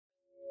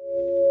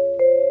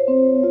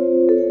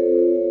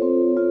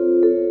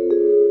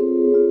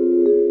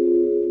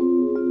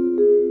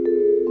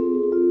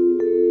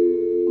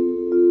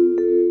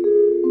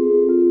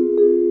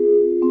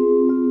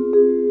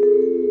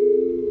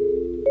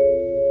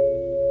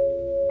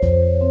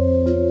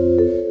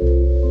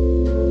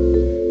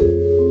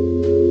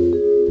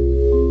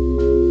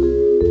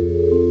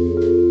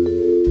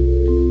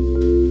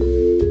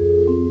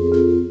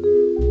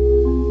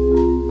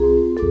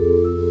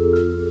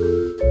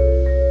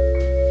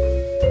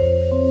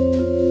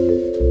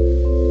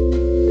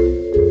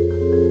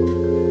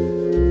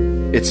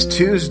It's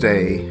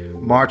Tuesday,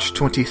 March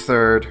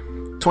 23rd,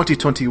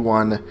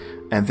 2021,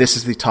 and this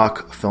is the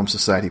Talk Film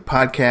Society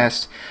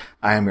podcast.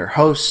 I am your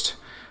host,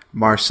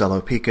 Marcelo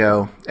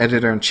Pico,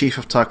 editor-in-chief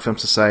of Talk Film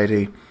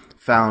Society,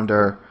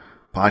 founder,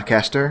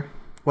 podcaster,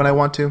 when I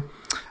want to.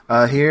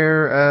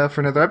 Here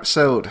for another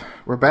episode.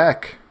 We're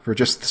back for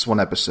just this one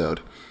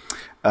episode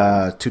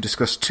to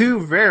discuss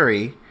two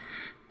very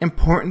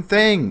important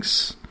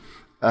things.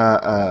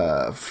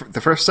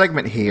 The first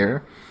segment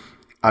here,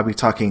 I'll be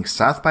talking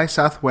South by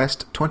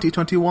Southwest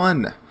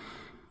 2021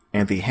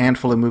 and the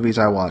handful of movies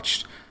I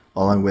watched,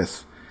 along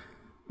with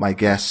my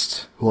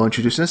guest, who I'll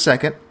introduce in a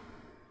second.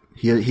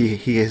 He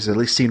has at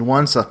least seen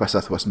one South by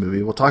Southwest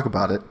movie. We'll talk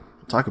about it.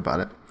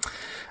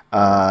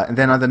 And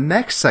then on the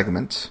next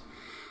segment,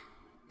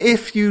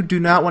 if you do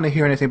not want to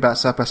hear anything about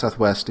South by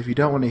Southwest, if you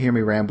don't want to hear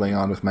me rambling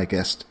on with my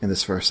guest in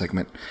this first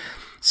segment,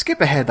 skip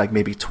ahead like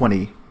maybe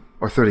 20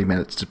 or 30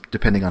 minutes,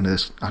 depending on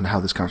how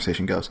this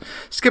conversation goes.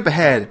 Skip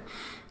ahead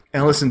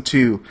and listen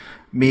to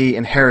me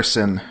and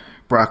Harrison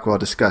Brockwell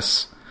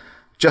discuss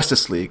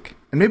Justice League.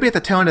 And maybe at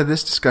the tail end of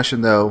this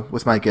discussion, though,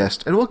 with my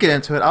guest, and we'll get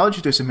into it. I'll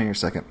introduce him here in a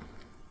second.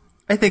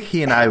 I think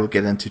he and I will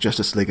get into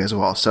Justice League as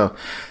well. So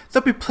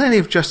there'll be plenty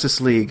of Justice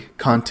League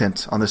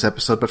content on this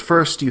episode. But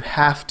first, you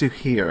have to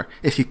hear.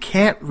 If you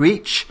can't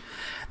reach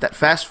that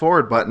fast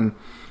forward button,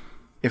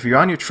 if you're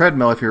on your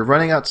treadmill, if you're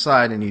running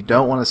outside and you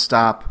don't want to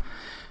stop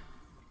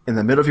in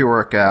the middle of your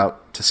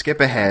workout to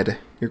skip ahead,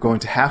 you're going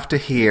to have to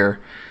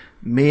hear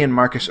me and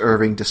Marcus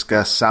Irving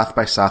discuss South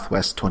by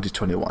Southwest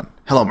 2021.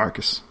 Hello,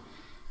 Marcus.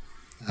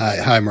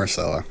 Hi,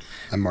 Marcelo.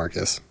 I'm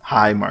Marcus.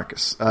 Hi,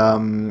 Marcus.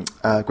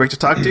 Great to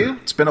talk to you.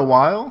 It's been a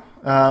while.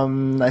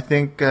 I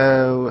think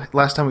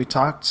last time we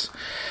talked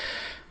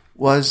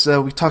was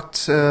we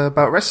talked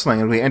about wrestling,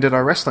 and we ended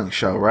our wrestling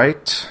show,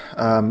 right?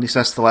 At least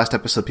that's the last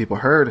episode people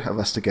heard of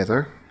us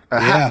together.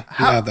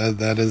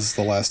 That is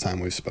the last time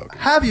we've spoken.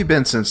 How have you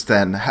been since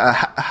then?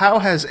 How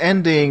has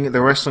ending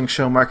the wrestling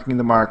show, Marking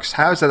the Marks,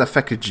 how has that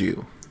affected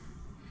you?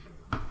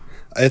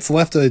 It's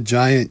left a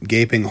giant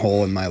gaping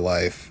hole in my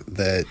life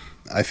that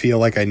I feel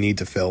like I need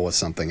to fill with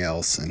something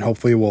else, and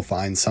hopefully we'll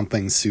find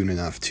something soon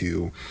enough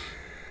to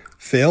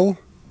fill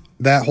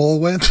that hole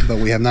with, but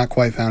we have not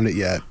quite found it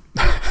yet.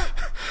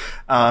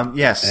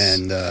 Yes.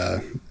 And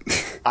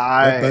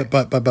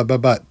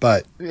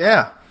but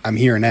yeah, I'm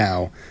here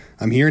now.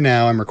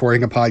 I'm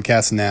recording a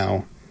podcast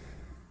now,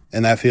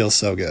 and that feels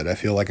so good. I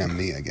feel like I'm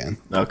me again.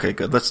 Okay,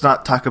 good. Let's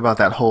not talk about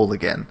that hole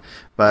again.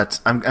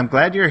 But I'm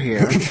glad you're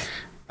here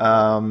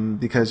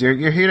because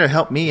you're here to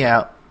help me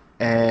out.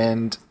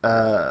 And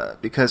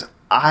because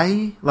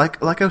I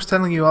like I was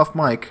telling you off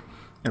mic,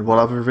 and what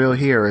I'll reveal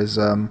here is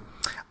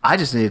I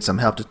just needed some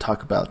help to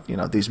talk about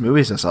these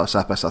movies I saw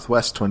South by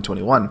Southwest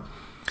 2021,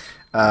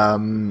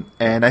 and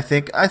I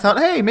thought,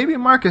 hey, maybe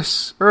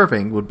Marcus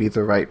Irving would be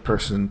the right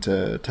person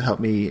to help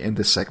me in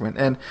this segment,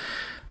 and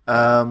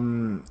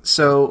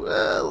so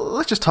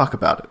let's just talk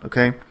about it,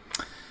 okay?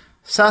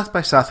 South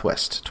by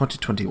Southwest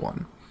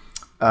 2021.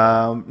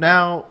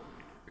 Now,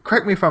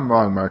 correct me if I'm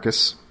wrong,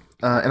 Marcus.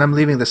 And I'm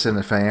leaving this in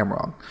if I am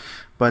wrong.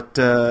 But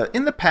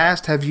in the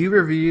past, have you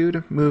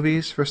reviewed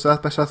movies for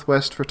South by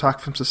Southwest for Talk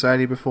Film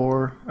Society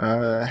before?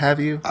 Have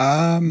you?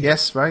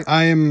 Yes, right?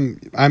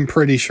 I'm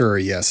pretty sure,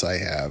 yes, I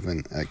have.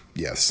 And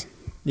yes.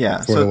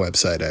 Yeah. For the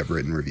website, I've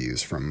written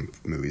reviews from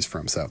movies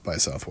from South by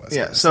Southwest.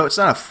 Yeah, yes. So it's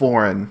not a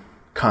foreign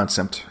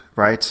concept,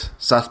 right?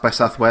 South by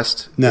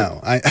Southwest? No,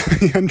 I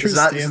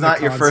understand. It's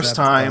not your first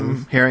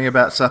time hearing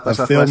about South by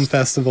Southwest? Film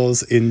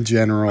festivals in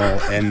general,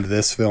 and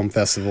this film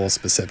festival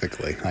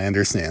specifically. I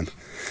understand.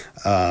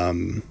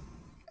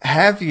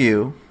 Have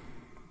you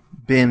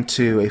been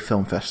to a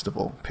film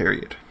festival,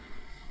 period?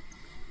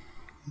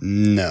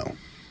 No.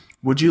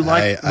 Would you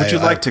like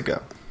to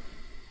go?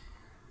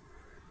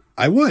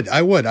 I would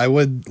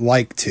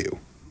like to.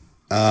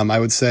 I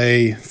would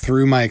say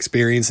through my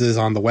experiences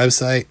on the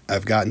website,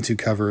 I've gotten to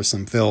cover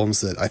some films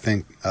that I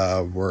think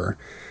were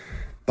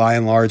by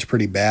and large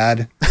pretty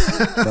bad,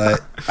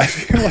 but I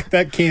feel like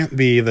that can't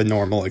be the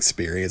normal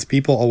experience.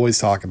 People always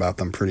talk about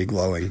them pretty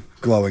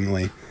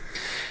glowingly.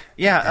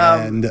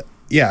 Yeah. And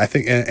yeah, I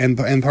think, and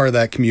part of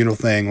that communal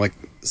thing, like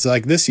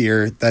this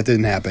year, that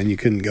didn't happen. You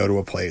couldn't go to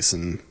a place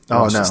and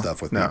watch the stuff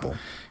with people.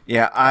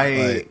 Yeah.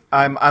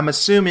 I'm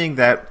assuming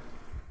that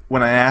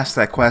when I asked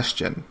that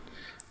question,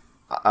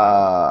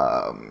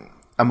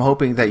 I'm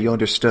hoping that you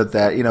understood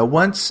that,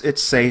 once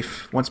it's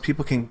safe, once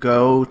people can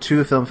go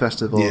to film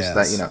festivals,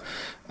 yes.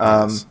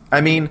 Yes.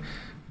 I mean,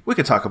 we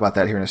could talk about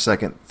that here in a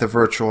second, the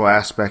virtual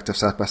aspect of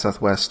South by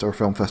Southwest or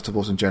film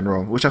festivals in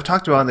general, which I've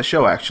talked about on the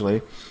show,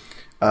 actually.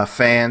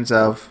 Fans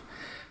of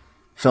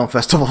film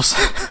festivals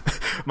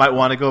might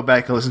want to go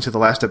back and listen to the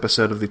last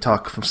episode of the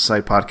Talk Film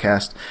Society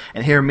podcast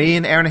and hear me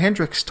and Aaron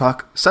Hendricks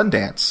talk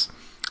Sundance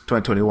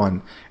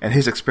 2021 and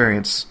his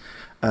experience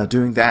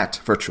doing that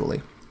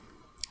virtually.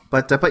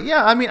 But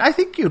yeah, I mean, I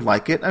think you'd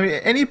like it. I mean,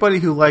 anybody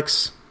who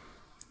likes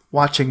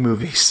watching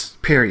movies,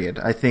 period,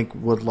 I think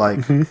would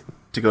like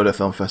to go to a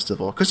film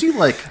festival. Because you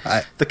like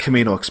the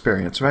communal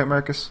experience, right,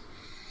 Marcus?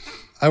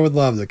 I would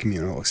love the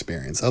communal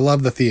experience. I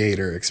love the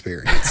theater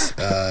experience.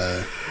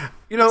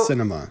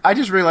 Cinema. I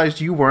just realized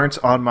you weren't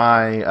on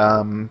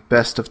my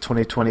best of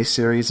 2020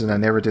 series, and I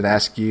never did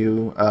ask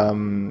you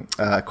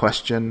a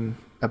question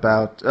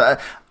about.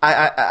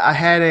 I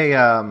had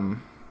a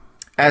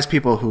as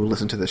people who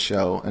listen to this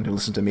show and who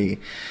listen to me,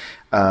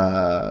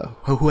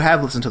 who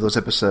have listened to those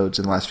episodes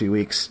in the last few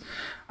weeks.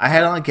 I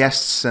had on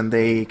guests, and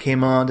they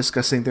came on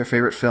discussing their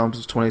favorite films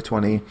of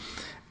 2020,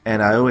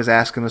 and I always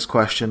ask them this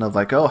question of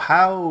like,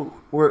 how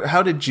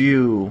did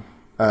you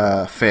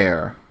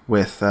fare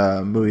with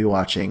movie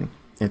watching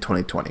in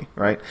 2020,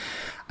 right?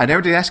 I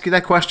never did ask you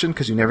that question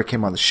because you never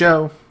came on the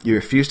show. You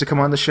refused to come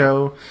on the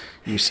show.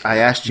 I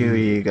asked you,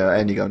 you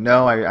go,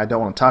 no, I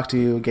don't want to talk to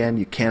you again.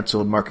 You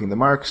canceled Marking the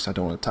Marks. I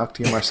don't want to talk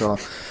to you, Marcelo.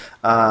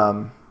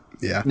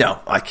 Yeah. No,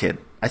 I kid.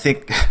 I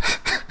think.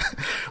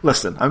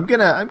 Listen, I'm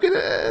gonna.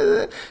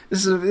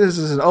 This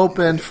is an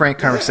open, frank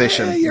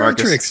conversation. Yeah, you're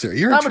Marcus. a trickster.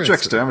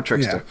 I'm a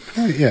trickster.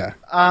 Yeah.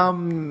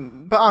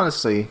 But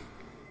honestly,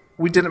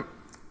 it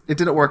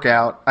didn't work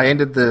out. I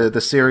ended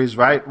the series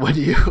right when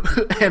you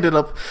ended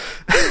up.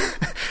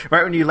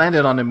 Right when you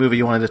landed on the movie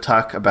you wanted to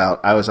talk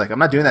about, I was like, I'm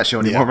not doing that show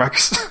anymore,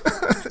 Marcus.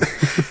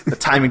 The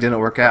timing didn't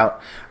work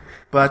out.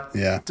 But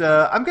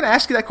I'm going to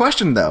ask you that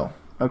question, though,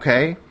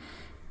 okay?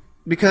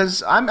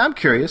 Because I'm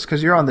curious,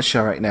 because you're on the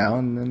show right now,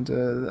 and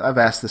I've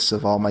asked this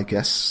of all my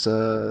guests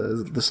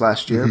this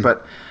last year,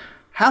 but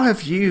how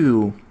have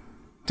you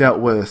dealt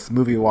with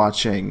movie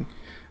watching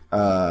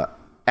at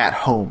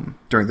home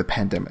during the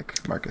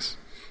pandemic, Marcus?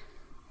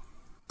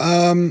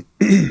 I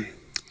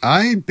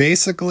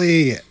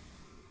basically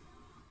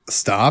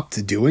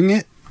stopped doing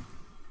it.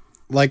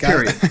 Like,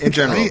 period. In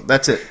general,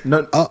 that's it.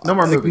 No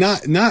more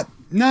movies.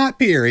 Not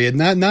period.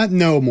 Not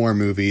no more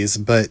movies.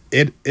 But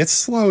it's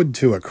slowed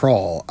to a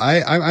crawl.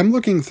 I'm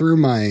looking through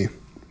my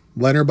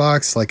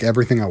letterbox, like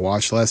everything I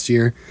watched last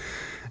year,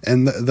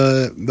 and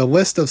the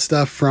list of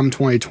stuff from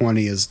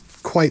 2020 is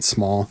quite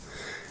small,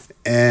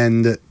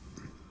 and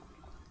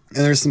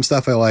there's some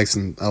stuff I liked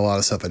and a lot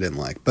of stuff I didn't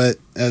like, but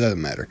it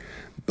doesn't matter.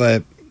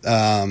 But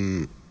I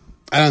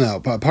don't know.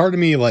 But part of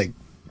me like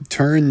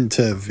turned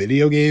to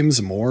video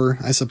games more,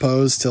 I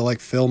suppose, to like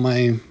fill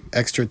my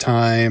extra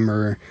time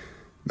or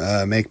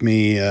make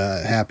me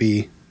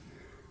happy.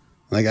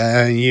 Like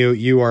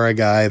you are a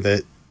guy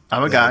that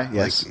I'm a guy.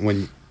 Yes, like,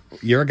 when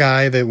you're a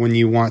guy that when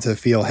you want to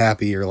feel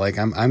happy, you're like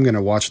I'm going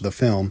to watch the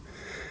film,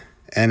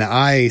 and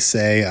I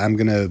say I'm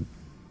going to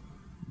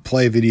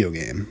play a video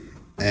game.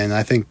 And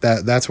I think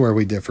that's where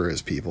we differ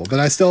as people.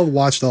 But I still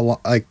watched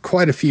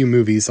quite a few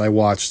movies I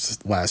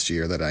watched last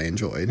year that I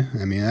enjoyed.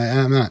 I mean,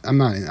 I'm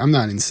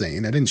not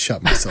insane. I didn't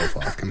shut myself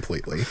off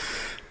completely.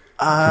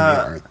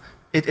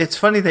 It's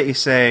funny that you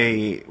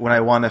say when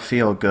I want to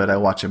feel good, I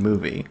watch a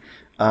movie.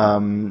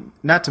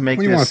 Not to make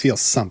when you want to feel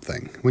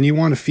something, when you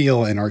want to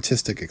feel an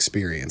artistic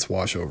experience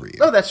wash over you.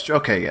 Oh, that's true.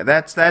 Okay, yeah,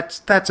 that's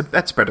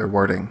better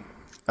wording.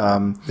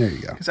 There you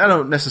go. Because I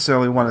don't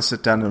necessarily want to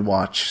sit down and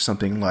watch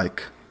something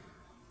like,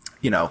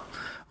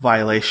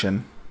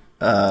 Violation,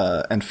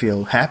 and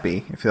feel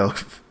happy, feel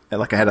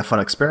like I had a fun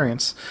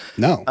experience.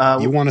 No,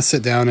 you want to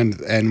sit down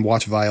and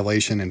watch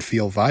Violation and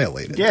feel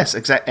violated. Yes,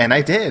 exactly, and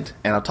I did,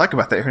 and I'll talk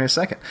about that here in a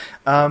second.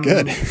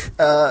 Good,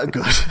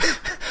 good.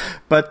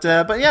 But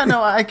yeah,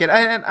 no, I get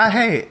it.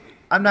 Hey,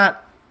 I'm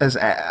not as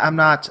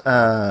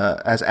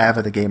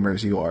avid a gamer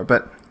as you are,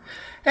 but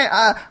hey,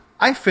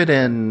 I fit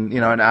in,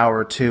 an hour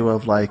or two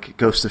of like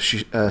Ghost of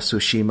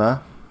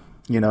Tsushima,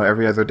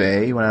 every other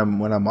day when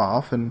I'm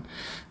off, and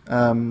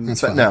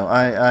That's fine. No,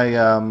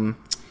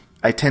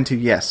 I tend to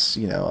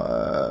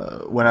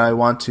when I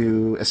want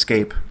to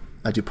escape,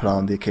 I do put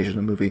on the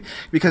occasional movie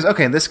because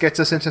and this gets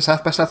us into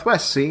South by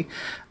Southwest. See,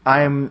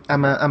 I'm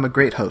a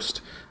great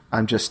host.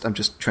 I'm just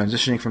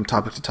transitioning from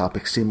topic to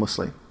topic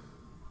seamlessly.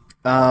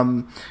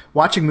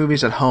 Watching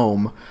movies at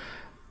home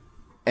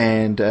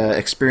and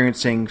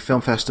experiencing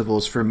film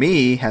festivals for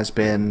me has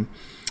been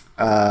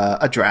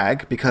a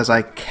drag because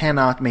I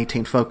cannot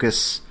maintain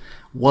focus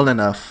well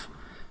enough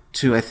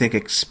to, I think,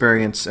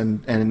 experience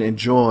and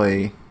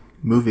enjoy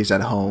movies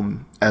at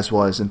home as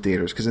well as in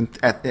theaters. Because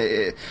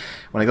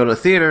when I go to a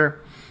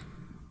theater,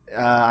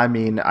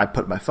 I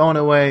put my phone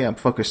away. I'm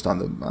focused on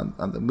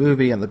the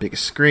movie, on the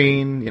biggest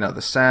screen,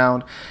 the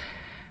sound.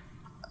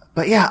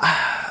 But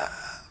yeah,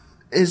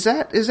 is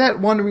that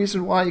one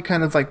reason why you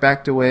kind of like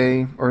backed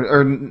away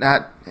or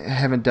not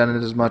haven't done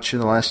it as much in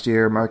the last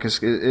year,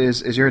 Marcus?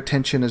 Is your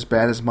attention as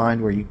bad as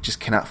mine, where you just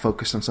cannot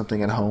focus on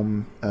something at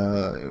home?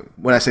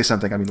 When I say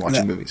something, I mean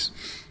watching movies.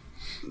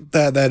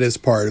 That is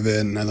part of it,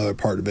 and another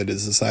part of it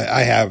is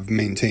I have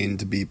maintained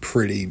to be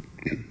pretty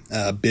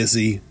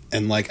busy,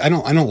 and like I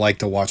don't like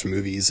to watch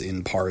movies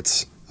in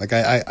parts. Like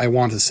I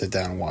want to sit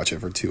down and watch it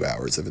for 2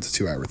 hours if it's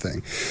a 2-hour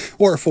thing,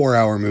 or a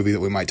 4-hour movie that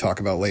we might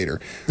talk about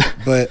later.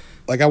 But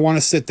like I want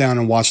to sit down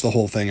and watch the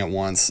whole thing at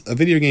once. A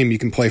video game you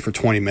can play for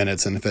 20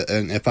 minutes, and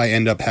if I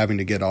end up having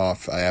to get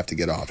off, I have to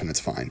get off, and it's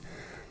fine.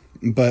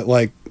 But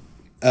like,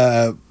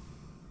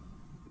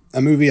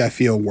 a movie, I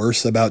feel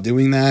worse about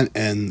doing that,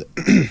 and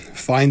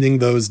finding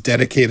those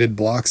dedicated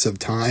blocks of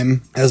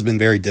time has been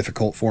very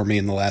difficult for me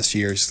in the last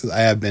years, because I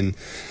have been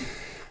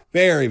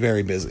very,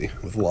 very busy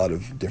with a lot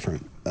of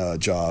different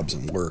jobs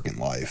and work and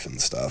life and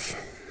stuff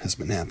has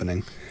been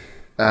happening.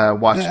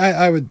 Watch.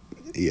 I would,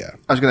 yeah.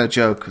 I was going to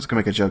joke. I was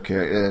going to make a joke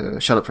here.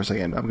 Shut up for a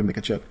second. I'm going to make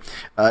a joke.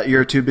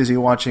 You're too busy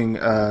watching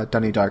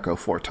Donnie Darko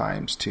 4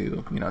 times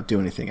to, do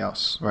anything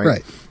else,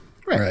 right?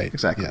 Right.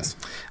 Exactly. Yes.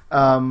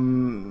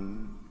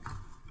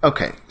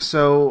 Okay,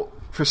 so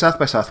for South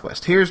by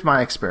Southwest, here's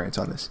my experience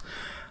on this.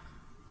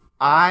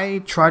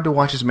 I tried to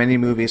watch as many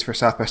movies for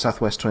South by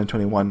Southwest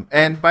 2021.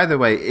 And by the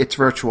way, it's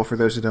virtual for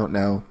those who don't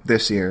know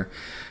this year.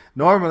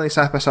 Normally,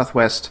 South by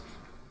Southwest,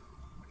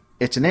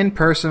 it's an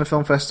in-person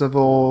film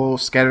festival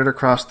scattered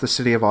across the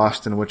city of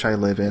Austin, which I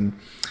live in.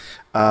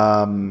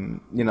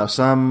 Some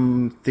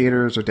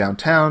theaters are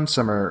downtown,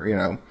 some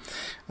are,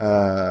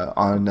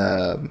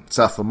 on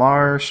South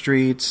Lamar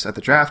Street, at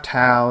the Draft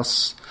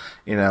House.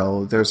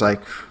 There's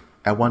like,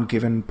 at one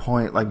given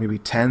point, like maybe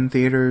 10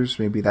 theaters.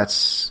 Maybe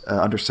that's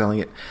underselling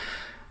it.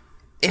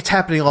 It's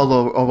happening all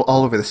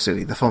over the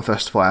city, the film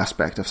festival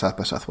aspect of South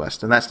by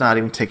Southwest. And that's not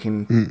even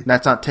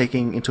that's not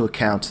taking into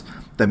account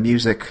the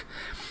music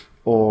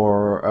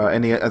or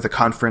any of the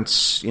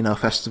conference,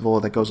 festival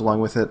that goes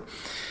along with it,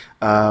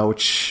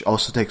 which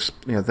also takes,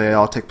 they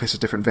all take place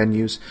at different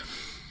venues.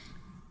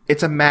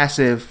 It's a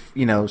massive,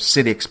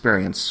 city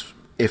experience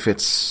if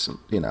it's,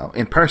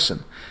 in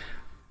person.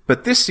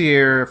 But this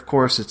year, of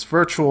course, it's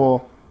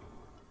virtual,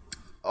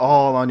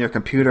 all on your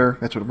computer.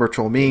 That's what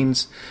virtual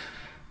means.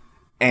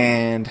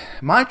 And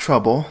my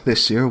trouble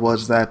this year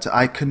was that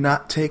I could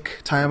not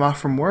take time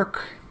off from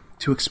work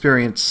to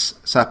experience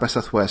South by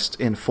Southwest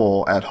in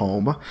full at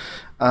home.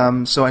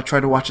 So I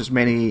tried to watch as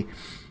many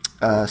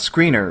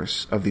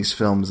screeners of these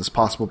films as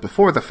possible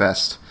before the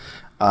fest.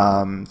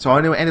 So I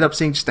ended up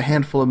seeing just a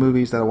handful of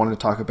movies that I wanted to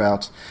talk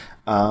about.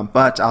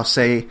 But I'll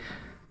say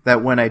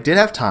that when I did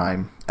have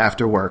time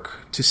after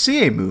work to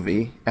see a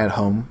movie at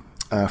home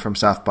from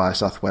South by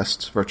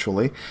Southwest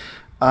virtually,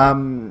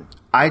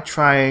 I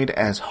tried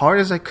as hard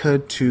as I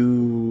could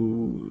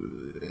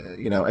to,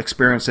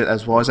 experience it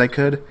as well as I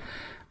could.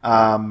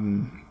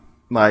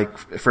 Like,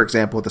 for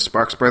example, The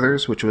Sparks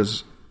Brothers, which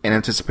was an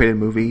anticipated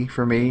movie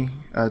for me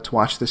to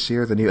watch this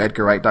year, the new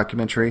Edgar Wright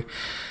documentary.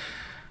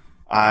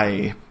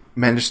 I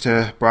managed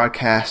to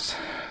broadcast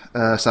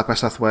South by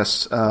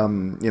Southwest,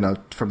 from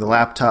the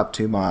laptop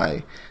to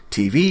my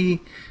TV.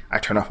 I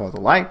turned off all the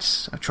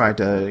lights. I tried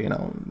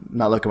to,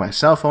 not look at my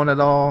cell phone at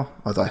all,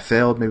 although I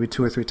failed maybe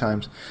 2 or 3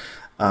 times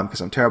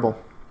because I'm terrible.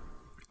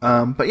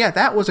 But yeah,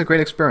 that was a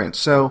great experience.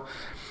 So,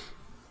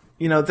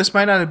 this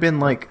might not have been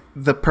like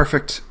the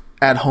perfect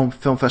at-home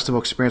film festival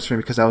experience for me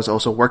because I was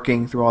also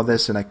working through all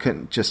this and I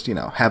couldn't just,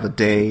 have a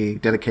day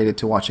dedicated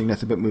to watching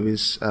nothing but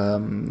movies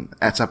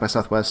at South by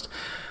Southwest.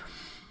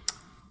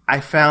 I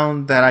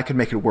found that I could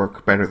make it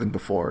work better than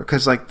before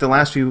because, like, the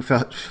last few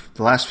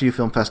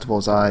film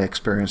festivals I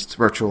experienced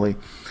virtually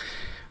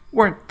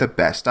weren't the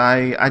best.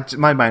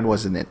 My mind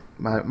wasn't it.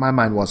 My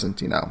mind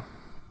wasn't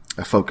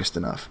focused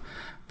enough.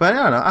 But I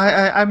don't know.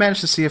 I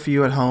managed to see a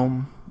few at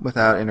home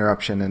without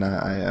interruption, and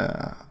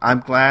I'm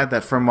glad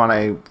that from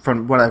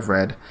what I've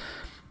read,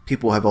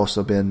 people have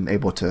also been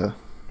able to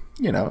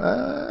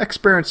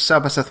experience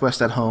South by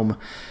Southwest at home.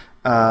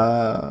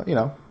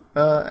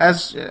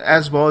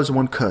 As well as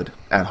one could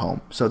at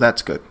home, so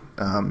that's good.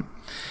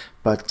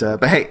 But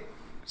hey,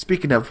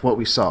 speaking of what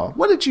we saw,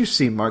 what did you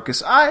see,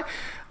 Marcus? I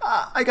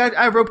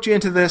roped you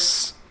into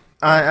this.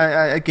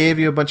 I gave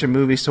you a bunch of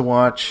movies to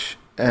watch.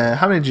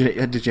 How many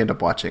did you end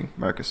up watching,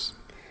 Marcus?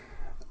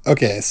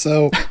 Okay,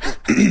 so,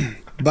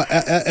 but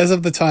as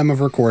of the time of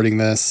recording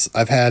this,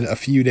 I've had a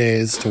few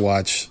days to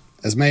watch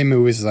as many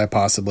movies as I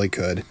possibly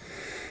could,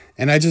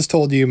 and I just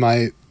told you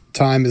my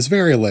time is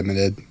very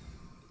limited.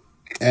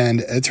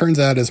 And it turns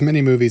out as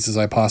many movies as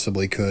I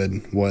possibly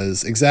could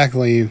was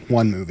exactly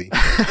one movie.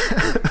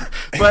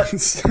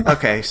 But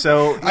okay,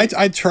 so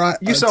I tried.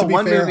 You saw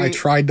one movie. I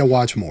tried to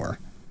watch more.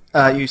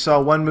 You saw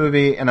one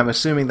movie, and I'm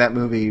assuming that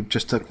movie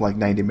just took like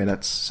 90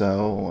 minutes.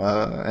 So,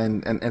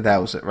 and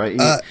that was it, right?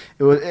 No,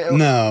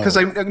 because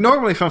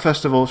normally film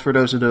festivals, for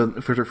those who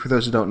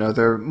don't know,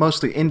 they're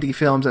mostly indie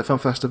films at film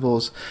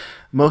festivals.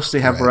 Mostly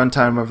have a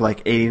runtime of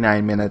like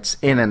 89 minutes,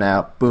 in and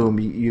out. Boom,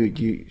 you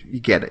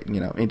get it.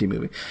 Indie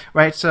movie,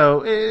 right? So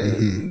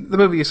the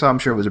movie you saw, I'm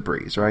sure, was a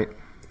breeze, right?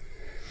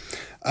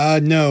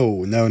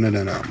 No,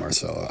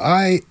 Marcelo.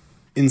 I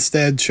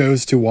instead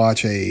chose to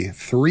watch a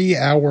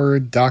 3-hour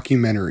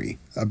documentary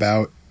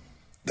about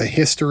the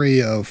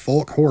history of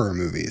folk horror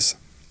movies.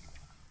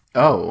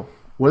 Oh,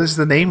 what is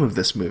the name of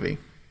this movie?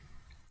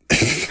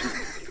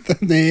 The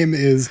name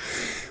is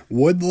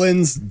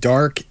Woodlands,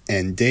 Dark,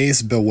 and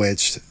Days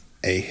Bewitched,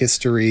 a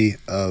history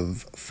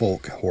of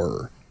folk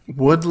horror.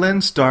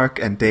 Woodlands, Dark,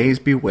 and Days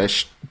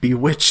Bewitched,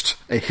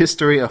 a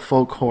history of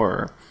folk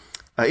horror.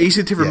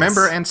 Easy to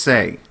remember and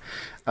say.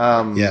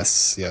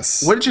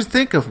 Yes. What did you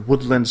think of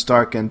Woodlands,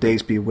 Dark, and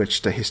Days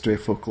Bewitched, a history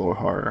of folklore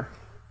horror?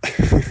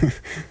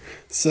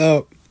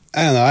 So,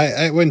 I don't know.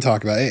 I wouldn't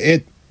talk about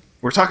it.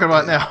 We're talking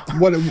about it now.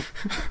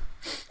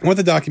 What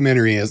the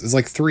documentary is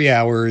like 3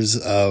 hours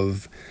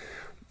of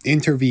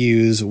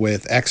interviews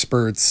with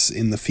experts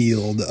in the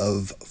field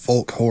of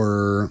folk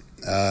horror,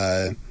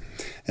 and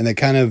they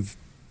kind of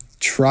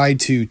try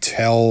to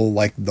tell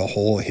like the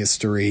whole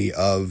history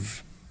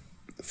of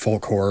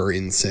folk horror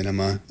in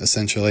cinema,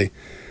 essentially,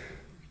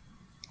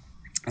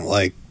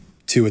 like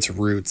to its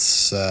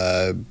roots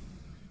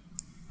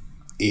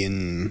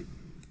in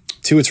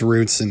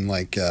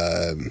like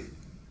I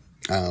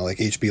don't know, like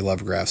H.P.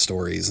 Lovecraft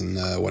stories and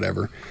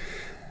whatever,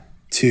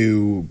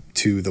 to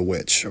The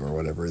Witch or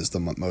whatever is the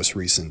most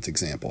recent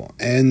example.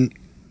 And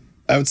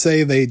I would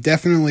say they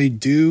definitely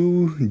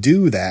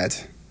do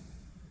that,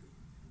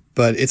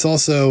 but it's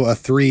also a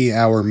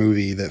 3-hour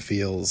movie that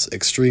feels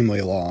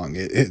extremely long.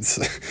 It's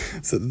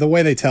so the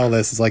way they tell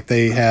this is like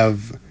they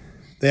have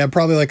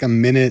probably like a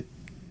minute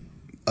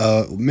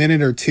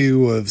or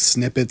two of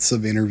snippets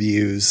of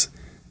interviews,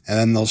 and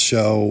then they'll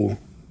show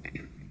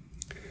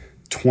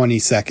 20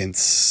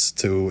 seconds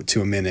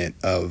to a minute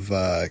of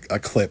a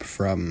clip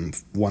from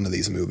one of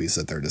these movies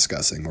that they're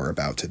discussing or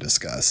about to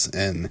discuss.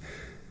 And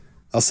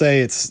I'll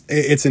say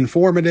it's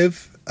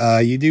informative.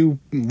 You do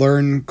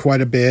learn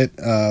quite a bit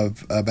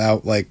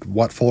about like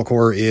what folk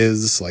horror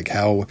is, like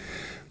how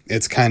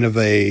it's kind of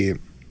it's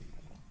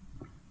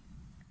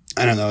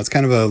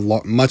kind of a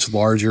much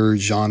larger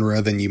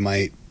genre than you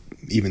might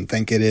even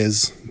think it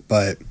is,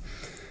 but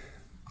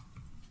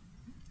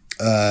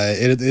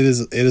it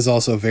is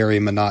also very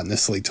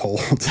monotonously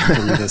told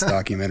through this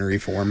documentary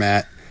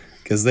format,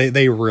 because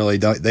they really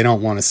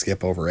don't want to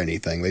skip over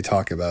anything. They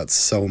talk about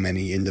so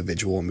many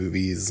individual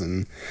movies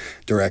and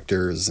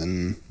directors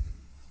and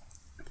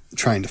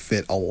trying to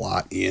fit a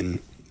lot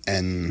in.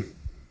 And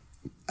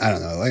I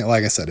don't know,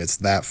 like I said, it's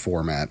that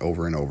format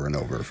over and over and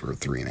over for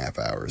 3.5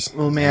 hours.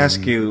 Well, let me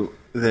ask you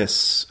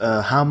this: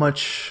 how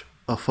much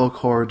of folk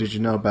horror did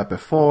you know about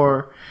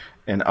before,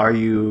 and are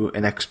you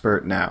an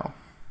expert now?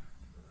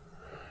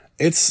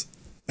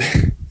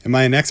 Am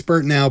I an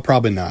expert now?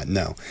 Probably not,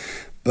 no.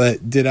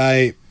 But did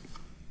I,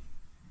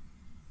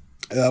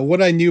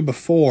 what I knew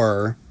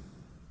before,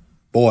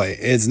 boy,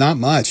 it's not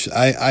much.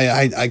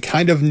 I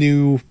kind of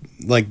knew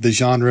like the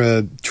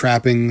genre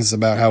trappings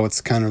about how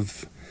it's kind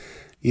of,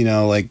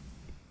 like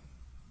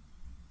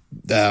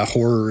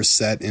horror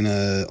set in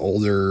a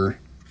older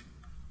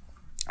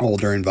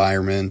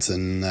environment,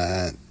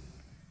 and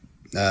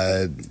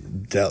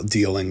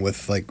dealing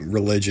with like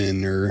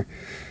religion or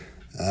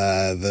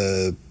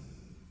the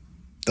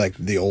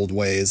old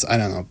ways. I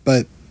don't know,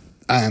 but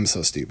I am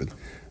so stupid.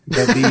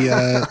 But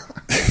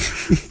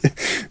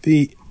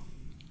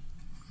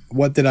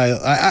what did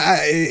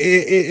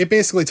it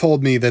basically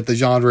told me that the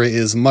genre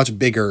is much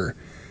bigger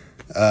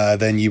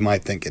than you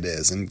might think it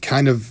is, and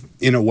kind of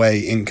in a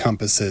way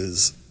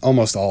encompasses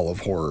almost all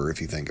of horror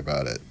if you think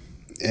about it.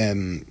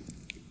 And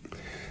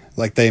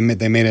like they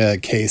made a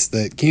case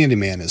that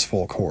Candyman is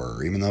folk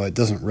horror, even though it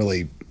doesn't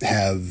really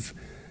have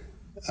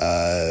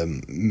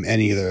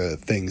any of the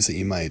things that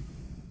you might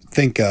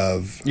think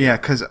of. Yeah,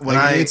 because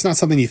it's not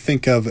something you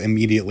think of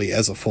immediately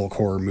as a folk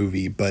horror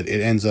movie, but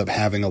it ends up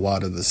having a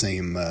lot of the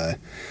same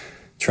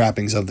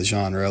trappings of the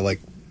genre.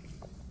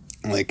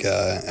 And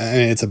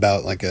it's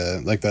about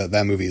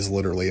that movie is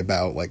literally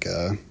about like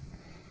a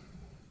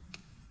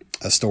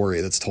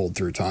story that's told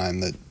through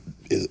time that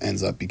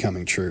ends up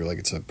becoming true, like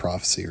it's a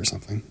prophecy or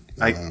something.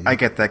 I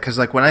get that, because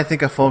like when I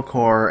think of folk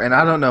horror, and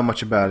I don't know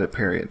much about it,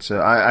 period.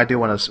 So I do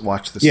want to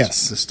watch this.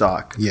 Yes. The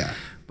stock. Yeah,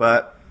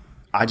 but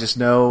I just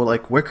know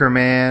like Wicker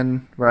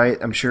Man, right?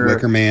 I'm sure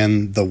Wicker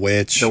Man, The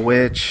Witch,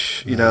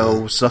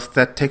 stuff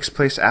that takes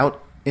place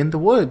out in the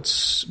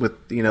woods with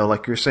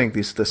like you're saying,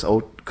 this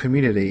old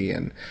community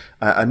and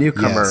a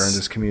newcomer in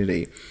this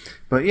community.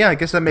 But yeah, I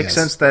guess that makes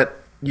sense that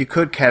you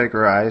could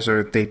categorize,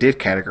 or they did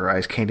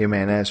categorize,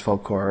 Candyman as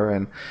folk horror,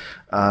 and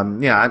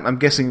I'm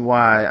guessing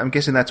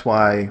that's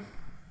why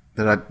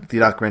the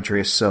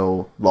documentary is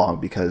so long,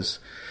 because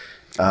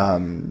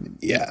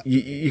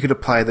you could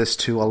apply this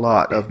to a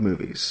lot of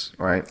movies,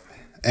 right?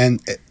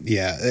 And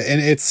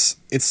it's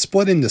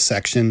split into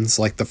sections.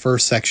 Like the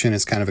first section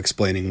is kind of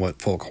explaining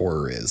what folk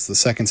horror is. The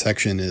second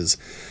section is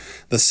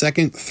the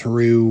second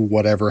through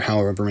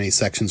however many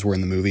sections were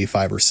in the movie,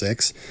 5 or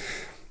 6.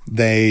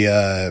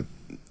 Those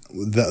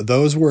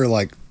were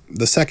like,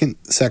 the second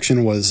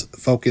section was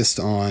focused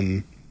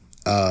on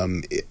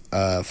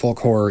folk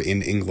horror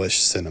in English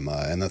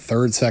cinema, and the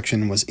third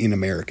section was in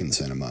American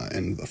cinema,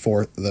 and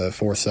the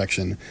fourth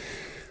section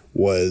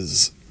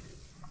was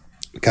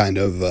kind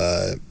of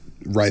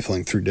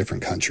rifling through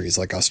different countries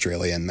like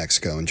Australia and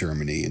Mexico and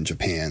Germany and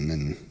Japan,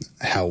 and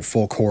how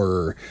folk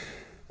horror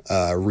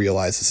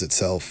realizes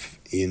itself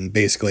in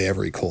basically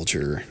every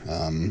culture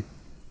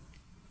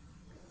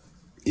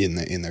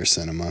in their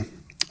cinema.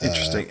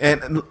 Interesting.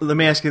 And let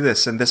me ask you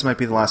this, and this might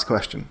be the last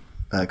question,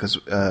 because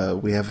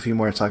we have a few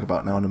more to talk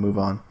about, and I want to move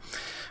on.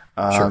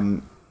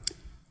 Sure.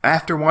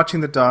 After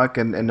watching the doc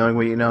and knowing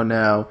what you know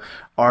now,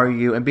 are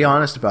you, and be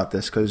honest about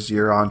this because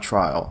you're on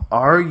trial,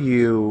 are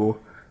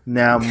you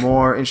now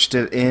more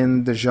interested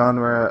in the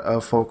genre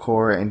of folk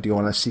horror, and do you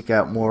want to seek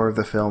out more of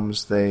the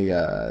films they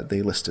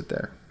listed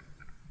there?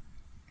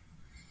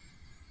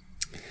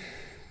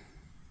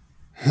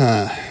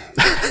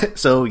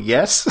 So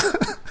yes.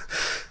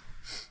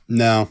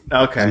 No.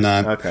 Okay. I'm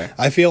not. Okay.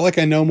 I feel like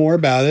I know more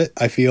about it.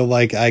 I feel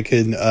like I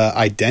can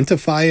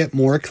identify it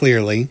more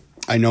clearly.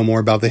 I know more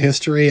about the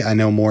history. I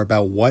know more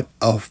about what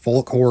a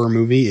folk horror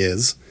movie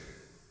is.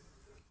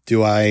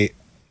 Do I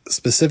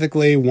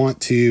specifically want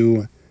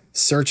to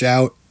search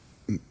out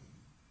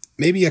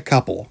maybe a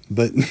couple,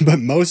 but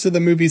most of the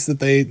movies that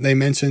they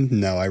mentioned,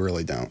 no, I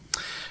really don't.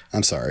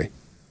 I'm sorry.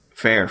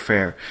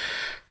 Fair.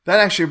 That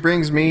actually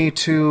brings me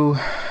to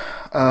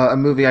a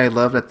movie I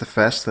loved at the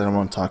fest that I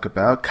want to talk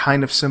about,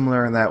 kind of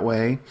similar in that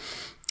way.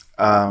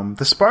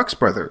 The Sparks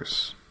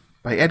Brothers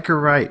by Edgar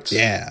Wright.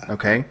 Yeah.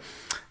 Okay.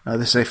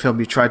 This is a film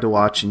you tried to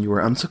watch and you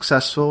were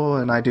unsuccessful,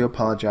 and I do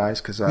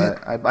apologize because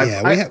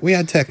we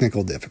had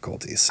technical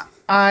difficulties.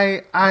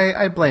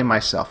 I blame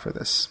myself for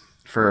this,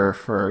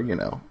 for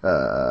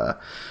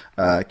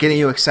getting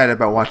you excited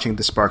about watching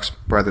the Sparks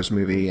Brothers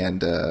movie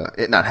and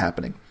it not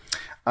happening.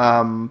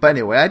 But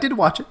anyway, I did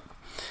watch it,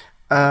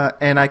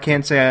 and I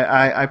can say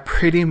I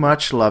pretty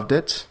much loved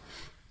it.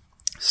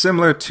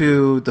 Similar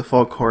to the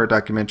folk horror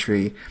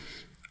documentary,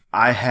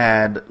 I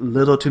had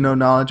little to no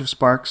knowledge of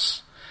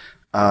Sparks.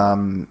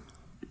 I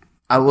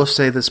will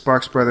say the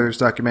Sparks Brothers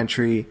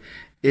documentary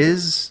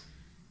is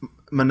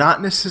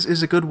monotonous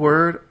is a good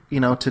word,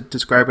 to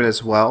describe it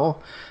as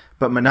well,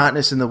 but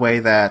monotonous in the way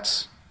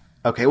that,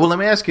 okay, well, let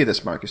me ask you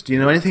this, Marcus. Do you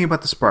know anything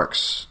about the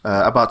Sparks?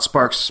 About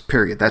Sparks,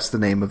 period. That's the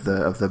name of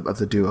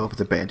the duo, of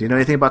the band. Do you know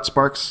anything about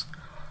Sparks?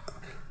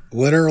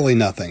 Literally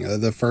nothing.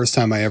 The first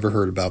time I ever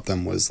heard about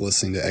them was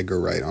listening to Edgar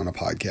Wright on a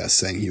podcast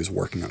saying he was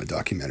working on a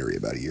documentary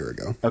about a year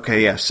ago.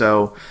 Okay, yeah,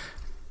 so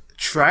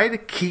try to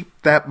keep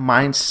that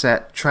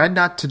mindset. Try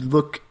not to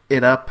look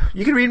it up.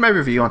 You can read my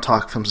review on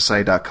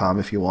talkfilmsociety.com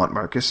if you want,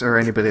 Marcus, or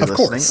anybody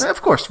listening.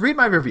 Of course, read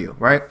my review,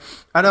 right?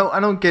 I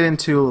don't get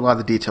into a lot of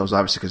the details,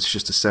 obviously, because it's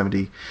just a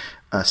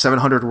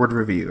 700-word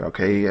review,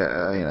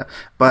 okay?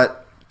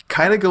 But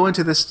kind of go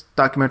into this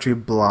documentary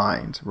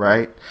blind,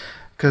 right?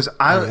 Because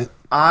I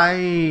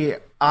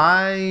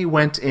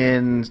went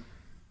in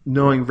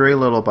knowing very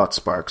little about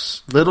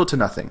Sparks, little to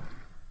nothing.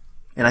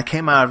 And I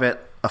came out of it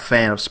a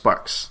fan of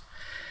Sparks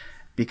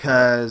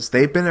because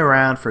they've been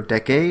around for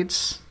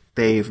decades.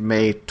 They've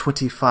made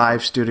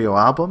 25 studio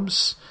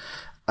albums.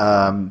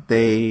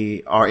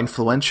 They are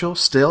influential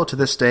still to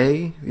this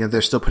day.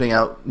 They're still putting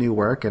out new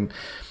work, and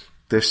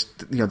they're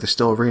still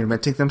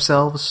reinventing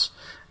themselves.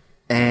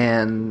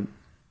 And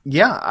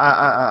yeah,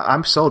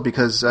 I'm sold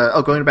because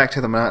going back to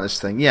the monotonous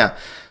thing. Yeah,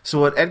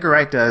 so what Edgar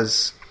Wright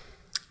does,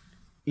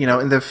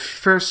 in the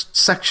first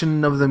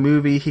section of the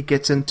movie, he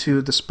gets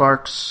into the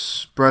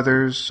Sparks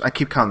Brothers. I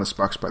keep calling them the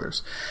Sparks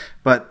Brothers,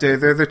 but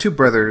they're two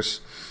brothers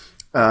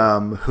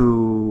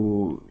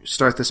who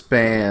start this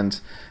band,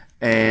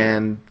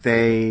 and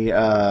they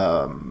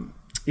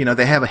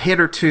they have a hit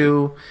or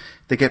two,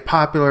 they get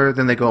popular,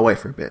 then they go away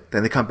for a bit,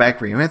 then they come back,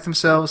 reinvent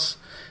themselves,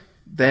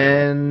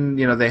 then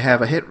they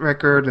have a hit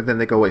record, and then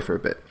they go away for a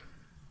bit.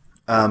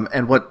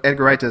 And what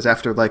Edgar Wright does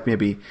after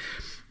maybe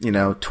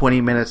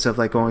 20 minutes of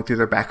going through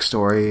their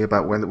backstory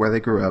about where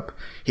they grew up,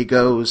 he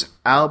goes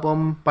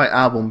album by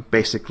album,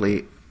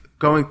 basically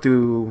going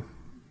through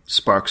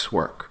Sparks'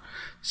 work.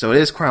 So it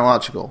is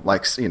chronological,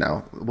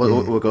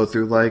 we'll go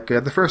through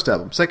the first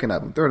album, second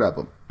album, third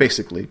album,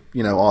 basically,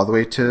 all the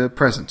way to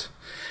present.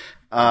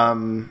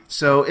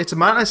 So it's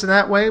monotonous in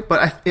that way,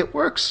 but it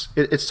works.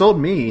 It sold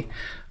me.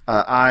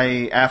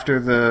 After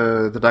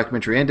the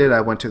documentary ended, I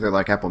went to their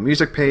Apple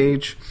Music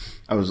page.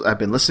 I've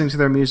been listening to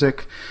their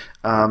music,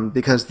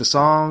 because the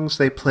songs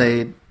they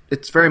played,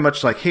 it's very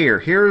much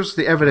here's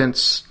the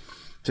evidence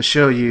to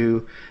show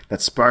you that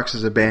Sparks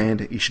is a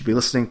band you should be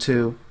listening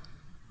to,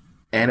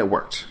 and it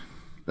worked.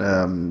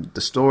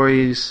 The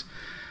stories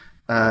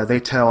they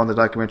tell on the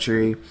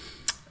documentary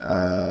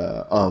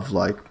of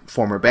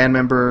former band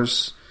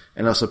members,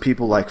 and also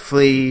people like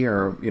Flea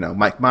or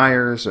Mike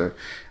Myers or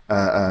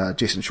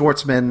Jason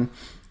Schwartzman.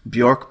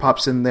 Bjork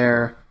pops in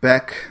there,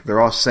 Beck. They're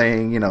all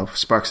saying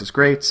Sparks is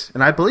great,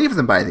 and I believe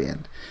them by the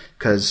end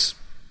because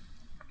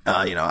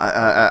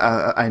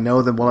I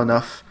know them well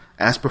enough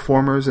as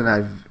performers, and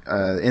I've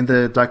in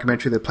the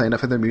documentary they play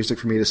enough of their music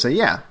for me to say,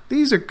 yeah,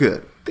 these are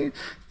good.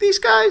 These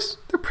guys,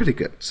 they're pretty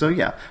good. So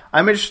yeah,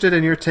 I'm interested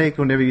in your take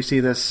whenever you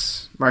see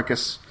this,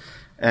 Marcus,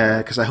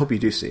 because I hope you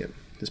do see it.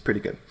 It's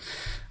pretty good.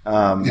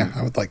 Yeah,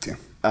 I would like to.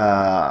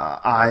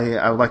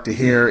 I would like to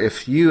hear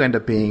if you end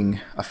up being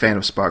a fan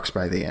of Sparks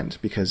by the end,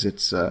 because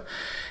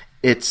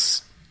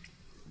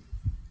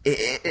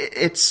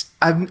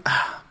I'm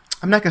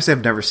not gonna say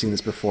I've never seen this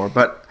before,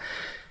 but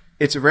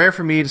it's rare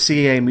for me to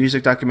see a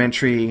music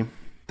documentary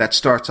that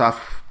starts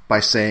off by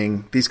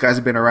saying these guys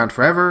have been around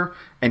forever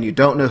and you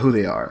don't know who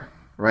they are,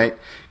 right?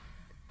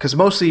 Because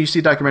mostly you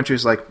see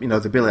documentaries like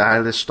the Billie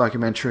Eilish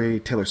documentary,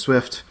 Taylor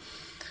Swift,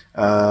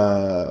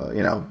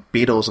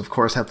 Beatles, of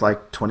course, have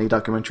like 20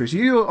 documentaries.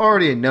 You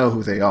already know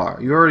who they are.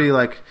 You're already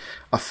like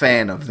a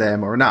fan of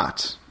them or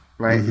not,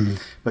 right? Mm-hmm.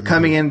 But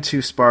coming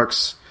into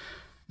Sparks,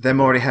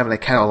 them already having a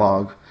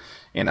catalog,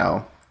 it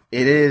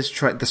is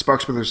the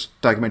Sparks Brothers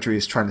documentary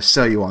is trying to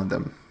sell you on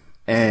them,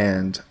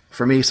 and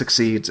for me,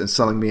 succeeds in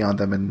selling me on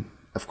them. And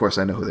of course,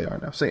 I know who they are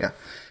now. So yeah,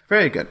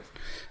 very good.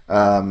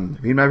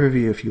 Read my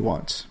review if you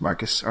want,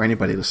 Marcus, or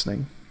anybody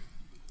listening.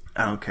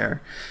 I don't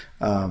care.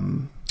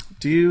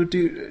 Do you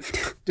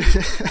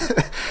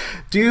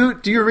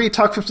read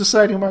Talk from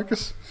Society,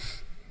 Marcus?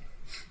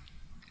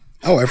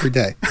 Oh, every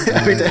day.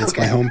 Every day. It's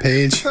my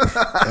homepage.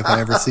 If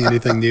I ever see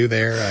anything new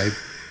there,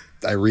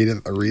 I read it.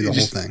 I read the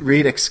whole thing.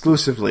 Read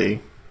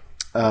exclusively.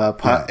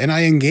 And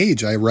I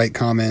engage. I write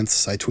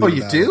comments. I tweet. Oh,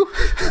 you do?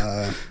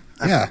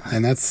 Yeah,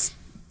 and that's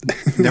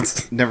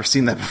never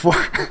seen that before.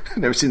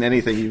 Never seen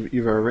anything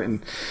you've ever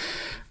written.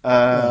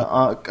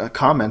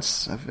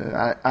 Comments.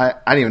 I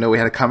didn't even know we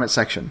had a comment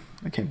section.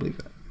 I can't believe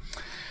that.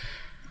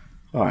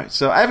 All right,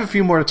 so I have a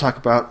few more to talk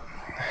about,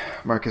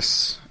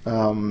 Marcus,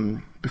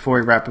 before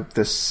we wrap up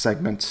this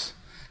segment.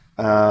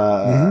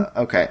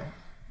 Okay,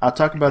 I'll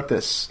talk about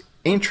this.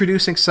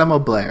 Introducing Selma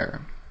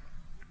Blair.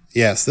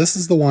 Yes, this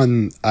is the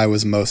one I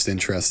was most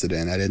interested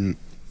in.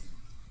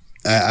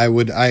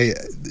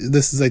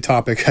 This is a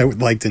topic I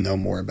would like to know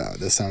more about.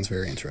 This sounds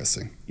very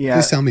interesting. Yeah.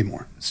 Please tell me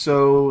more.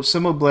 So,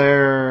 Selma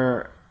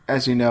Blair,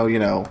 as you know,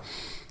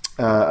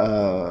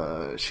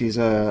 she's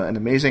an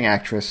amazing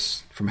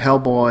actress from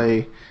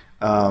Hellboy,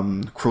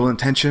 Cruel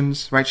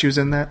Intentions, right? She was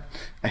in that.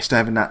 I still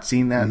have not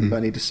seen that, but I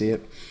need to see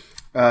it.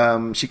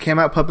 She came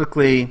out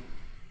publicly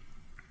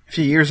a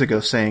few years ago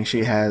saying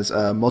she has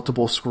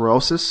multiple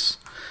sclerosis,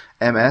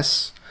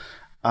 MS.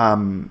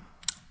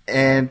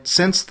 And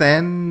since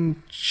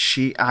then,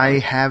 she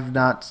goes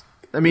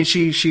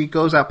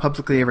out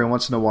publicly every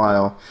once in a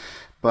while,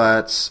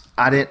 but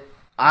I'm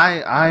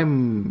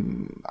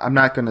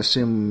not going to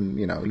assume,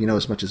 you know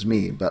as much as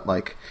me, but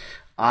like,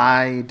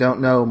 I don't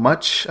know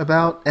much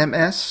about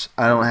MS.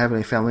 I don't have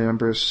any family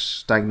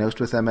members diagnosed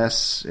with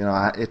MS.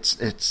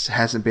 It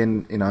hasn't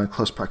been, in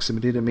close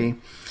proximity to me.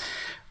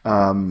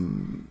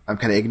 I'm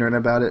kind of ignorant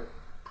about it,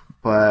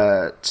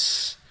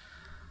 but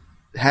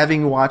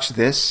having watched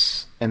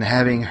this and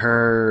having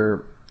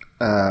her,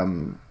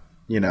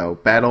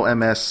 battle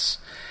MS,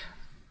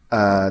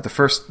 the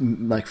first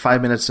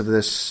 5 minutes of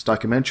this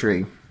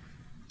documentary,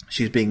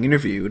 she's being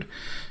interviewed.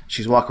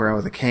 She's walking around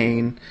with a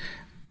cane,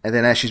 and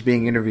then as she's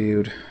being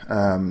interviewed,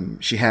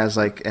 she has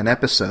an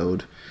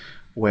episode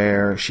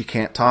where she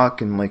can't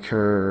talk, and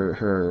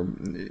her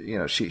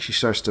she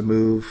starts to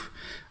move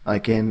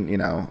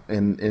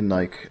in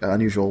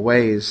unusual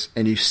ways,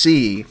 and you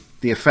see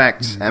the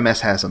effect MS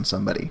has on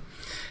somebody.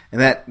 And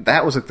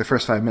that was the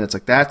first 5 minutes.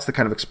 That's the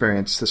kind of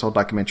experience this whole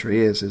documentary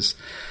is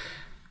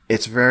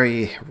it's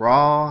very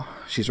raw.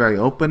 She's very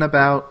open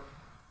about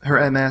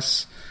her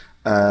MS.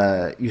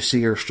 You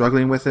see her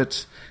struggling with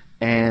it,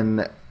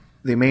 and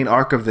the main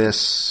arc of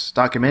this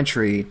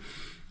documentary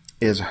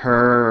is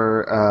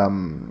her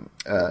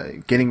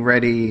getting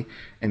ready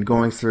and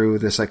going through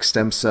this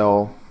stem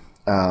cell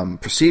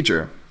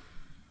procedure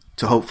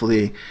to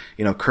hopefully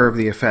curb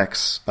the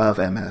effects of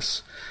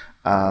MS.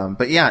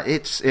 But yeah,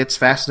 it's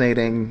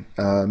fascinating.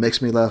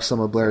 Makes me love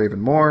Selma Blair even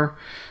more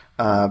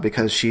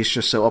because she's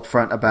just so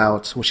upfront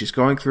about what she's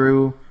going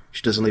through.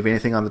 She doesn't leave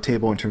anything on the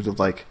table in terms of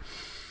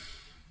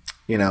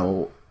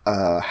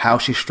how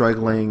she's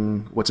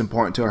struggling, what's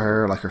important to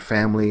her, her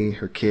family,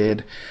 her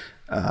kid.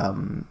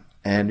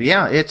 And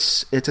yeah,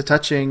 it's a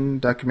touching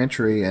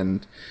documentary,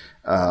 and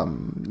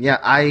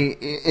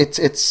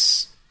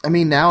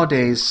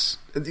nowadays,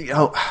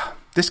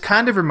 this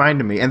kind of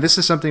reminded me, and this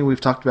is something we've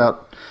talked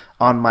about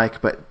on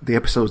mic, but the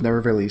episode was never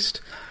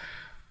released.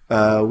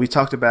 We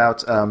talked about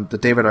the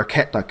David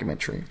Arquette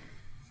documentary,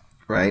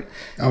 right?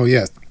 Oh,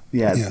 yes.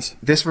 Yeah. Yes.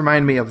 This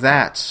reminded me of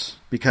that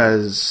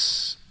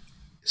because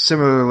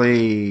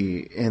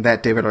similarly in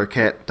that David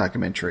Arquette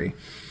documentary,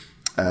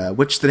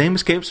 which the name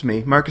escapes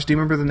me. Marcus, do you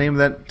remember the name of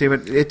that,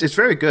 David? It's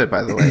very good,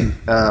 by the way.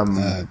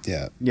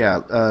 Yeah. Yeah.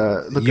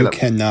 Look You it up.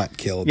 Cannot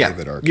kill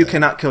David Arquette. You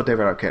Cannot Kill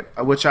David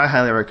Arquette, which I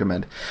highly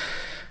recommend.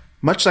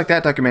 Much like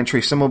that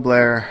documentary, Selma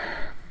Blair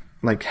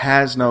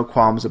has no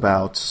qualms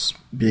about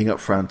being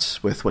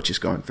upfront with what she's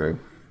going through,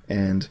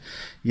 and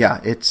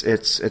yeah,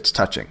 it's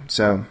touching.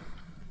 So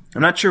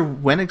I'm not sure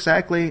when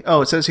exactly.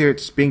 Oh, it says here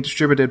it's being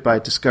distributed by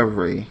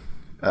Discovery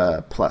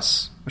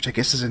Plus, which I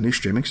guess is a new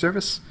streaming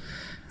service.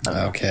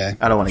 Okay,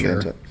 I don't want to get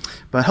into it,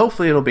 but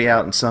hopefully it'll be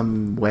out in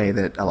some way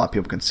that a lot of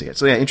people can see it.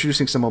 So yeah,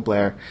 introducing Selma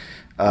Blair.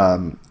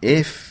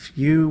 If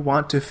you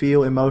want to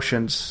feel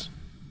emotions,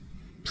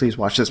 please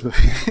watch this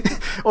movie.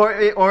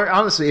 or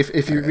honestly,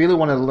 if you really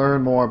want to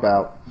learn more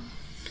about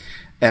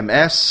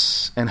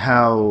MS and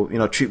how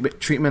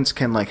treatments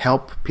can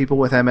help people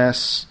with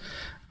MS,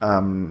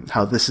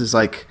 how this is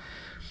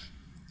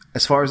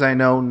as far as I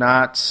know,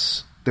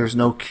 there's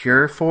no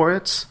cure for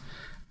it,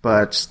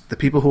 but the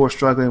people who are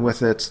struggling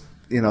with it,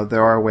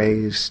 there are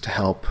ways to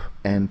help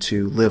and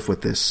to live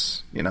with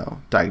this,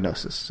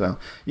 diagnosis. So,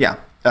 yeah,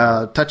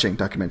 touching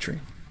documentary.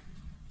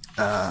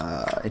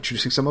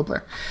 Introducing Selma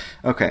Blair.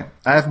 Okay,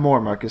 I have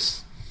more,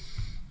 Marcus.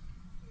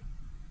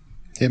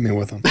 Hit me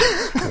with them.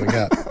 What we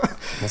got?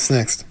 What's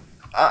next?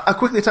 I'll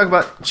quickly talk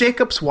about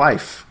Jakob's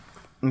wife.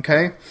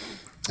 Okay?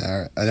 All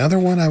right. Another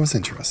one I was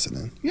interested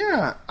in.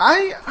 Yeah,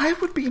 I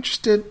would be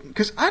interested,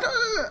 because I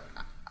don't...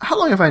 How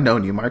long have I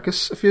known you,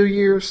 Marcus? A few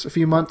years? A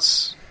few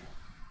months?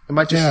 Am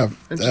I just...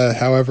 Yeah,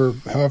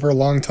 however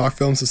long Talk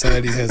Film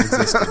Society has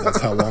existed, that's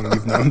how long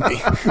you've known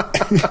me.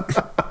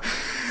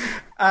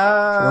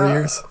 4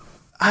 years?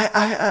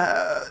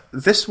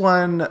 This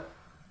one...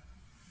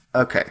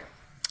 Okay.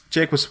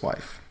 Jacob's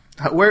wife.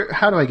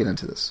 How do I get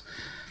into this?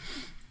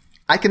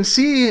 I can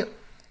see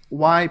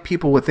why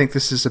people would think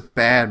this is a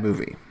bad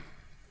movie.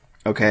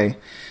 Okay?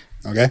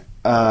 Okay.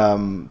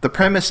 The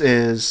premise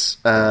is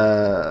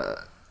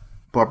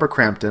Barbara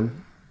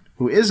Crampton,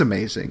 who is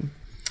amazing.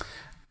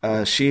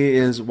 She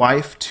is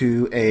wife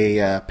to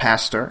a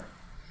pastor.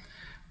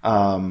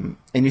 And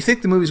you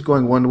think the movie's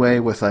going one way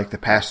with like the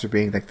pastor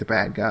being like the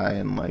bad guy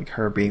and like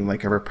her being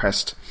like a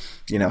repressed,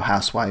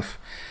 housewife.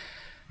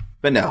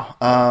 But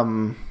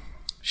no.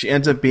 She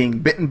ends up being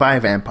bitten by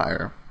a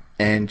vampire.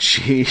 And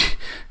she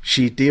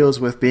deals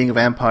with being a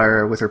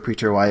vampire with her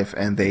preacher wife,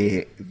 and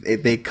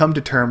they come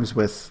to terms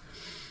with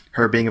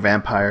her being a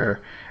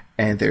vampire.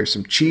 And there's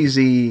some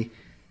cheesy,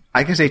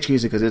 I can say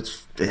cheesy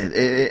because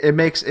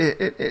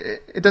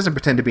it doesn't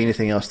pretend to be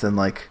anything else than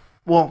like,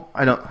 well,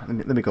 I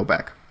don't. Let me go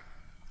back.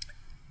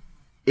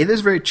 It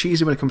is very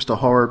cheesy when it comes to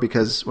horror,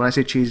 because when I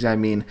say cheesy, I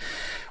mean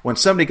when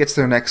somebody gets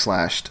their neck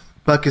slashed,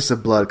 buckets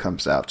of blood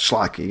comes out,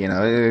 schlocky.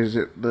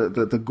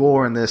 The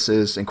gore in this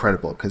is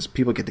incredible because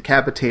people get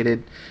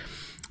decapitated,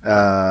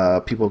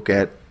 people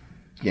get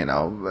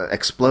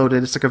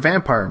exploded. It's like a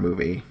vampire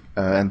movie,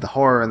 and the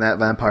horror in that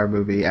vampire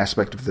movie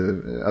aspect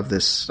of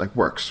this like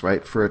works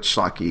right for its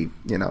schlocky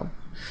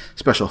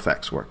special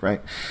effects work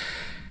right.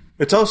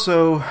 It's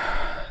also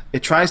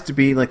it tries to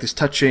be like this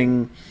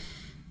touching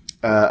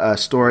a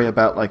story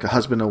about like a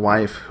husband and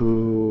wife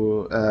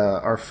who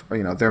are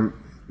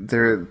they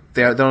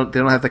don't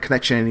have the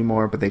connection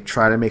anymore, but they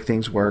try to make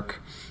things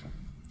work.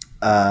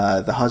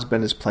 The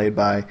husband is played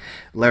by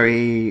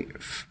Larry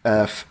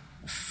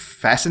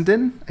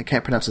Fassenden. I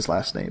can't pronounce his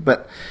last name,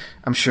 but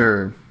I'm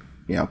sure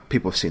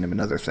people have seen him in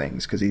other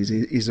things because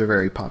he's a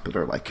very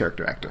popular like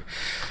character actor.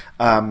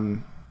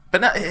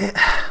 But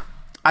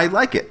I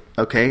like it.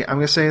 Okay, I'm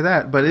gonna say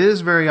that, but it is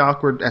very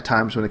awkward at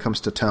times when it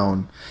comes to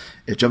tone.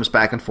 It jumps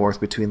back and forth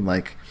between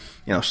like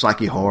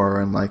schlocky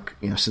horror and like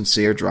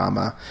sincere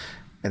drama.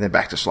 And then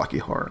back to schlocky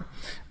horror.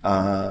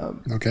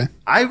 Okay.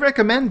 I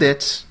recommend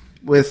it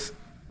with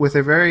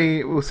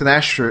an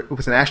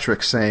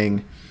asterisk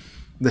saying,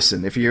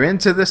 listen, if you're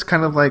into this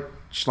kind of like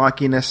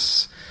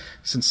schlockiness,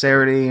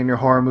 sincerity in your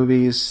horror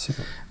movies,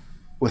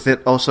 with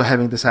it also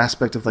having this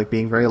aspect of like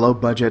being very low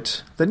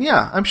budget, then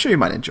yeah, I'm sure you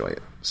might enjoy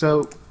it.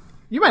 So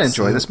you might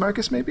enjoy this,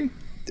 Marcus, maybe.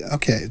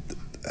 Okay.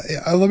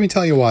 Let me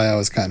tell you why I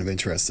was kind of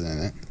interested in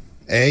it.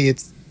 A,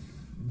 it's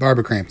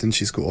Barbara Crampton.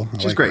 She's cool.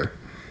 She's like great. Her.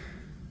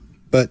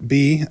 But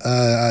B,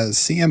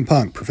 CM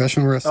Punk,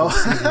 professional wrestler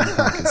CM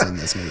Punk is in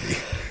this movie.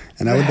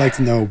 And I would like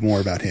to know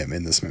more about him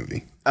in this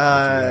movie. If you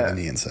have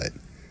any insight.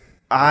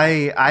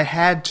 I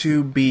had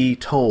to be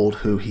told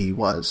who he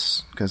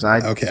was, because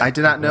I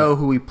did not know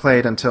who he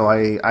played until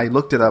I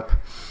looked it up.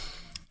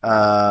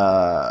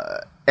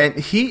 And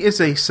he is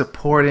a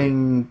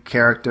supporting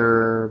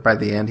character by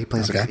the end. He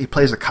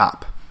plays a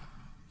cop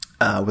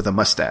with a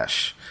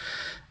mustache.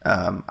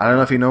 I don't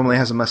know if he normally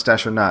has a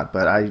mustache or not,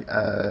 but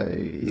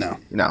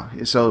no.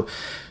 So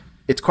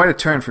it's quite a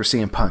turn for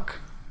CM Punk,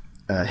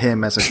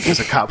 him as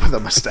a cop with a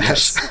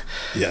mustache.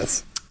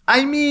 Yes.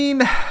 I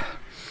mean,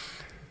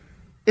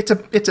 it's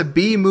a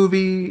B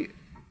movie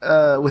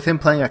with him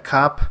playing a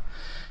cop.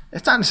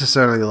 It's not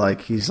necessarily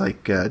like he's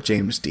like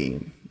James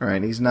Dean,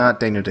 right? He's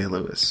not Daniel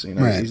Day-Lewis.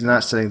 Right. He's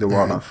not setting the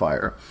world on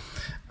fire.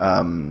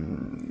 That's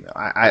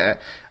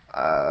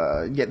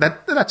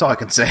all I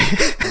can say.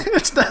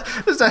 There's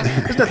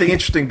nothing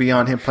interesting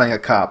beyond him playing a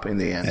cop in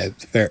the end.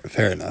 Fair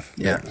enough.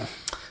 Fair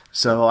enough.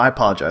 So I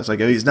apologize. Like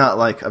he's not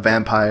like a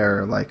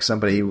vampire, like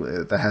somebody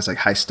that has like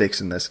high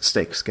stakes in this.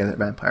 Stakes, get it,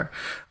 vampire.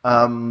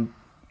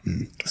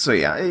 So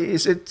yeah,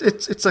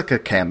 it's like a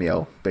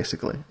cameo,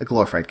 basically a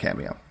glorified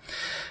cameo.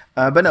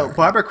 But no,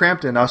 Barbara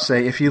Crampton. I'll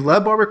say if you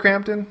love Barbara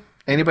Crampton,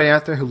 anybody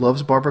out there who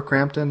loves Barbara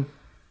Crampton,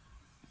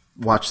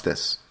 watch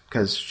this.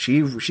 Because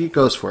she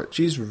goes for it.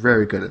 She's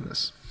very good in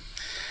this.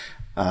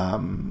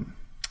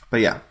 But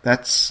yeah,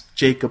 that's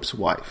Jacob's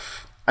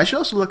wife. I should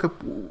also look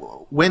up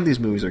when these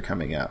movies are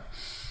coming out.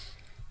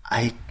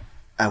 I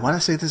want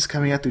to say this is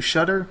coming out through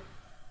Shudder.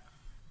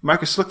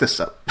 Marcus, look this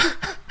up.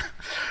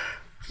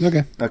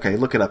 Okay. Okay,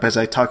 look it up as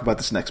I talk about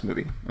this next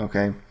movie.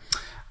 Okay.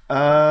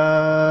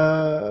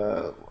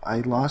 I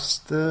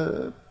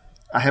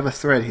have a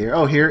thread here.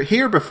 Oh,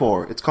 Here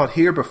Before. It's called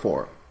Here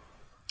Before.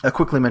 I'll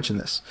quickly mention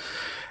this.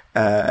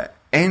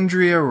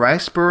 Andrea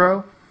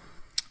Riseborough.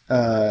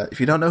 If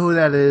you don't know who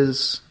that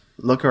is,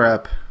 look her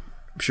up.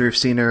 I'm sure you've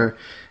seen her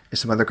in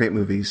some other great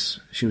movies.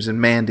 She was in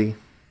Mandy,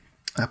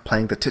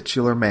 playing the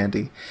titular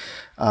Mandy.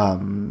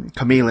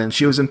 Chameleon.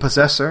 She was in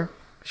Possessor.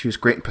 She was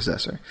great in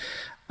Possessor.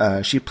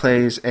 She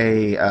plays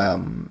a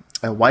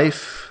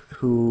wife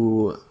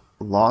who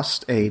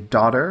lost a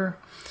daughter,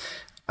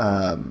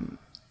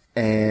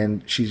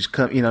 and she's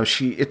come.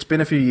 It's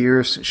been a few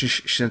years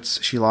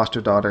since she lost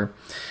her daughter.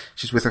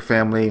 She's with her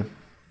family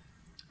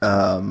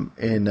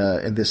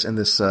in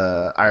this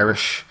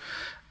Irish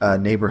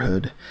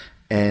neighborhood,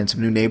 and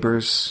some new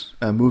neighbors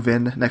move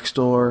in next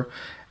door,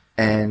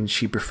 and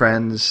she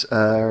befriends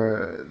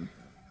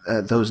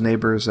those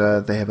neighbors.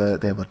 They have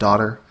a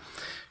daughter.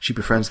 She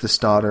befriends this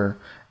daughter,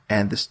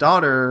 and this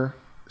daughter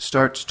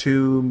starts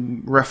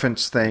to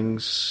reference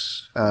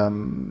things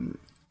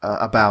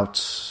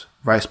about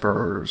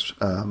Riceboro's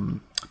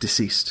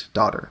deceased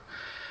daughter.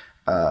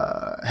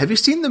 Have you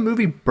seen the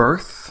movie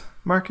Birth,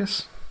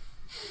 Marcus?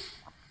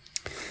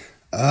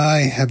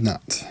 I have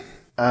not.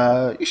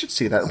 You should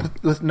see that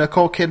with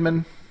Nicole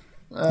Kidman.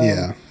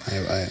 Yeah,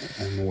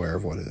 I'm aware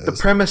of what it is. The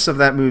premise of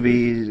that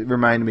movie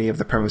reminded me of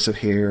the premise of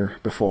Here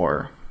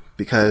Before,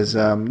 because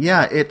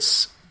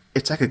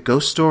it's like a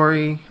ghost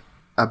story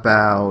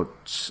about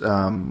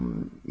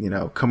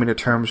coming to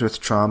terms with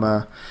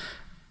trauma,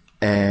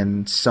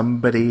 and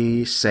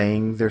somebody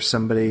saying there's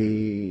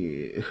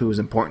somebody who is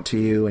important to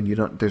you, and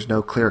there's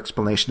no clear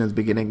explanation in the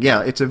beginning.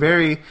 Yeah, it's a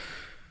very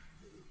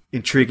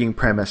intriguing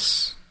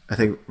premise. I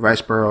think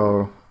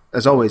Riceboro,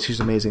 as always, she's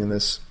amazing in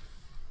this.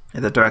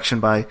 And the direction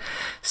by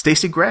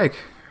Stacey Gregg,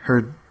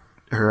 her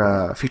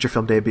feature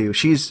film debut.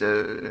 She's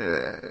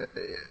her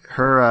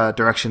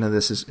direction of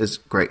this is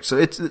great.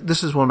 So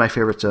this is one of my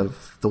favorites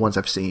of the ones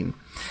I've seen.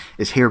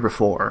 Is Here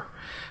Before.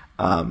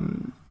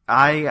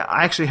 I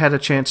actually had a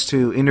chance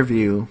to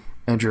interview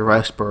Andrew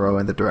Riceboro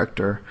and the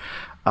director.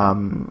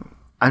 I'm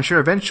sure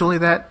eventually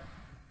that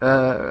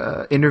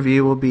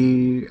interview will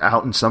be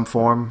out in some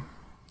form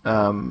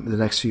in the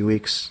next few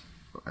weeks.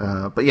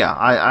 But yeah,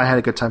 I had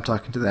a good time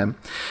talking to them.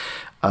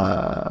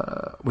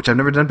 Which I've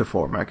never done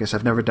before, Marcus.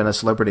 I've never done a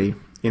celebrity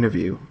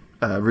interview,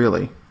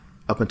 really,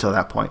 up until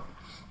that point.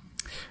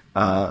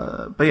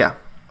 But yeah,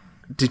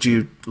 did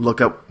you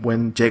look up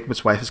when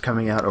Jacob's Wife is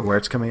coming out or where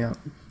it's coming out?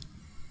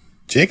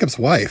 Jacob's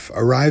Wife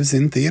arrives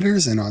in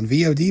theaters and on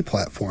VOD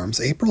platforms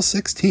April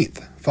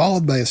 16th,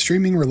 followed by a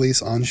streaming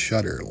release on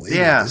Shudder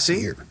later this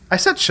year. I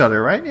said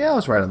Shudder, right? Yeah, I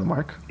was right on the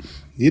mark.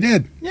 You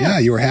did. Yeah,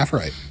 you were half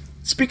right.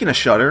 Speaking of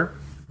Shudder,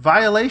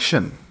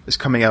 Violation is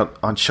coming out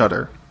on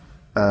Shudder.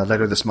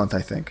 Later this month, I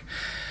think.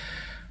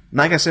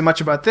 Not gonna say much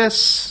about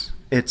this.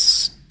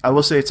 I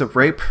will say it's a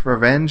rape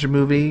revenge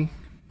movie,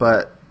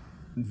 but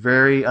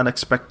very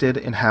unexpected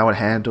in how it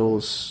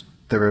handles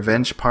the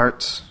revenge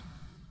part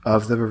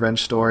of the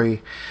revenge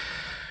story.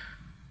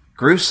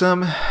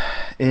 Gruesome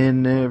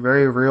in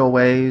very real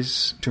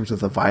ways in terms of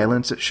the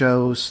violence it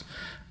shows.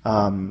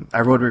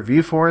 I wrote a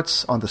review for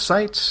it on the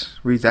site.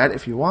 Read that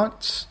if you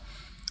want.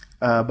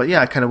 But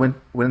yeah, I kind of went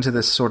into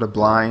this sort of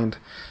blind,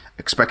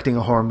 expecting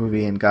a horror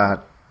movie, and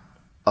got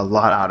a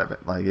lot out of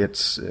it. Like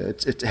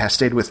it has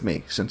stayed with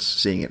me since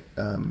seeing it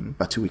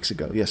about 2 weeks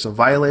ago. Yeah, so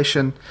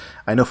Violation,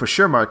 I know for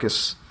sure,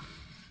 Marcus,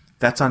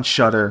 that's on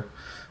Shudder.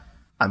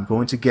 I'm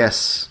going to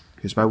guess.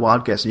 Here's my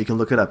wild guess, and you can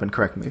look it up and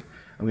correct me.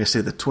 I'm going to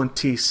say the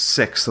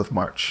 26th of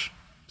March.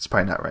 It's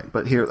probably not right,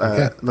 but here,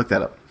 look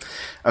that up.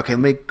 Okay,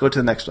 let me go to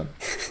the next one.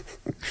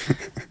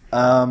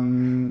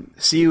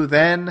 See You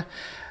Then.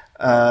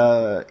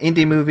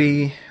 Indie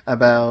movie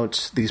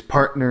about these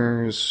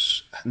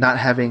partners not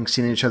having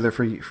seen each other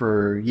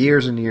for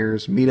years and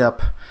years meet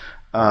up.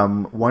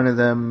 One of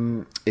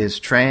them is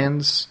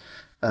trans.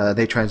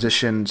 They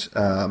transitioned,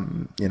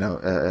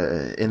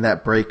 in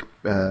that break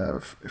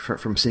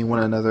from seeing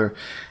one another,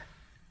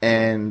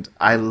 and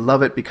I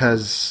love it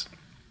because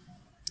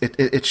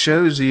it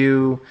shows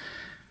you.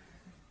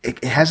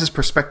 It has this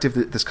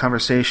perspective, this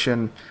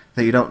conversation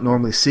that you don't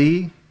normally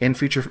see in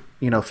feature,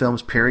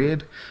 films.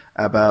 Period.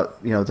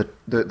 About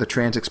the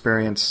trans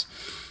experience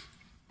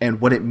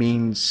and what it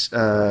means,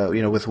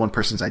 with one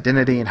person's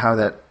identity and how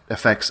that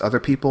affects other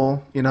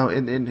people,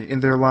 in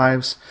their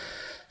lives.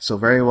 So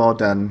very well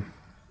done.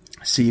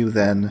 See You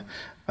Then.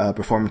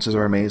 Performances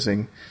are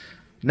amazing.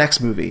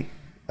 Next movie,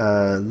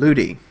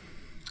 Ludi.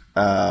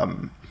 I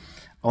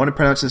want to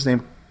pronounce his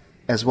name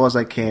as well as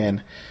I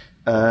can.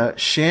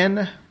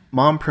 Shin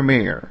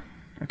Mompremier.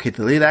 Okay,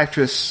 the lead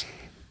actress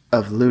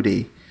of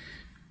Ludi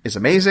is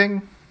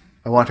amazing.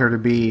 I want her to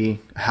be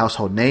a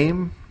household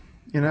name,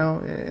 in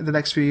the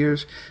next few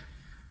years.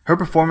 Her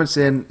performance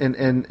in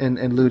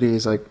Ludi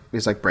is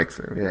like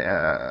breakthrough.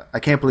 I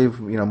can't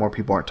believe more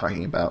people aren't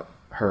talking about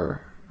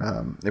her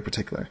in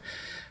particular.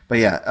 But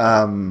yeah,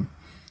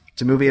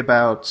 it's a movie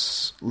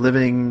about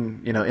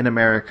living, in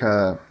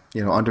America,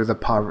 under the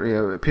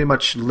poverty, pretty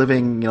much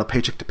living,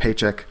 paycheck to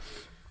paycheck.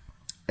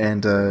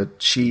 And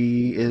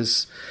she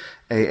is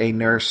a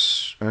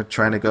nurse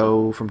trying to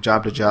go from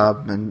job to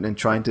job and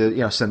trying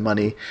to send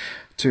money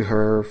to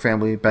her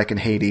family back in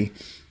Haiti.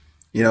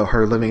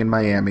 Her living in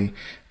Miami,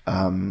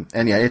 and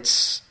yeah,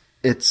 it's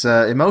it's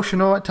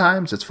emotional at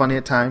times, it's funny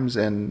at times,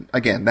 and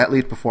again, that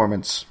lead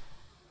performance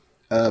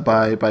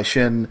by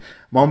Shin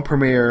Mon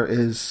Premier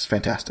is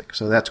fantastic.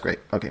 So that's great.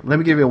 Okay, let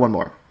me give you one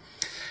more.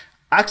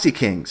 Oxy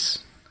Kings,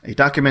 a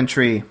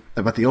documentary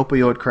about the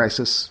opioid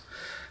crisis,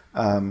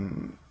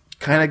 kind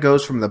of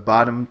goes from the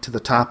bottom to the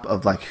top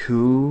of like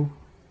who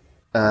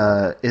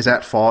is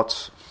at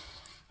fault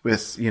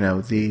with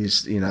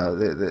these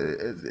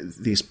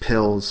these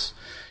pills,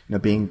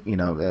 being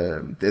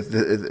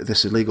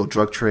this illegal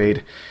drug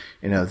trade,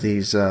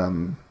 these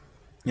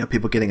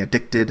people getting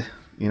addicted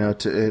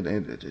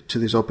to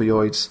these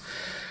opioids.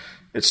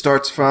 It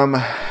starts from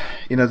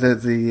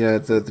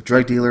the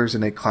drug dealers,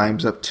 and it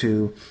climbs up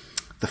to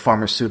the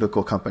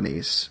pharmaceutical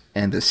companies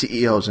and the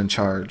CEOs in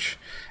charge.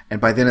 And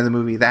by the end of the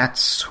movie,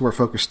 that's who we're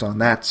focused on.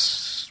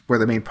 That's where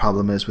the main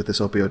problem is with this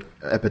opioid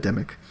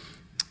epidemic,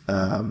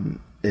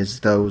 is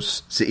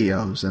those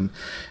CEOs. And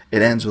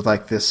it ends with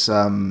like this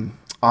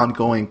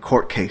ongoing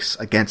court case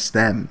against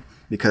them,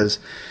 because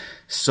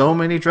so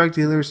many drug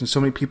dealers and so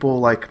many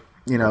people at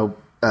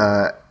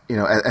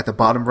the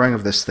bottom rung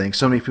of this thing,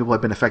 so many people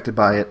have been affected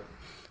by it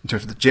in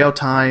terms of the jail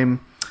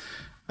time,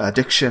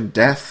 addiction,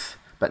 death.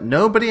 But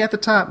nobody at the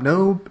top,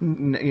 the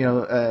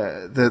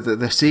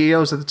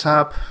CEOs at the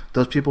top,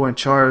 those people in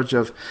charge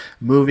of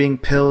moving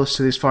pills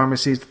to these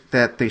pharmacies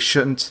that they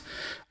shouldn't,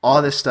 all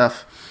this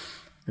stuff,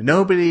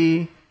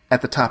 nobody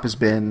at the top has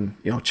been,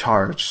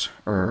 charged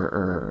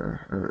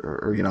or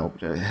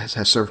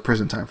has served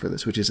prison time for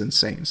this, which is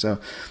insane. So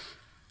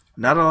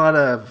not a lot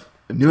of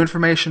new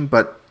information,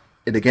 but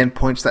it again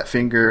points that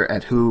finger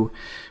at who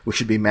we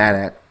should be mad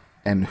at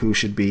and who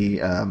should be,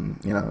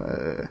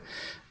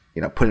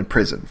 put in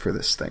prison for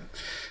this thing.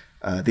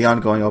 The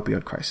ongoing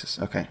opioid crisis.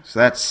 Okay, so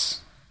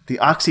that's the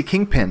Oxy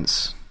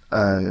Kingpins.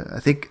 I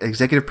think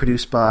executive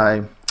produced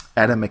by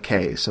Adam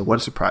McKay. So what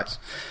a surprise.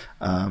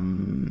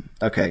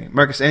 Okay,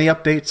 Marcus, any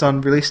updates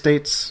on release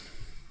dates?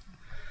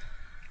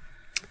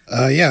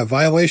 Yeah,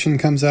 Violation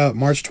comes out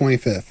March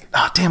 25th.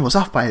 Oh, damn, it was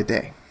off by a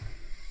day.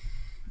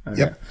 Okay.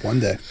 Yep, one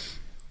day.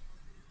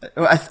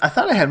 I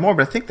thought I had more,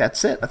 but I think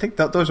that's it. I think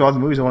those are all the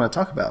movies I want to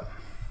talk about.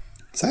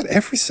 Is that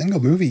every single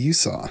movie you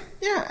saw?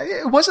 Yeah,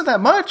 it wasn't that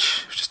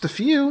much. It was just a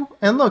few.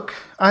 And look,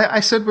 I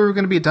said we were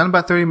going to be done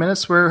about 30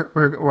 minutes. We're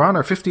on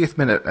our 50th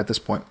minute at this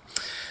point.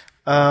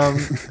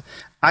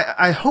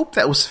 I hope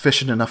that was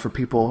sufficient enough for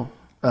people.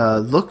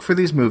 Look for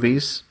these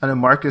movies. I know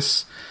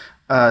Marcus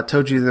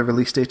told you the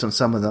release dates on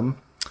some of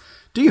them.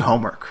 Do your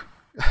homework.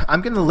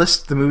 I'm going to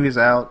list the movies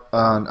out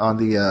on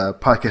the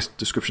podcast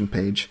description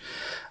page.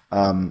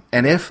 And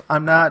if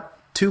I'm not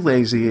too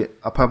lazy,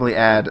 I'll probably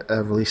add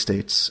release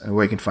dates and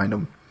where you can find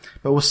them.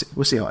 But we'll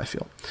see how I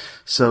feel.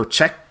 So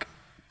check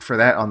for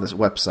that on this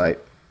website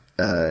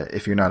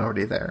if you're not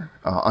already there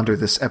under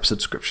this episode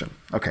description.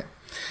 Okay.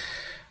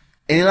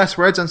 Any last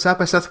words on South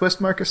by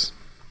Southwest, Marcus?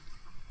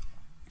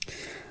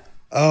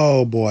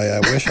 Oh boy, I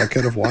wish I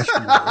could have watched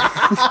them.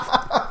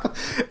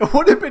 It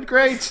would have been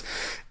great.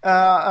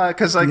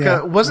 Because would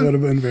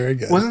have been very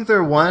good. Wasn't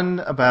there one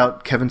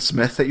about Kevin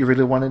Smith that you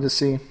really wanted to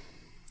see?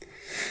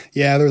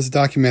 Yeah, there was a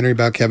documentary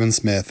about Kevin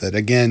Smith that,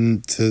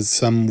 again, to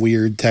some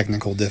weird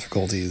technical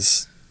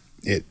difficulties,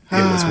 it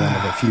was one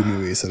of a few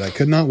movies that I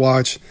could not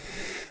watch,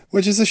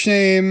 which is a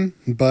shame.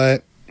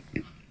 But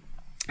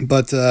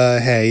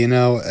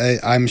hey,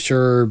 I'm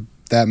sure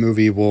that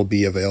movie will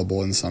be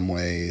available in some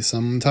way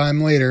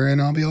sometime later,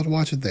 and I'll be able to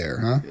watch it there.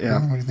 Huh? Yeah.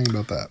 What do you think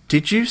about that?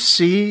 Did you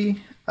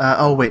see?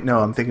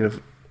 I'm thinking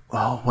of.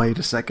 Oh, wait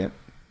a second.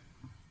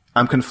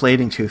 I'm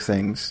conflating two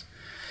things.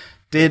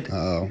 Did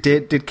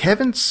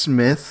Kevin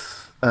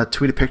Smith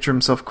tweet a picture of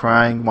himself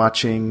crying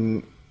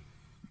watching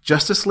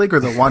Justice League or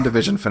the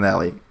WandaVision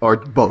finale, or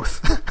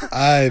both?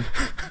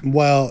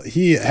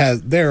 He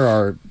has. There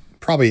are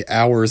probably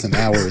hours and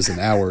hours and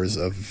hours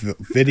of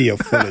video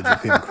footage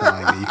of him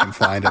crying that you can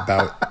find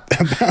about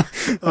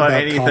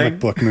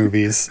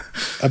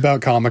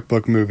comic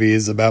book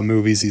movies, about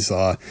movies he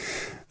saw.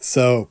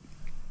 So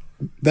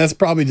that's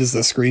probably just a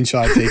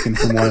screenshot taken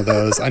from one of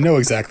those. I know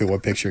exactly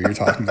what picture you're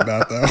talking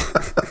about, though.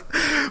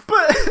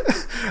 But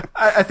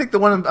I think the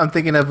one I'm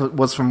thinking of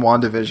was from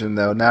WandaVision,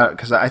 though. Now,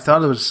 because I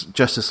thought it was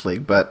Justice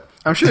League, but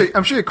I'm sure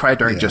you cried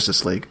during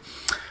Justice League.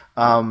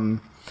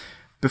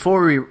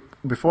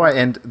 Before I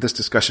end this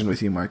discussion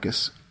with you,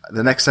 Marcus,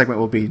 the next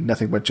segment will be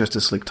nothing but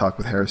Justice League talk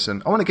with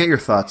Harrison. I want to get your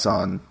thoughts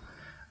on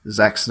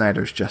Zack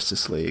Snyder's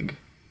Justice League.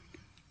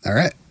 All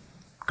right,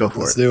 go for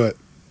it. Let's do it.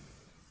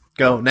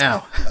 Go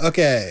now.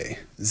 Okay,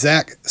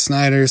 Zack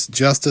Snyder's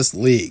Justice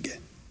League.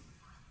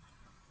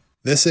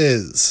 This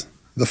is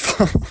the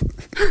fall.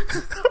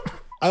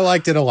 I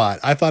liked it a lot.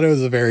 I thought it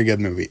was a very good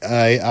movie.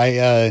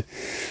 I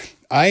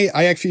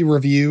actually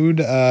reviewed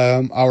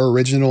our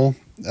original,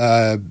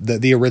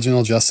 the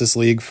original Justice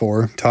League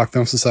for Talk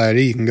Film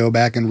Society. You can go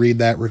back and read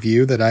that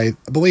review that I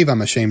believe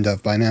I'm ashamed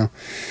of by now,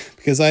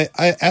 because I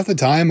at the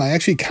time I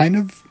actually kind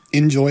of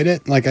enjoyed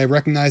it. Like, I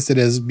recognized it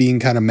as being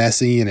kind of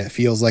messy, and it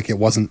feels like it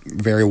wasn't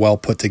very well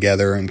put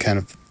together and kind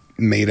of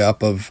made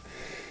up of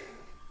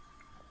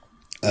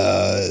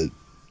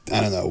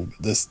I don't know,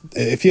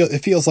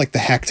 it feels like the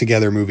hacked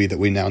together movie that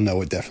we now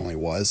know it definitely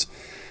was.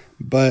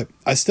 But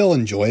I still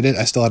enjoyed it.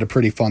 I still had a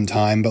pretty fun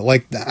time. But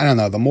like, I don't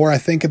know, the more I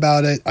think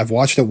about it, I've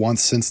watched it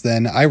once since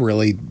then. I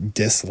really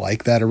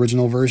dislike that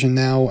original version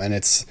now. And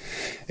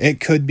it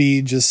could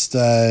be just,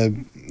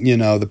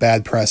 the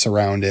bad press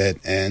around it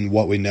and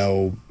what we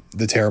know,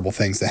 the terrible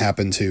things that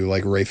happened to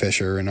like Ray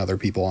Fisher and other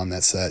people on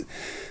that set.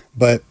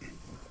 But,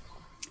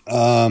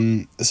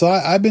 so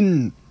I've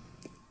been,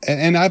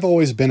 and I've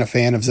always been a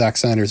fan of Zack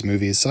Snyder's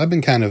movies. So I've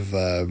been kind of,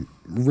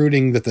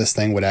 rooting that this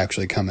thing would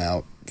actually come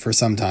out for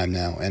some time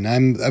now, and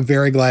I'm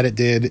very glad it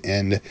did,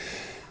 and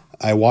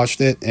I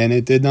watched it, and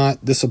it did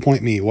not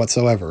disappoint me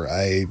whatsoever.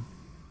 I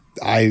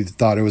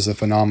thought it was a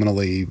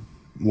phenomenally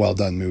well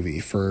done movie.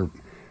 For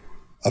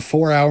a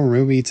 4-hour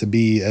movie to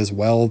be as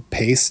well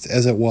paced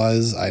as it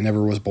was, I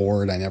never was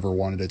bored. I never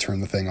wanted to turn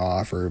the thing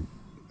off or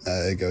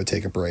go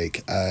take a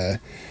break. I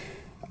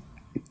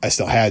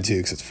still had to,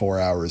 because it's 4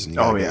 hours and you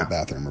gotta go to the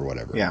bathroom or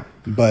whatever. Yeah,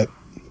 but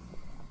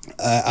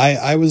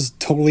I was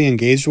totally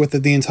engaged with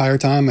it the entire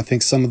time. I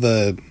think some of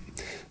the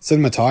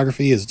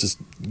cinematography is just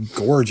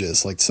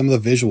gorgeous. Like some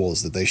of the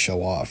visuals that they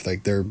show off,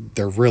 like they're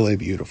really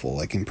beautiful.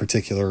 Like in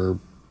particular,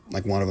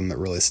 like one of them that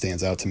really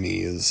stands out to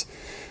me is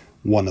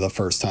one of the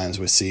first times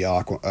we see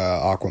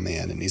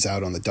Aquaman, and he's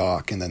out on the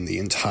dock, and then the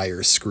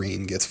entire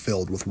screen gets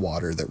filled with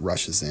water that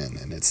rushes in,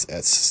 and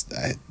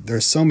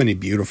there's so many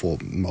beautiful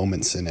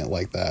moments in it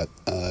like that,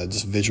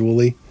 just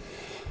visually.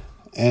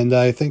 And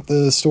I think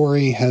the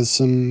story has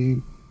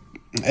some.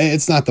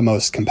 It's not the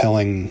most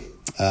compelling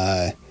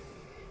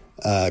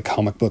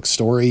comic book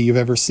story you've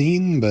ever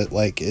seen, but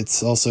like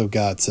it's also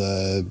got,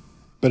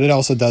 but it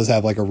also does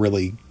have like a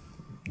really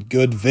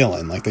good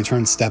villain. Like they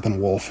turned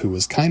Steppenwolf, who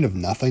was kind of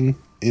nothing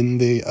in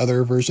the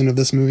other version of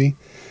this movie.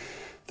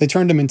 They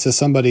turned him into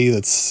somebody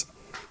that's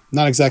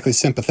not exactly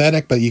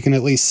sympathetic, but you can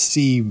at least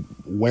see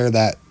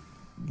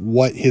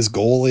what his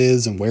goal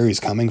is and where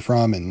he's coming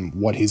from and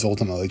what he's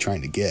ultimately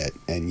trying to get.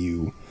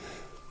 And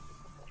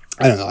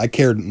I don't know, I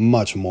cared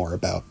much more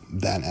about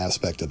that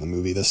aspect of the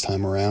movie this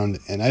time around.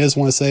 And I just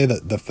want to say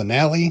that the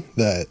finale,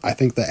 I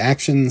think the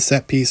action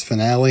set piece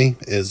finale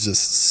is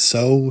just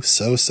so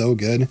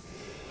good.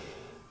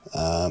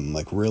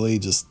 Like really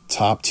just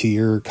top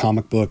tier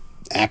comic book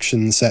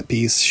action set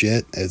piece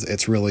shit.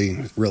 It's really,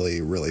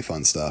 really, really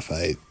fun stuff.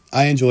 I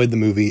enjoyed the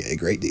movie a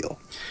great deal.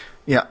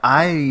 Yeah,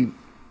 I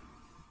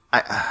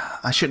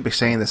shouldn't be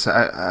saying this.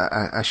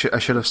 I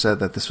should have said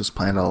that this was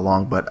planned all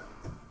along, but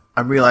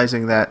I'm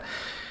realizing that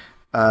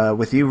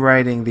with you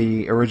writing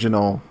the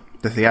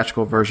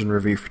theatrical version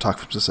review for Talk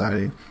Film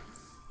Society,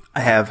 I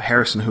have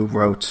Harrison, who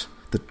wrote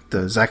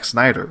the Zack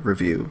Snyder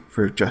review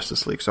for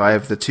Justice League. So I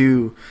have the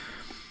two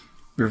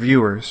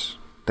reviewers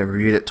that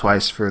reviewed it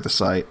twice for the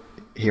site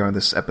here on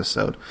this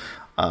episode.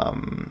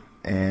 And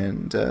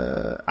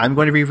I'm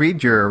going to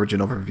reread your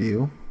original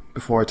review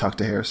before I talk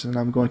to Harrison.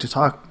 I'm going to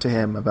talk to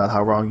him about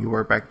how wrong you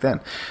were back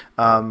then.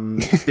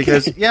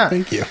 Because, yeah.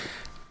 Thank you.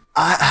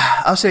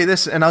 I'll say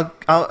this, and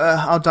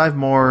I'll dive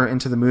more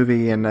into the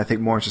movie and I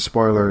think more into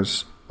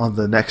spoilers on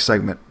the next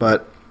segment.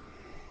 But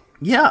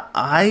yeah,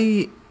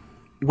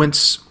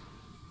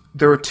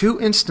 there were two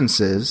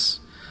instances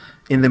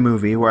in the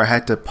movie where I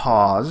had to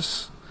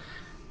pause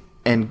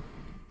and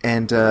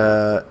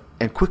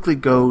quickly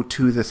go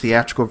to the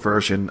theatrical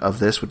version of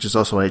this, which is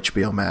also on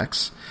HBO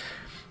Max,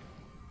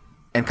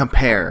 and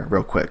compare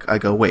real quick. I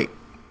go, wait,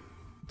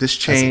 this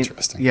change? That's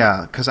interesting.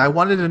 Yeah, because I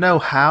wanted to know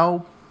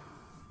how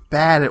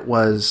bad it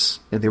was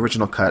in the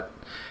original cut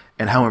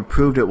and how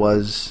improved it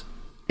was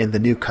in the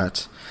new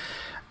cut.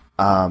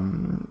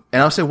 And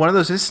I'll say one of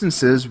those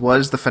instances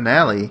was the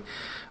finale,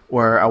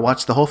 where I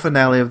watched the whole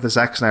finale of the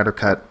Zack Snyder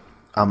cut.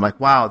 I'm like,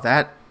 wow,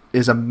 that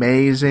is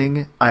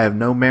amazing. I have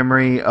no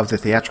memory of the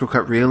theatrical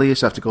cut really,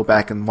 so I have to go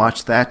back and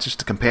watch that just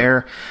to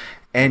compare.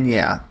 And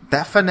yeah,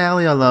 that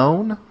finale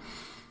alone,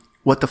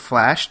 what the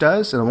Flash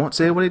does, and I won't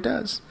say what he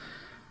does,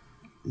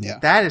 yeah,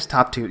 that is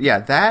top tier. Yeah,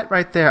 that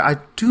right there, I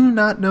do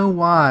not know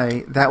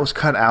why that was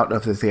cut out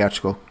of the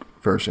theatrical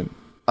version,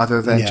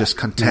 other than just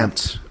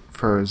contempt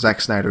for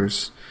Zack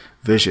Snyder's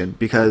vision.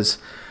 Because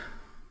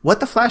what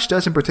the Flash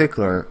does in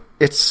particular,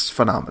 it's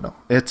phenomenal.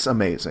 It's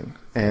amazing.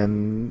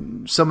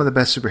 And some of the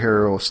best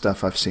superhero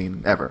stuff I've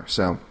seen ever.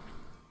 So,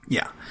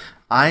 yeah.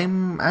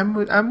 I'm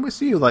with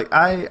you. Like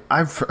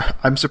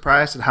I'm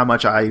surprised at how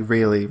much I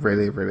really,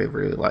 really, really,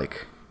 really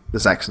like the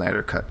Zack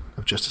Snyder cut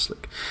of Justice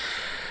League.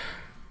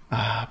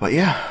 But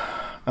yeah.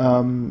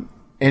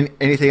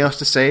 Anything else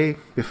to say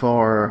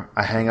before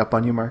I hang up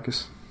on you,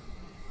 Marcus?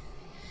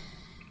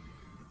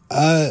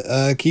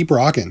 Keep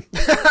rocking.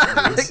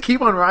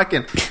 Keep on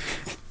rocking.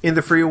 In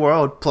the free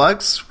world,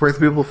 plugs, where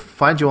can people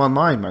find you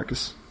online,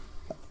 Marcus?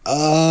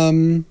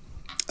 Come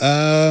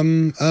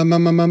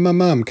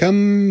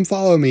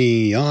follow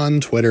me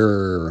on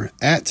Twitter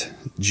at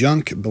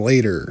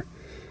JunkBlader.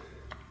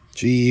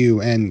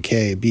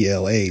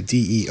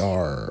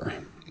 GUNKBLADER.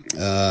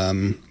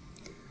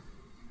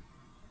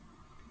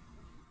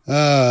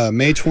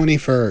 May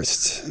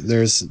 21st.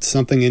 There's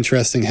something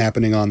interesting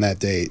happening on that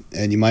date,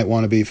 and you might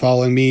want to be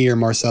following me or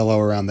Marcelo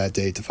around that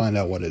date to find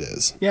out what it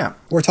is. Yeah.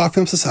 Or Talk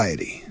Film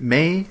Society.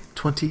 May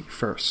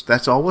 21st.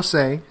 That's all we'll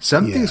say.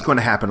 Something's going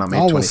to happen on May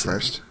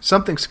 21st.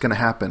 Something's going to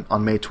happen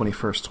on May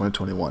 21st,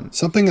 2021.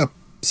 Something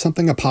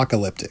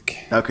apocalyptic.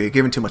 Okay, you're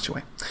giving too much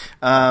away.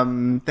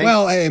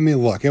 Well, I mean,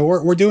 look,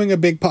 we're doing a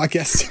big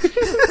podcast.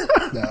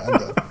 No, I'm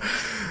done.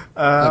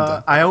 I'm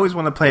done. I always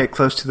want to play it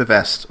close to the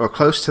vest or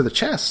close to the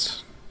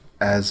chest,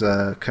 as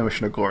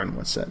Commissioner Gordon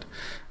once said.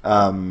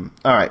 All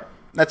right,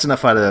 that's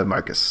enough out of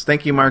Marcus.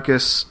 Thank you,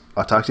 Marcus.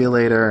 I'll talk to you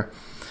later.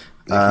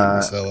 Thank you,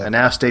 Marcelo. And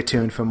now stay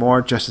tuned for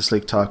more Justice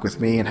League talk with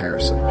me and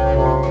Harrison.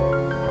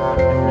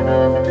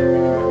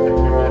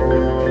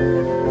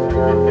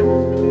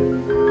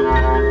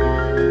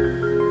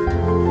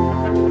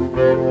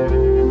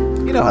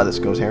 You know how this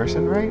goes,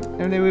 Harrison, right?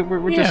 I mean,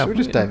 we're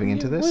just diving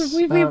into this.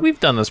 We've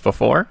done this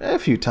before. A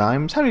few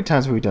times. How many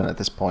times have we done it at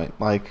this point?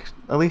 Like,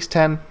 at least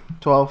 10,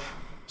 12?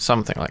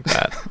 Something like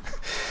that.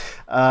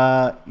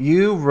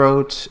 You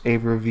wrote a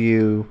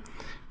review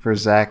for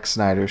Zack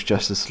Snyder's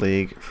Justice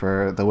League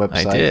for the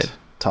website I did.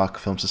 Talk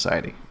Film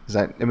Society. Is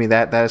that? I mean,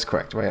 that is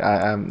correct, right?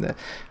 I'm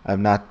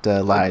not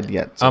lied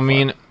yet. So I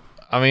mean,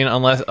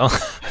 unless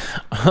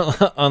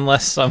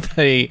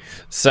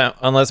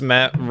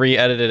Matt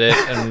re-edited it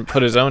and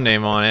put his own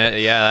name on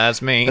it, yeah,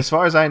 that's me. As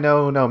far as I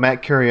know, no.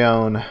 Matt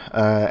Curione,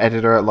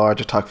 editor at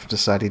large of Talk Film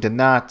Society, did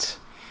not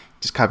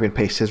just copy and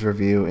paste his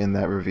review in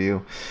that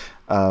review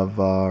of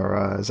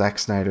our Zack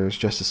Snyder's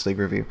Justice League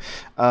review.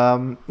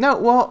 No,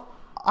 well,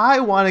 I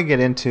want to get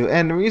into,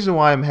 and the reason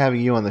why I'm having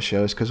you on the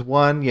show is because,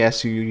 one,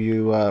 yes,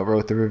 you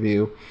wrote the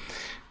review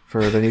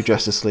for the new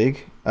Justice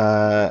League,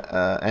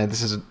 and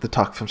this is the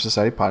Talk Film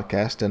Society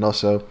podcast, and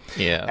also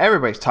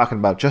everybody's talking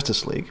about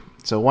Justice League,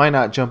 so why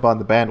not jump on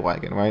the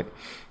bandwagon, right?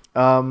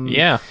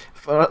 Yeah.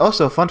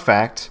 Also, fun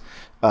fact,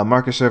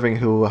 Marcus Irving,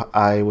 who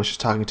I was just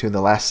talking to in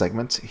the last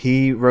segment,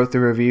 he wrote the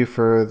review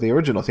for the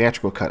original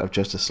theatrical cut of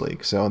Justice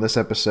League. So in this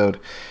episode,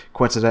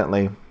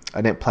 coincidentally,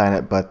 I didn't plan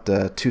it,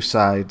 but two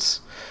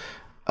sides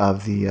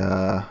of the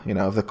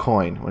of the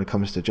coin when it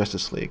comes to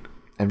Justice League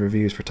and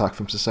reviews for Talk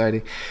Film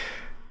Society.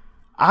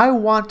 I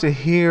want to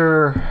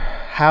hear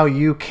how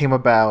you came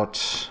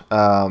about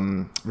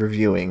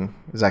reviewing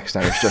Zack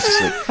Snyder's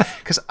Justice League,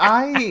 because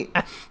I'm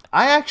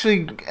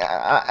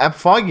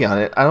foggy on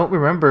it. I don't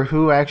remember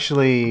who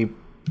actually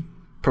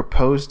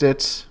proposed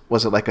it.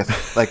 Was it like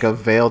a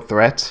veiled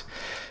threat?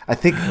 I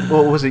think.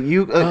 Well, was it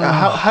you?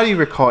 How do you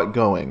recall it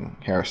going,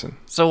 Harrison?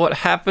 So what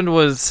happened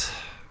was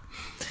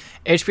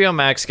HBO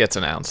Max gets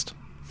announced.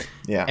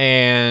 Yeah.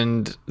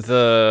 And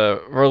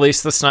the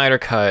release the Snyder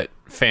Cut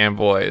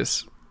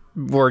fanboys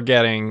were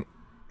getting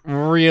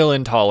real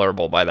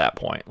intolerable by that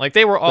point. Like,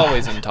 they were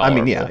always intolerable.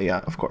 I mean, yeah,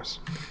 of course.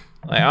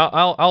 Like,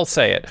 I'll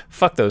say it.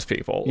 Fuck those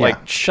people. Yeah.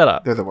 Like, shut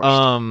up. They're the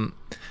worst.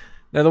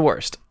 They're the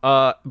worst.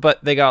 But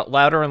they got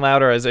louder and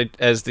louder as the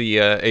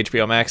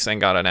HBO Max thing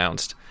got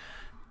announced.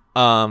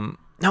 No,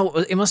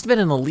 it must have been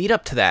in the lead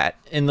up to that.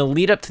 In the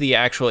lead up to the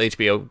actual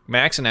HBO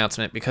Max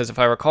announcement, because if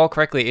I recall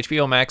correctly,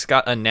 HBO Max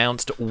got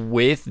announced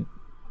with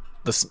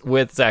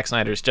Zack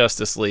Snyder's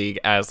Justice League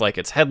as like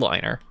its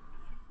headliner.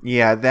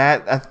 Yeah,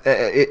 that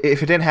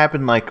if it didn't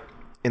happen like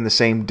in the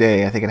same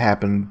day, I think it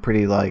happened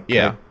pretty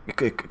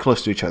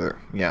close to each other.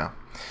 Yeah.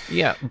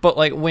 Yeah, but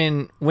like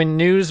when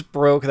news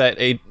broke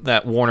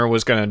that Warner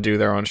was going to do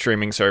their own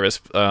streaming service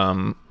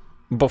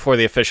before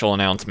the official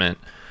announcement,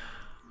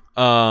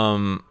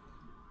 I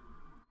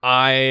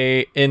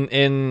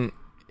in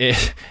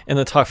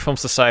the Talk Film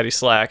Society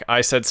Slack,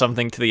 I said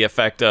something to the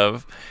effect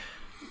of,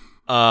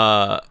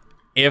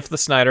 if the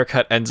Snyder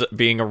Cut ends up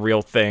being a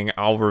real thing,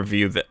 I'll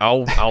review that.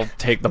 I'll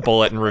take the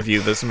bullet and review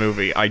this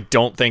movie. I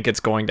don't think it's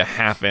going to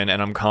happen, and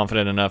I'm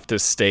confident enough to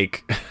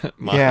stake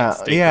my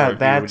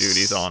review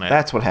duties on it.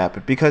 That's what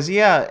happened. Because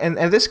and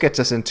this gets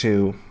us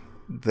into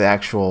the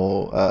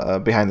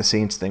actual behind the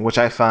scenes thing, which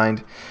I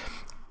find.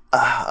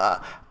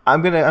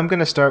 I'm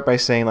gonna start by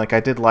saying, like, I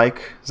did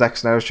like Zack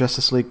Snyder's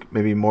Justice League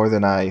maybe more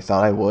than I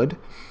thought I would,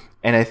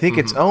 and I think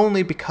it's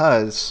only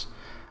because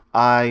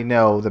I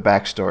know the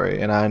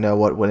backstory and I know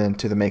what went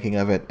into the making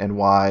of it and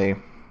why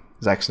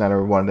Zack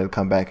Snyder wanted to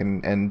come back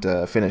and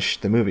finish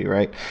the movie,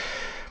 right?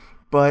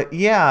 But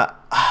yeah,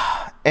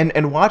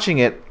 and watching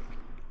it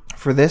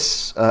for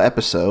this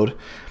episode,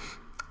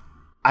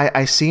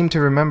 I seem to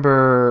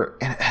remember,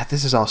 and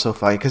this is also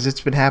funny because it's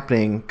been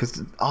happening,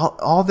 because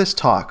all this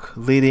talk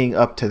leading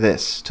up to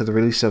the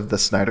release of the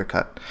Snyder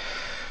Cut,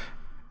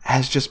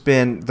 has just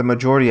been, the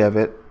majority of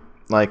it,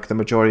 like the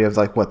majority of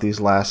like what these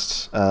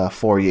last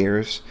 4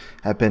 years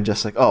have been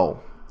just like, oh,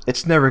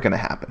 it's never going to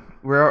happen.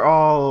 We're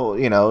all,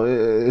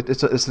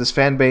 it's this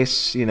fan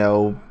base,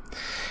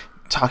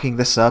 talking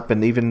this up,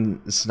 and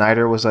even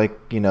Snyder was like,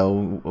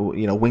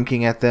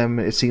 winking at them.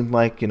 It seemed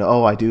like,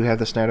 oh, I do have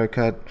the Snyder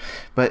Cut,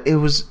 but it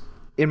was,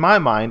 in my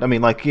mind, I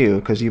mean, like you,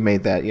 because you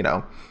made that,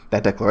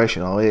 that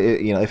declaration.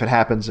 If it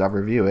happens, I'll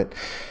review it.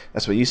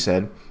 That's what you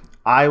said.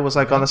 I was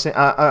like on the same.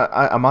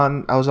 I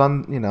was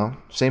on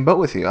same boat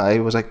with you. I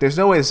was like, there's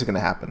no way this is going to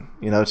happen.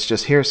 It's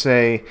just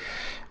hearsay.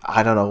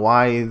 I don't know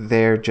why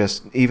they're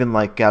just even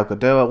like Gal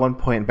Gadot at one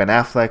point, Ben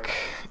Affleck,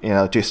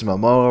 Jason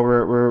Momoa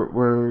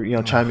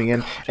were chiming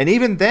in, and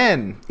even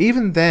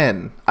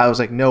then, I was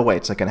like, no way,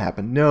 it's not going to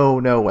happen.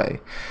 No way.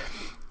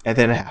 And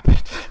then it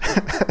happened.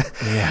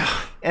 Yeah.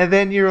 And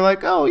then you were like,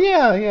 oh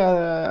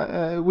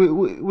yeah,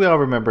 we all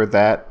remember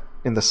that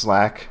in the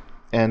Slack.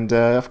 And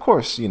of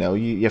course, you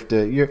have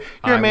to. You're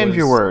a man of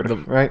your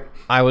word, right?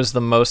 I was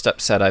the most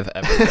upset I've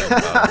ever been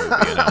about a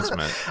movie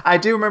announcement. I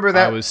do remember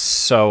that. I was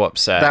so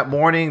upset that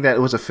morning that it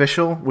was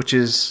official, which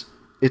is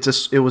it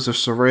was a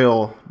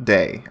surreal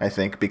day, I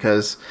think,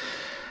 because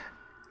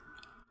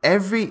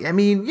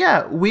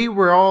we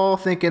were all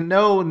thinking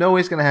no way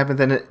it's going to happen.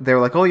 Then they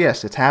were like, oh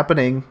yes, it's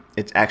happening.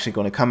 It's actually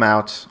going to come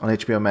out on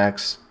HBO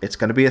Max. It's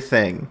going to be a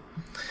thing.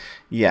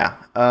 Yeah.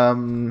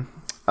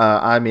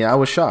 I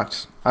was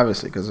shocked,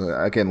 obviously, because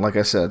again, like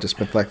I said, I just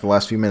spent like the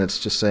last few minutes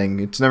just saying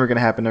it's never going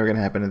to happen,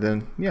 and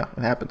then yeah,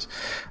 it happens.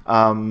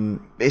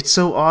 It's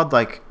so odd,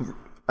 like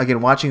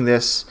again, watching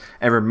this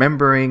and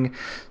remembering,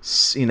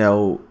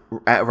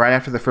 right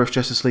after the first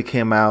Justice League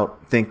came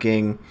out,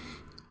 thinking,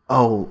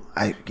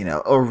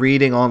 or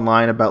reading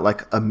online about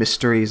like a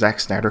mystery Zack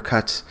Snyder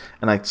cut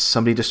and like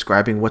somebody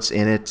describing what's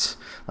in it.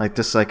 Like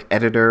this like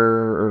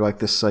editor or like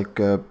this like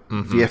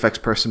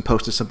VFX person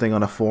posted something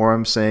on a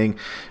forum saying,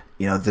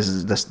 this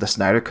is the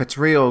Snyder cut's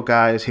real,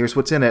 guys. Here's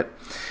what's in it.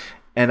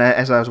 And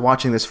as I was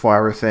watching this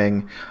 4-hour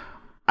thing,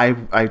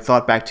 I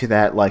thought back to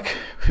that like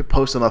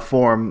post on a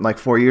forum like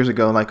 4 years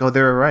ago and like, oh,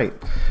 they were right.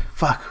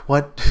 Fuck,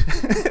 what?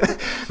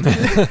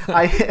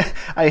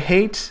 I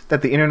hate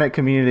that the internet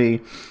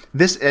community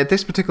at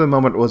this particular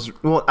moment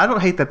I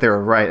don't hate that they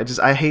were right.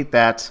 I hate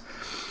that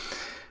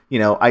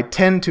I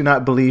tend to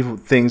not believe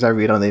things I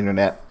read on the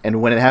internet,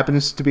 and when it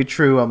happens to be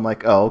true, I'm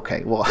like, oh,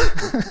 okay, well,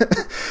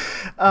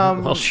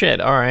 well,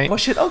 shit, all right. Well,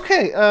 shit,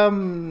 okay,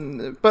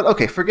 but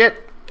okay, forget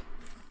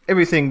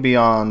everything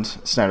beyond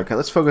Snyder Cut.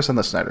 Let's focus on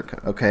the Snyder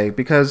Cut, okay?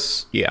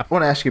 Because I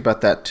want to ask you about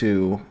that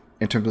too,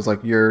 in terms of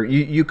like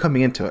you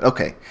coming into it.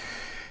 Okay,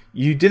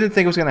 you didn't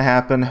think it was going to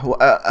happen,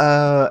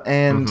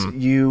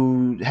 and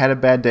you had a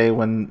bad day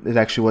when it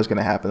actually was going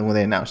to happen when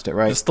they announced it,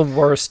 right? It's the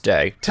worst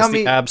day. Tell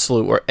me the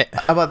absolute worst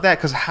about that,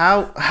 because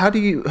how do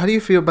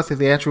you feel about the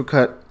theatrical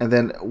cut, and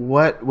then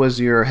what was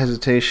your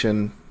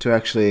hesitation to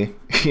actually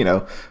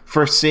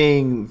first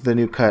seeing the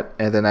new cut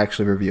and then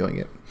actually reviewing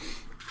it?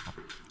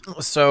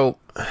 So,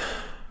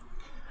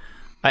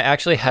 I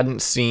actually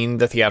hadn't seen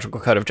the theatrical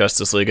cut of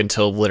Justice League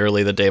until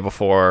literally the day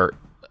before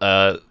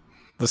the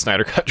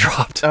Snyder Cut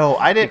dropped. Oh,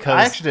 I didn't.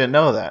 I actually didn't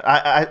know that.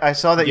 I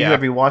saw that you had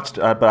rewatched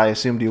it, but I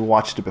assumed you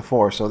watched it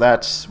before. So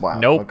that's wow.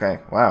 Nope. Okay.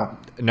 Wow.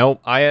 Nope.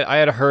 I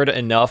had heard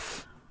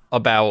enough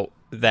about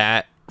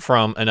that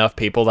from enough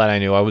people that I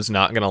knew I was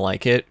not gonna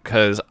like it,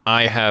 because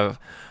I have,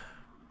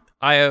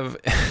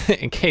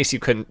 in case you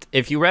couldn't,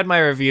 if you read my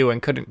review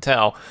and couldn't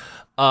tell,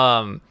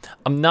 I'm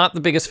not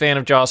the biggest fan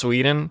of Joss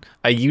Whedon.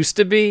 I used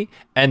to be,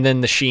 and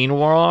then the sheen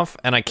wore off,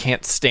 and I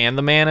can't stand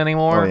the man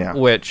anymore. Oh, yeah.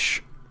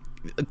 Which,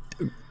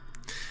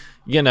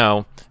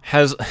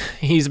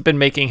 he's been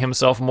making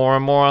himself more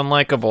and more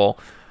unlikable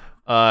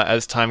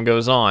as time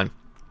goes on.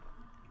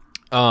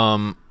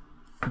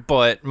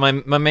 But my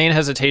main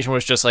hesitation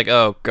was just like,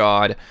 oh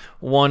god,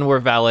 one, we're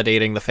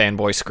validating the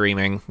fanboy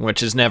screaming,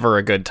 which is never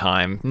a good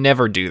time.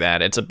 Never do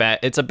that. It's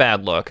a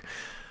bad look.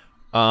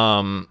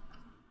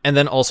 And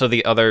then also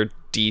the other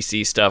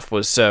DC stuff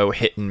was so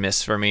hit and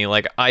miss for me.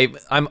 Like I'm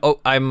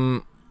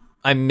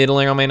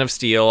middling on Man of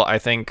Steel. I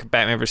think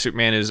Batman vs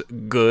Superman is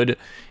good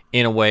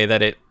in a way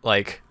that it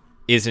like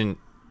isn't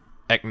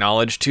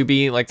acknowledged to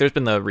be. Like there's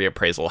been the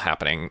reappraisal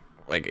happening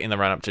like in the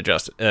run up to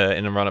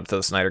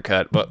the Snyder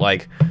Cut, but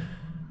like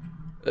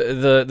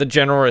the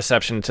general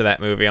reception to that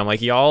movie, I'm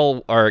like,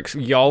 y'all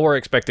were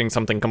expecting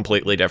something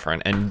completely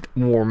different and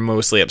were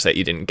mostly upset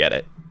you didn't get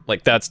it.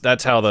 Like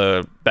that's how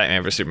the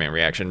Batman vs Superman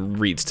reaction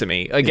reads to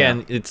me.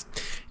 Again, it's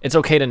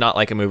okay to not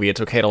like a movie.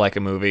 It's okay to like a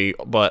movie,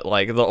 but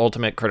like the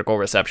ultimate critical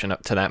reception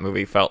to that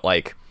movie felt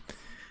like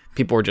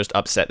people were just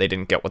upset they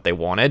didn't get what they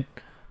wanted,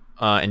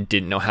 and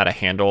didn't know how to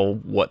handle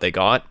what they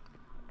got.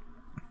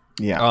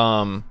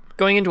 Yeah.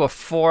 Going into a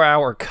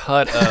 4-hour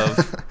cut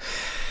of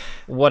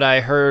what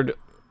I heard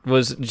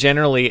was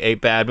generally a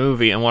bad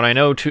movie, and what I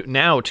know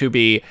now to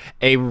be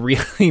a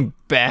really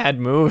bad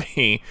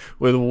movie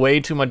with way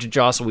too much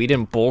Joss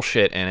Whedon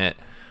bullshit in it.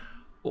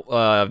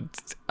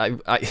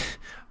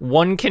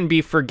 One can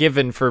be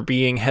forgiven for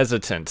being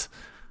hesitant.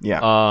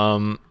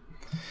 Yeah.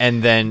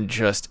 And then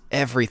just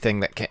everything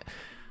that can.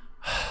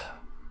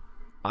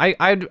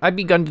 I'd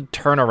begun to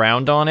turn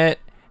around on it,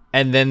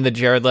 and then the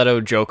Jared Leto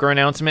Joker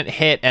announcement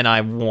hit, and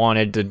I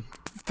wanted to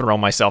throw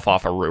myself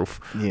off a roof.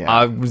 Yeah.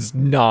 I was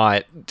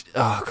not.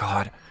 Oh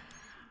god.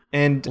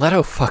 And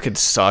Leto fucking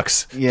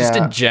sucks. Yeah. Just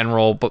in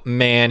general, but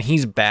man,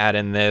 he's bad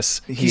in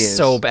this. He's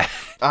so bad.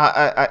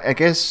 I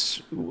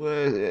guess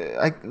there's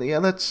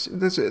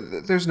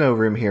no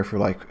room here for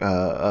like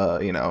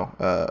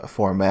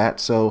format,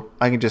 so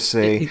I can just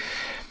say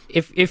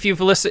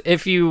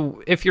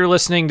if you're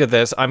listening to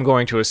this, I'm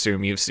going to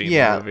assume you've seen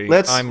the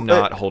movie. I'm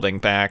not holding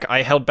back.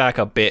 I held back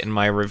a bit in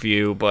my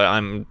review, but I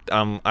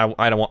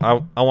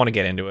want to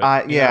get into it.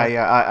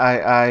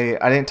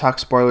 I didn't talk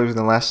spoilers in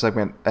the last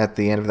segment at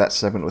the end of that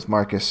segment with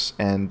Marcus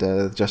and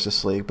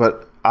Justice League,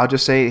 but I'll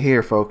just say it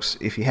here, folks.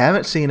 If you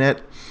haven't seen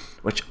it,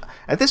 which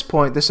at this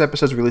point, this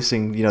episode's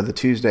releasing, the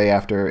Tuesday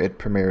after it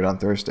premiered on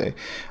Thursday.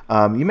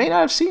 You may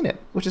not have seen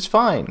it, which is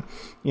fine.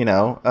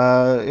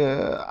 I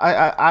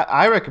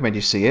recommend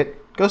you see it.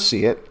 Go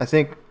see it. I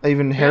think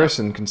even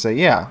Harrison can say,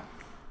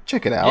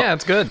 check it out. Yeah,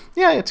 it's good.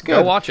 Yeah, it's good.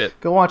 Go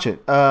watch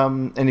it.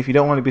 And if you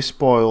don't want to be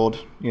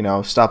spoiled,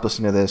 stop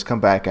listening to this. Come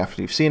back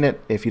after you've seen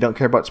it. If you don't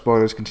care about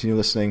spoilers, continue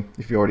listening.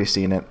 If you've already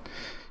seen it,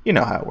 you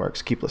know how it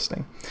works. Keep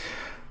listening.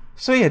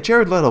 So yeah,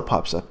 Jared Leto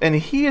pops up, and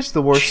he is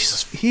the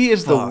worst.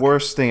 The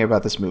worst thing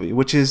about this movie,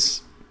 which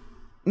is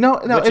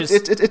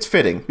it's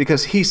fitting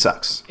because he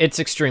sucks. It's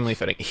extremely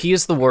fitting. He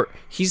is the worst.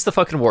 He's the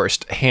fucking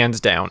worst,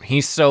 hands down.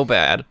 He's so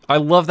bad. I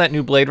love that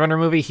new Blade Runner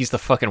movie. He's the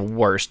fucking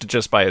worst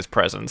just by his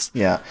presence.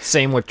 Yeah.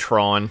 Same with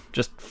Tron.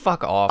 Just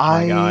fuck off,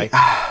 my guy.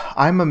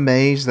 I'm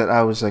amazed that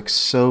I was like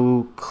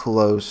so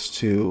close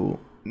to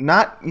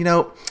not.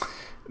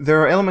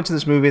 There are elements of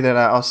this movie that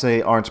I'll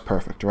say aren't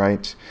perfect,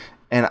 right?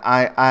 And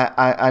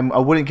I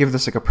wouldn't give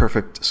this like a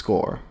perfect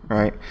score,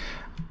 right?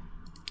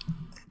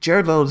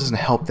 Jared Leto doesn't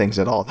help things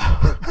at all,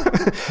 though.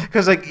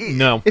 Because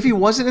if he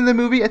wasn't in the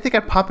movie, I think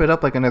I'd pop it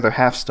up like another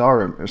half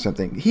star or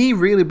something. He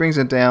really brings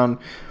it down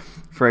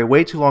for a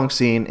way too long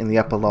scene in the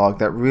epilogue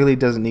that really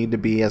doesn't need to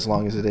be as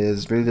long as it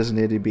is. Really doesn't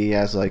need to be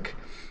as like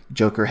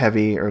Joker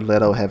heavy or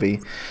Leto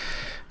heavy.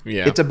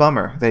 Yeah, it's a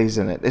bummer that he's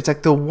in it. It's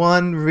like the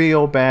one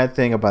real bad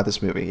thing about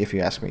this movie, if you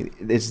ask me.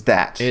 It's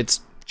that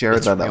it's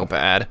Jared Leto. Real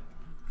bad.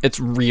 It's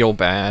real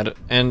bad,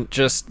 and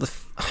just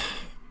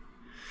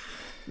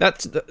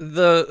that's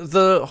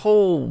the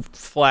whole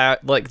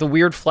the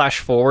weird flash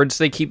forwards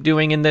they keep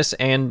doing in this,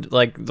 and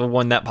like the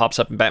one that pops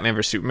up in Batman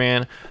vs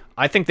Superman.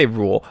 I think they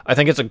rule. I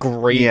think it's a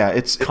great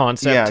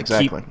concept to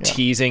keep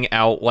teasing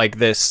out like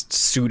this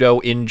pseudo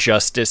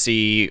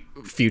injustice-y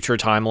future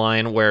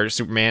timeline where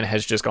Superman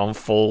has just gone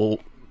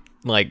full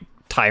like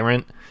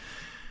tyrant,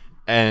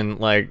 and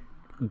like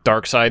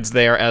Darkseid's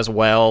there as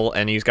well,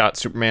 and he's got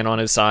Superman on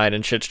his side,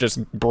 and shit's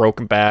just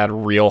broken bad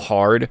real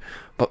hard.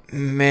 But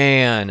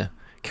man,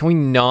 can we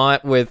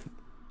not with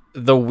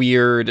the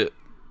weird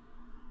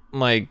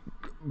like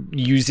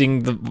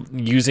using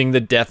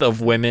the death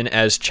of women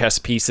as chess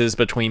pieces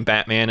between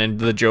Batman and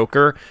the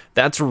Joker?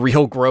 That's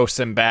real gross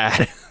and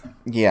bad.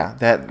 Yeah,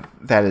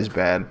 that is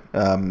bad.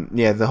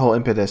 The whole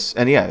impetus,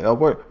 and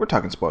we're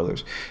talking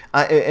spoilers.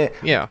 I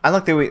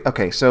like that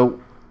okay, so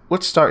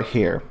let's start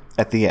here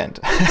at the end.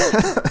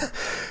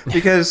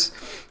 Because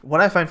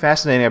what I find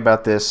fascinating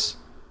about this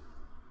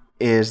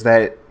is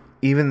that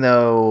even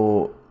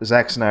though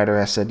Zack Snyder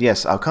has said,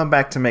 yes, I'll come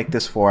back to make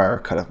this 4-hour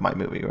cut of my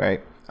movie,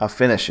 right? I'll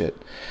finish it.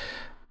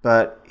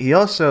 But he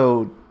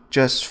also,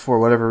 just for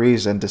whatever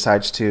reason,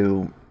 decides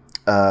to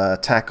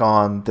tack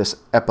on this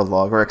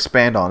epilogue or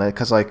expand on it.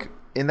 Because like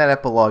in that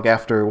epilogue,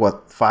 after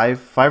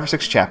five or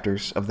six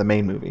chapters of the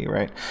main movie,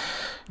 right?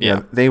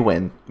 They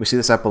win. We see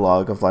this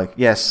epilogue of like,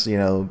 yes,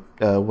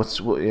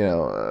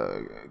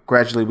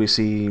 gradually we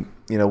see,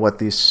 what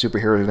these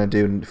superheroes are going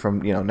to do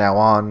from, now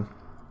on.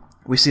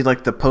 We see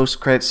like the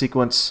post-credit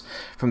sequence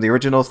from the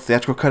original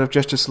theatrical cut of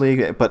Justice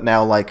League, but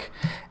now like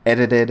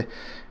edited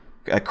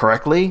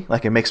correctly.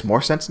 Like it makes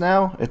more sense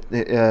now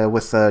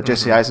with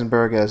Jesse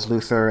Eisenberg as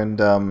Luthor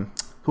and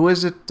who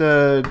is it?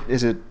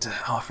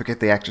 I forget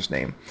the actor's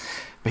name,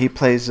 but he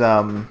plays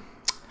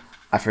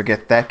I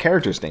forget that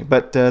character's name,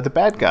 but the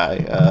bad guy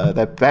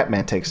that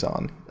Batman takes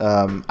on.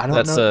 I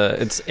don't know.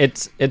 It's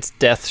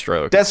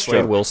Deathstroke. It's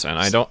Wade Wilson.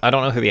 I don't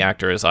know who the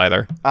actor is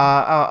either.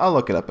 I'll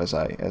look it up as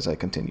I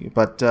continue.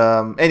 But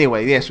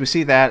anyway, yes, we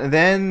see that, and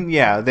then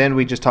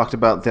we just talked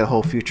about the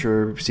whole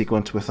future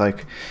sequence with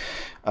like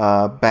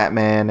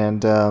Batman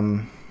and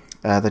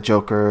the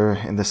Joker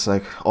in this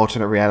like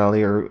alternate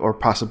reality or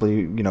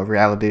possibly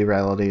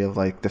reality of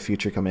like the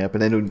future coming up,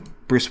 and then when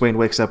Bruce Wayne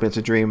wakes up, it's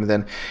a dream, and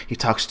then he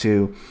talks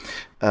to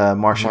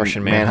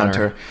Martian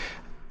Manhunter.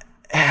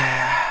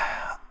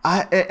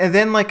 And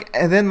then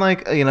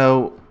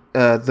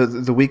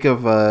the week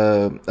of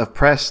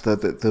press,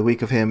 the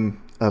week of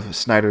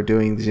Snyder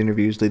doing these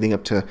interviews leading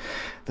up to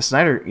the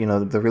Snyder,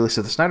 the release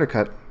of the Snyder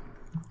Cut,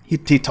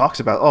 he talks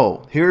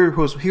about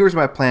here's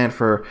my plan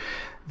for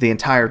the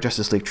entire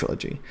Justice League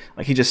trilogy.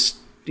 Like he just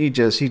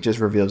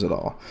reveals it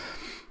all.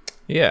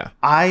 Yeah.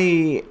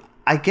 I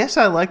guess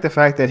I like the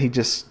fact that he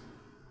just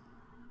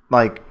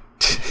like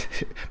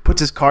puts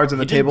his cards on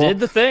the table. He did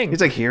the thing.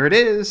 He's like, here it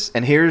is,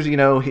 and here's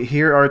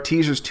here are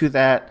teasers to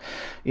that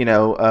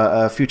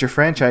a future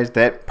franchise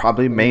that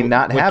probably may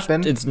not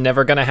happen. It's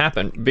never going to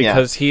happen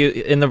because he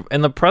in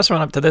the press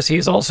run up to this,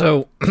 he's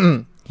also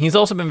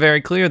been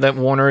very clear that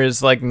Warner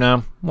is like,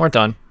 no, we're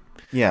done.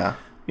 Yeah.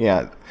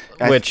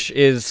 Which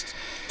is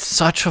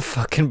such a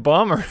fucking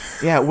bummer.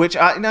 Yeah, which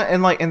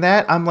I'm like,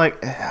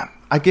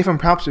 I give him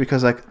props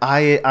because like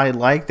I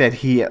like that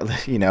he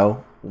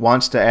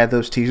wants to add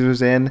those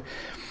teasers in,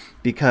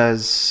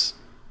 because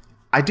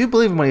I do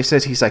believe him when he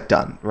says he's like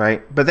done,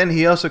 right? But then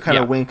he also kind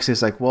of winks.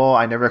 He's like, well,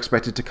 I never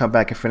expected to come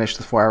back and finish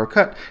the 4-hour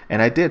cut,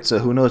 and I did. So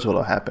who knows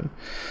what'll happen?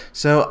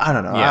 So I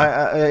don't know.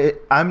 Yeah.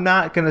 I'm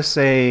not gonna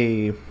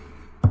say,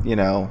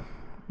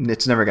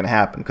 it's never gonna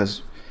happen,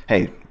 because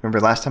hey, remember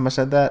last time I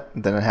said that?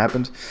 Then it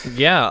happened.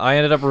 Yeah, I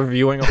ended up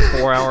reviewing a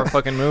 4-hour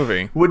fucking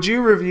movie. Would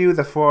you review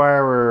the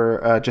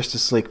 4-hour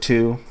Justice League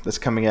 2 that's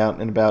coming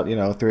out in about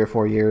 3 or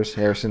 4 years,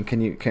 Harrison?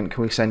 Can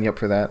we sign you up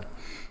for that?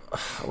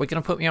 Are we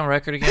gonna put me on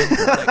record again?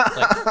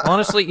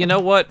 Honestly, you know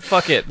what?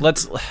 Fuck it.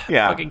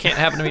 Fucking can't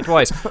happen to me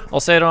twice.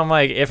 I'll say it on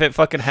mic. If it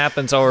fucking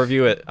happens, I'll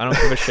review it. I don't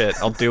give a shit.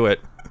 I'll do it.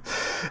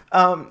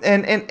 I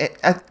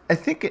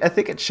think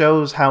it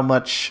shows how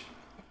much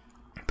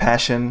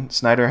passion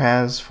Snyder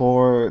has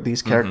for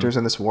these characters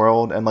in this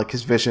world, and like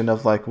his vision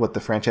of like what the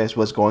franchise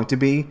was going to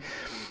be.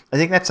 I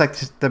think that's like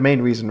the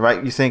main reason,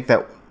 right? You think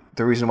that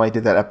the reason why he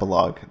did that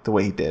epilogue the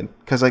way he did,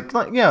 because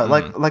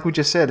like we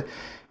just said,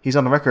 he's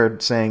on the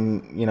record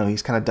saying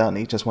he's kind of done.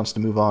 He just wants to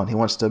move on. He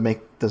wants to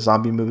make the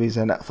zombie movies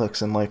and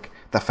Netflix and like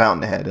the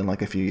Fountainhead in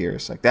like a few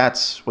years. Like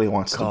that's what he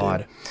wants to do.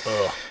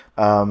 Ugh.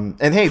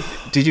 And hey,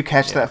 did you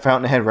catch that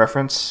Fountainhead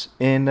reference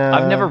in?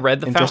 I've never read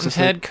the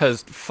Fountainhead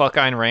because fuck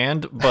Ayn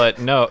Rand, but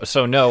no,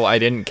 I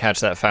didn't catch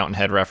that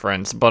Fountainhead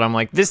reference. But I'm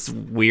like, this is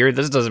weird.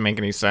 This doesn't make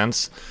any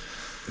sense.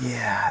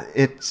 Yeah,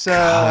 it's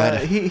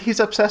he's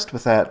obsessed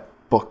with that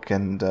book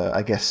and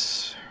I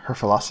guess her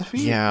philosophy.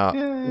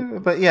 Yeah.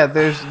 But yeah,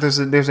 there's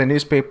a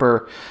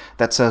newspaper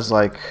that says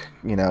like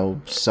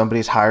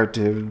somebody's hired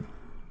to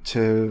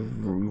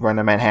run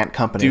a Manhattan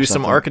company, do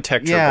some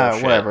architecture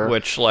bullshit, whatever.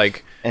 Which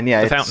like, and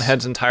the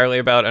Fountainhead's entirely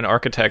about an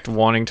architect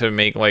wanting to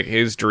make like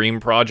his dream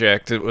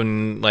project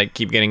and like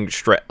keep getting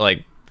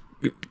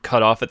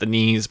cut off at the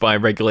knees by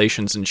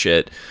regulations and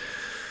shit.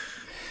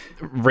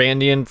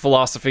 Randian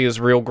philosophy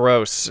is real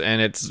gross,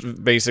 and it's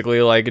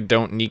basically like,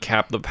 don't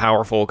kneecap the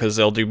powerful because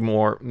they'll do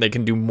more. They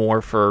can do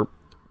more for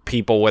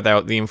people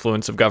without the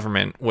influence of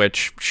government,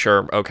 which,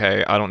 sure,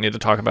 okay, I don't need to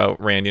talk about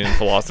Randian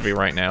philosophy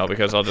right now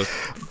because I'll just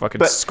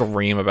fucking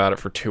scream about it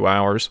for 2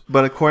 hours.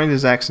 But according to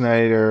Zack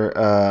Snyder,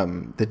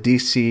 the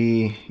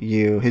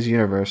DCU, his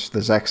universe,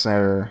 the Zack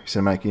Snyder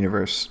cinematic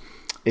universe,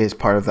 is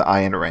part of the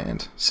Ayn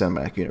Rand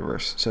cinematic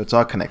universe. So it's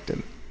all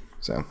connected.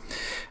 So,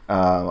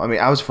 I mean,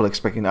 I was fully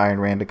expecting Ayn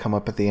Rand to come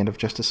up at the end of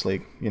Justice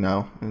League,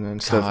 and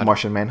instead of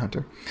Martian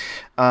Manhunter.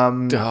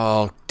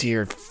 Oh,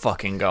 dear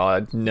fucking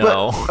God,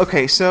 no. But,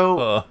 okay,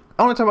 so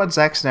I want to talk about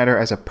Zack Snyder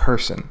as a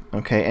person,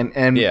 okay,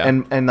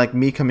 and like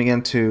me coming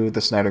into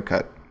the Snyder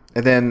Cut,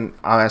 and then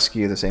I'll ask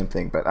you the same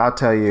thing. But I'll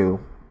tell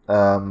you,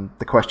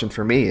 the question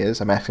for me is,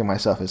 I'm asking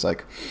myself is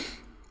like,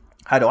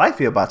 how do I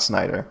feel about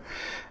Snyder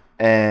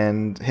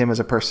and him as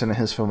a person and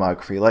his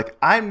filmography? Like,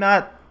 I'm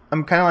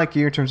kind of like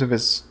you in terms of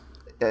his.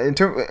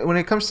 When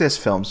it comes to his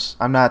films,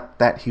 I'm not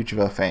that huge of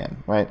a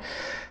fan, right?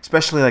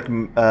 Especially like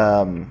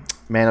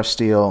Man of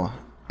Steel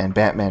and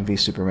Batman v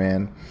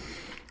Superman.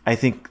 I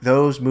think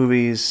those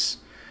movies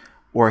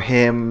were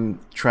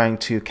him trying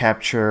to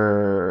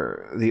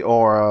capture the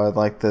aura,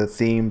 like the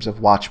themes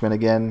of Watchmen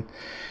again.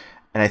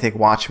 And I think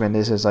Watchmen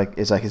is like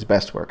his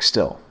best work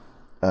still,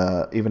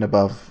 even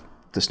above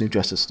this new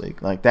Justice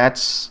League. Like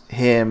that's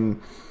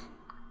him,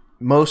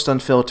 most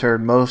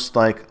unfiltered, most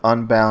like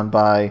unbound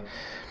by.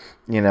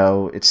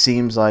 It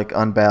seems like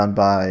unbound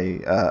by,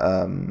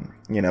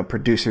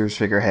 producers,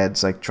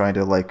 figureheads, like trying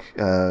to like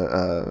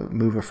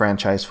move a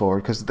franchise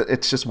forward because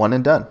it's just one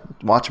and done.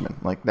 Watchmen,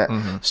 like that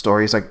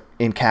story is like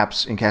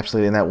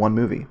encapsulated in that one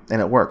movie,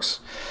 and it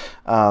works.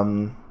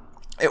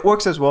 It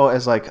works as well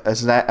as like a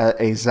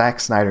Zack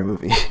Snyder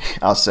movie,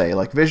 I'll say.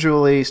 Like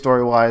visually,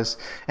 story wise,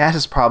 it has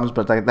its problems,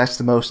 but like that's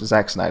the most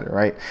Zack Snyder,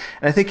 right?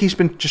 And I think he's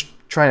been just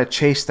trying to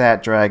chase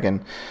that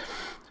dragon.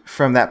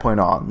 From that point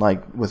on,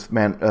 like with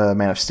Man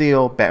of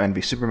Steel, Batman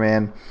v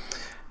Superman,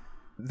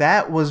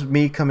 that was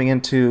me coming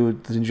into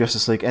the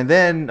Justice League. And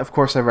then, of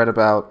course, I read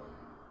about,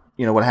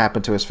 what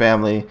happened to his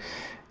family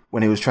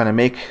when he was trying to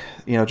make,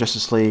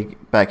 Justice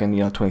League back in,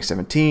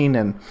 2017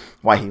 and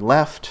why he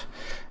left.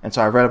 And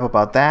so I read up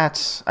about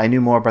that. I knew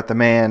more about the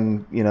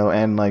man,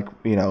 and like,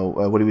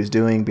 what he was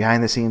doing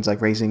behind the scenes, like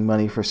raising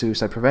money for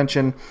suicide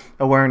prevention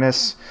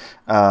awareness,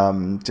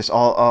 just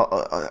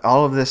all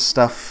of this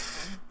stuff.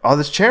 All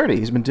this charity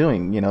he's been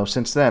doing,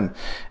 since then.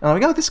 And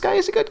I'm like, this guy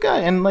is a good guy.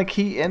 And like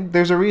and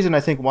there's a reason I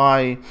think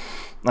why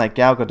like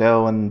Gal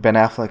Gadot and Ben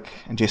Affleck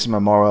and Jason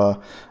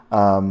Momoa,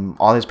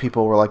 all these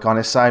people were like on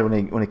his side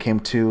when it came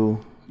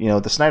to,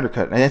 the Snyder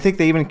Cut. And I think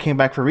they even came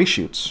back for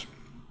reshoots.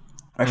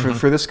 Right,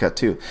 for this cut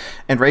too.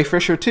 And Ray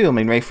Fisher too. I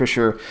mean, Ray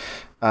Fisher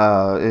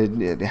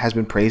it has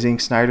been praising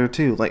Snyder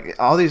too. Like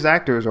all these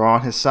actors are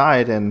on his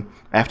side, and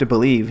I have to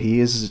believe he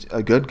is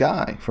a good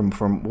guy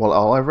from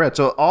all I've read.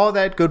 So all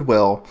that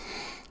goodwill,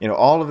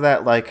 all of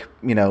that, like,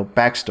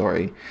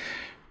 backstory,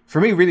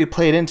 for me, really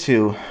played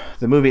into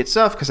the movie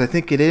itself, because I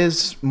think it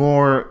is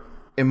more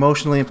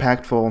emotionally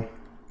impactful,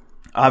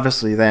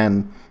 obviously,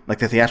 than, like,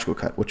 the theatrical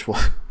cut, which I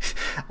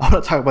want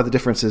to talk about the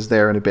differences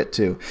there in a bit,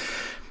 too.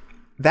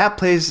 That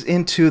plays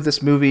into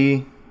this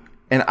movie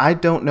And I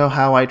don't know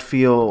how I'd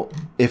feel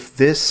if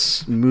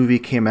this movie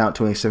came out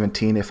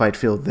 2017, if I'd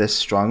feel this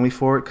strongly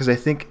for it, because I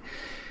think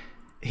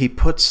he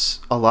puts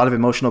a lot of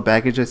emotional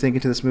baggage, I think,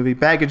 into this movie.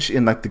 Baggage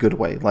in like the good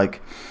way.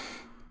 Like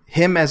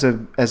him as a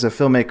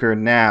filmmaker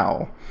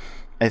now,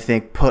 I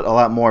think put a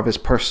lot more of his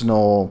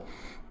personal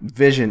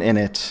vision in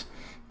it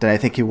than I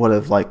think he would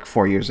have like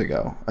 4 years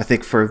ago. I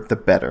think for the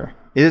better.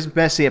 It is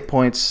messy at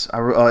points.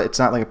 It's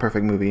not like a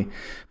perfect movie,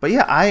 but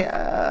yeah,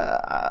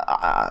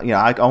 I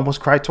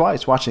almost cried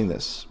twice watching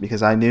this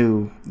because I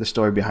knew the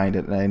story behind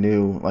it and I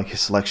knew like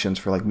his selections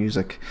for like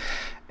music,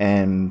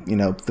 and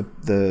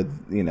the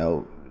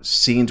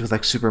scenes with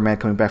like Superman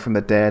coming back from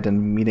the dead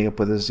and meeting up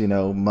with his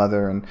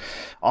mother and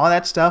all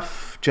that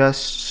stuff.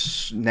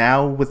 Just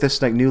now with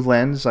this like new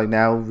lens, like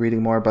now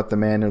reading more about the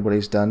man and what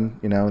he's done,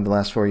 in the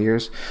last 4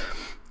 years,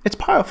 it's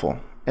powerful.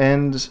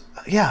 And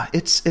yeah,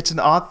 it's an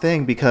odd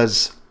thing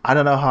because I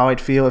don't know how I'd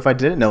feel if I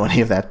didn't know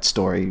any of that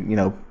story,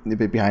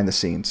 behind the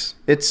scenes.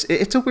 It's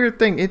a weird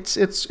thing.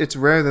 It's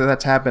rare that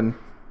that's happened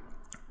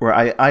where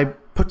I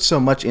put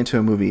so much into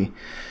a movie,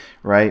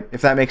 right?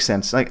 If that makes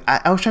sense. Like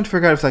I was trying to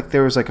figure out if like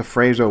there was like a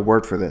phrase or a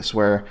word for this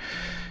where,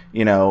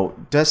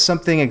 does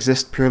something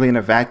exist purely in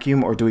a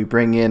vacuum, or do we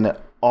bring in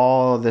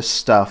all this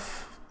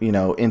stuff,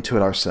 into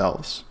it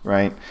ourselves,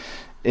 right?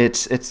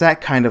 It's that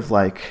kind of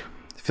like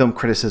film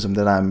criticism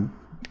that I'm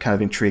kind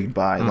of intrigued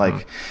by.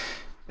 Like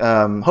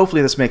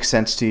hopefully this makes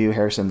sense to you,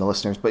 Harrison, the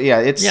listeners, but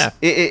yeah,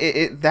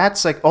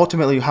 that's like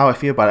ultimately how I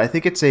feel about it. I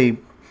think it's a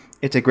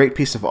great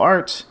piece of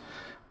art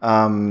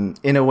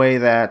in a way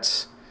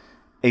that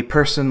a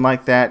person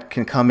like that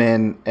can come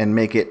in and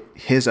make it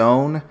his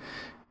own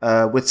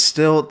there's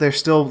still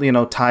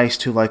ties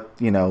to like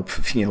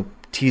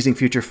teasing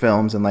future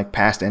films and like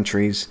past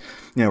entries,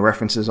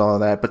 references, all of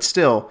that. But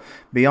still,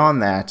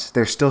 beyond that,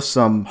 there's still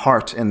some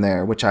heart in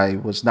there, which I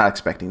was not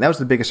expecting. That was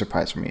the biggest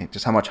surprise for me,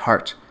 just how much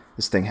heart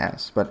this thing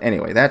has. But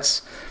anyway,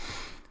 that's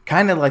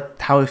kind of like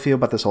how I feel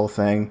about this whole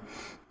thing.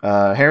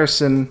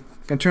 Harrison, I'm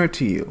going to turn it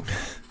to you.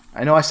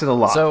 I know I said a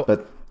lot,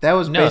 but that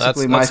was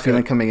basically my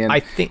feeling coming in. I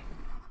think...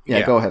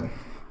 Yeah, go ahead.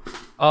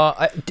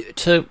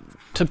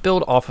 To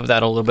build off of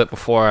that a little bit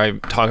before I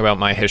talk about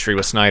my history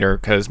with Snyder,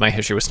 because my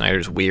history with Snyder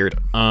is weird.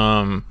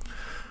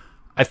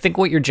 I think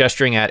what you're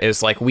gesturing at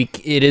is like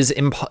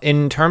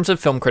in terms of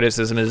film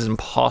criticism, it is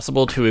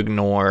impossible to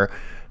ignore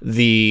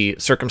the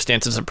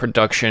circumstances of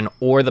production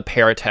or the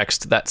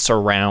paratext that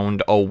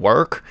surround a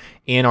work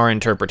in our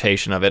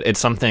interpretation of it. It's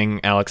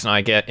something Alex and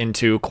I get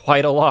into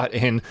quite a lot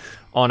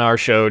on our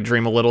show,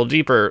 Dream a Little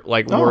Deeper.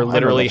 Like we're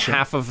literally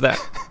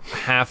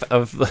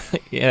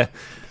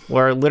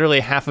where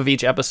literally half of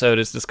each episode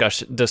is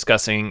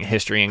discussing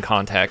history and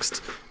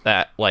context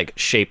that like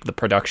shape the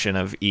production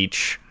of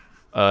each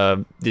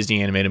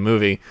Disney animated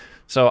movie.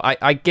 So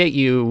I get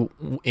you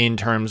in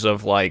terms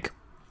of like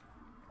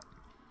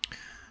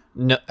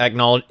the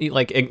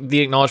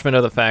acknowledgement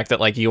of the fact that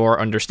like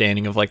your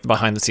understanding of like the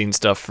behind the scenes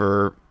stuff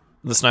for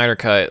the Snyder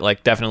Cut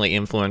like definitely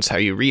influenced how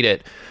you read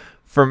it.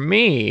 For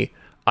me,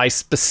 I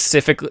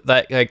specifically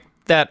that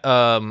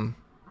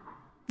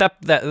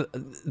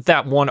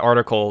one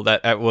article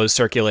that was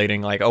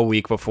circulating like a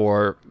week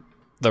before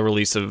the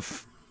release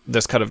of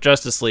this cut of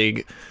Justice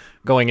League,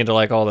 going into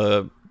like all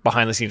the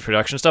behind the scenes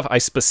production stuff, I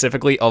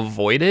specifically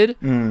avoided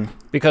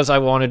because I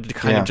wanted to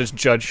kind of just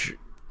judge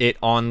it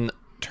on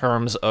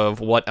terms of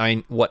what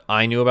I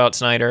knew about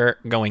Snyder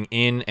going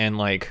in, and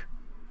like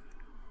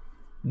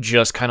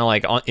just kind of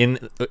like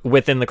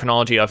within the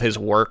chronology of his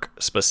work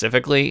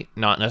specifically,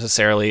 not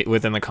necessarily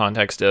within the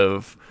context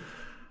of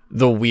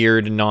the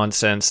weird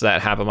nonsense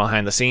that happened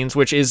behind the scenes,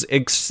 which is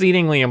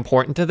exceedingly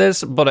important to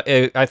this. But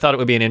I thought it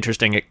would be an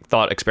interesting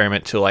thought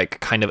experiment to like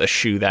kind of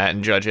eschew that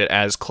and judge it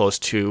as close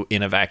to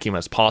in a vacuum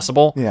as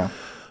possible. Yeah.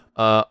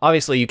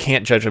 Obviously, you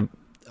can't judge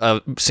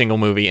a single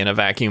movie in a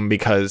vacuum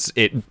because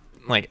it,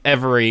 like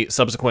every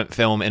subsequent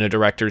film in a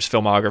director's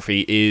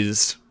filmography,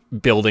 is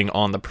building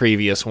on the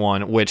previous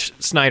one, which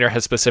Snyder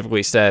has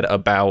specifically said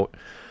about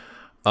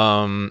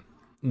the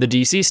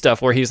DC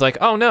stuff, where he's like,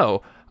 oh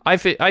no,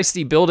 I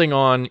see building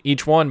on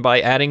each one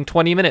by adding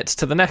 20 minutes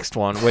to the next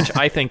one, which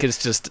I think is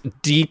just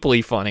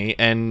deeply funny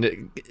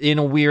and in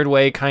a weird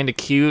way kind of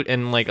cute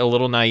and like a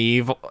little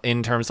naive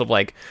in terms of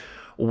like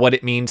what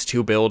it means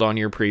to build on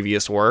your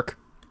previous work.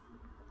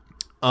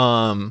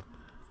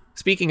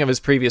 Speaking of his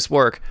previous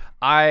work,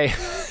 I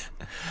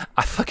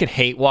fucking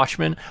hate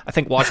Watchmen. I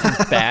think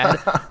Watchmen's bad.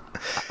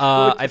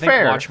 I think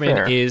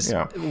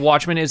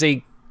Watchmen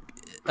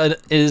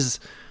is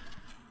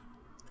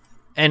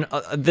and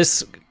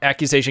this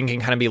accusation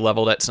can kind of be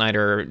leveled at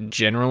Snyder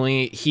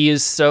generally. He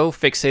is so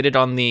fixated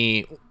on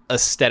the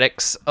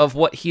aesthetics of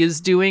what he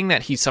is doing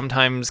that he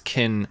sometimes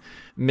can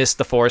miss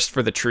the forest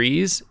for the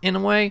trees in a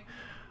way.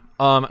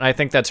 And I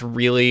think that's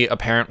really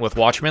apparent with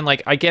Watchmen.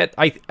 Like I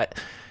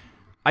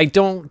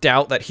don't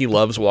doubt that he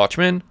loves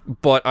Watchmen,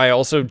 but I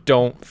also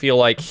don't feel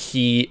like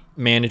he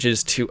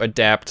manages to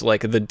adapt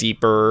like the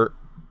deeper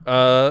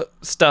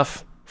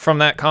stuff from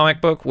that comic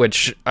book,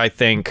 which I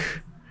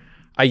think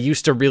I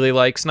used to really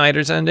like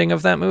Snyder's ending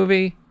of that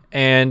movie,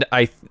 And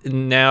I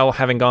now,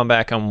 having gone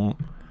back and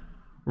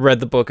read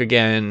the book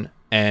again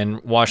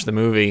and watched the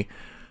movie,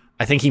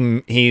 I think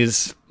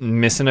he's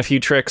missing a few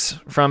tricks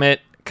from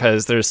it,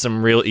 because there's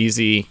some real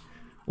easy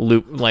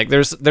loop. Like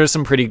there's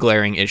some pretty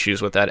glaring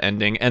issues with that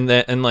ending,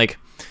 and like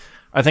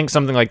I think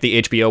something like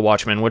the HBO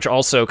Watchmen, which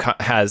also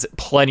has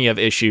plenty of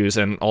issues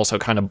and also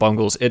kind of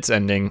bungles its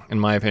ending, in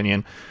my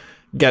opinion,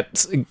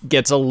 gets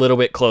a little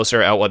bit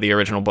closer at what the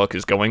original book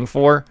is going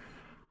for,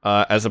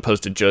 as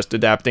opposed to just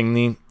adapting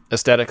the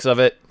aesthetics of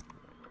it.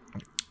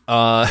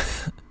 I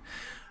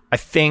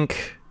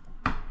think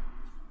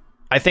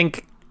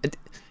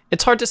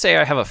it's hard to say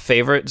I have a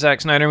favorite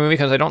Zack Snyder movie,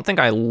 because I don't think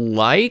I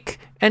like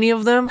any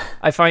of them.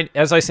 I find,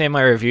 as I say in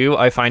my review,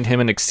 I find him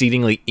an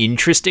exceedingly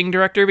interesting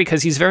director,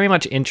 because he's very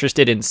much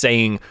interested in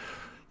saying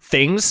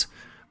things.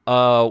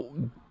 I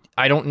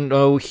don't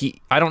know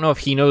if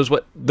he knows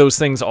what those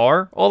things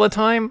are all the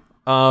time.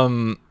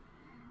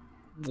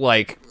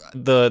 Like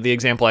the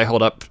example I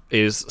hold up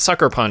is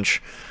Sucker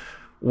Punch,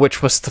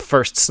 which was the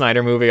first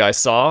Snyder movie I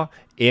saw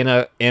in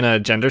a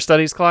gender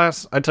studies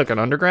class I took in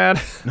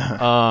undergrad.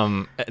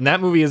 And that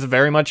movie is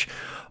very much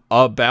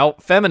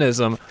about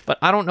feminism, but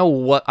I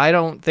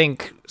don't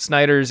think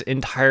Snyder's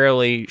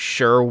entirely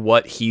sure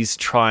what he's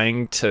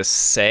trying to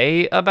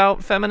say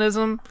about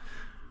feminism.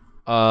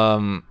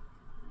 So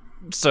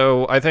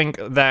I think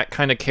that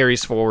kind of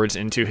carries forwards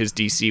into his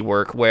DC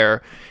work,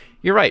 where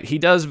you're right, he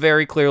does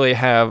very clearly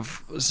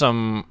have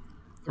some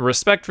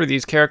respect for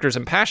these characters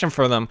and passion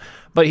for them,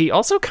 but he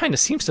also kind of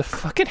seems to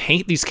fucking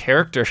hate these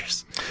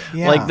characters.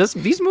 Yeah. Like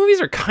these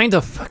movies are kind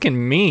of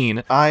fucking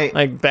mean.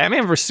 Like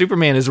Batman vs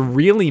Superman is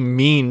really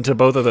mean to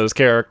both of those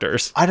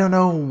characters. I don't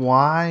know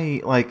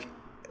why. Like,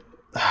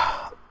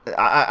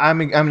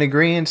 I'm in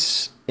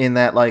agreement in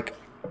that. Like,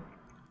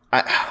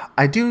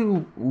 I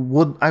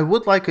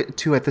would like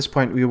to at this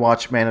point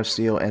rewatch Man of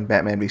Steel and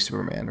Batman v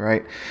Superman.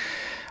 Right.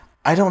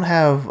 I don't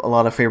have a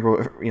lot of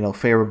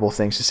favorable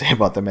things to say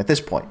about them at this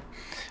point.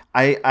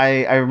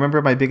 I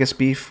remember my biggest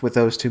beef with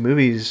those two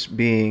movies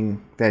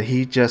being that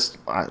he just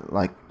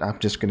I'm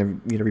just gonna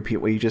repeat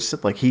what you just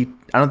said. Like I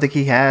don't think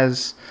he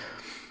has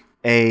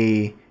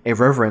a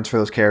reverence for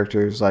those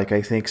characters. Like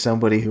I think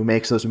somebody who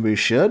makes those movies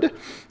should.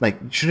 Like,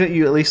 shouldn't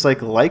you at least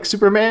like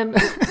Superman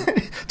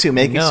to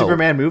make a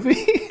Superman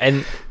movie?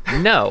 And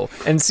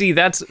see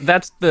that's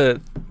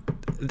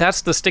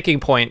the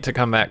sticking point, to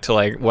come back to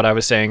like what I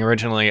was saying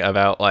originally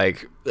about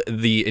like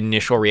the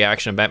initial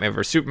reaction of Batman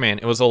vs Superman.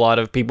 It was a lot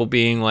of people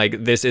being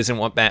like, this isn't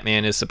what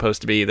Batman is supposed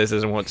to be, this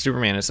isn't what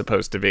Superman is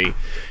supposed to be.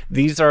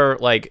 These are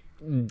like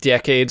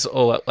decades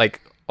old,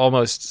 like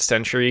almost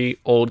century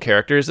old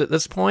characters at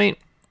this point.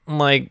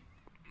 Like,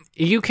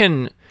 you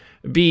can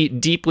be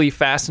deeply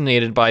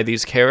fascinated by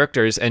these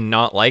characters and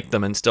not like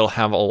them and still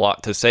have a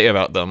lot to say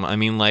about them. I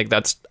mean, like,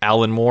 that's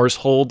Alan Moore's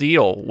whole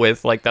deal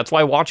with, like, that's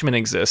why Watchmen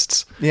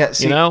exists. Yeah,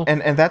 see,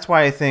 and that's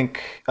why I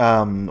think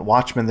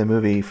Watchmen, the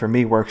movie, for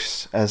me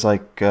works as,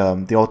 like,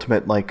 the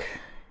ultimate, like,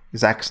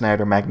 Zack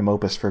Snyder magnum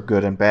opus for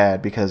good and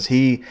bad, because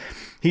he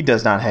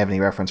does not have any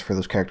reference for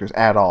those characters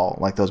at all,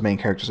 like those main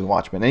characters in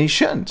Watchmen, and he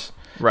shouldn't.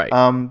 Right.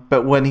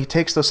 But when he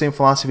takes those same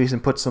philosophies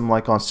and puts them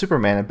like on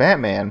Superman and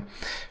Batman,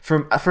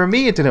 for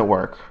me it didn't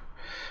work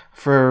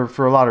for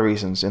a lot of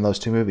reasons in those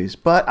two movies.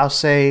 But I'll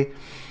say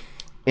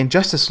in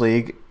Justice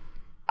League,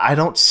 I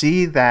don't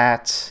see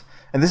that,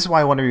 and this is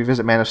why I want to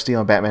revisit Man of Steel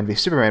and Batman v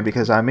Superman,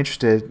 because I'm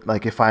interested,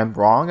 like, if I'm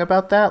wrong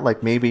about that,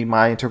 like maybe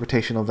my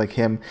interpretation of like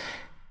him,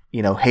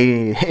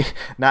 hating,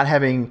 not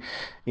having,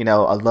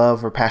 a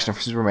love or passion for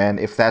Superman,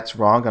 if that's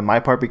wrong on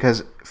my part,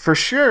 because for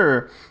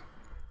sure,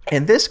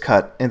 in this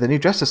cut, in the new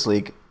Justice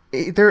League,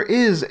 there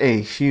is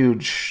a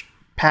huge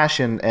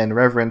passion and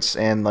reverence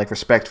and like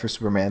respect for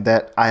Superman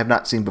that I have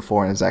not seen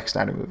before in a Zack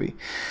Snyder movie,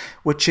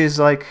 which is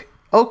like,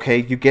 okay,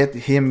 you get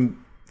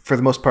him for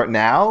the most part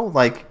now,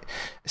 like,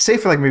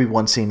 save for like maybe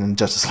one scene in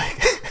Justice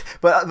League,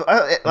 but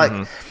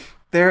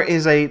there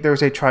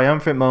was a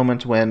triumphant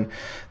moment when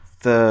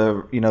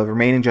the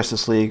remaining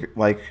Justice League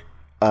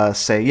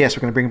say, yes,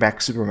 we're going to bring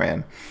back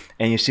Superman,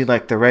 and you see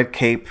like the red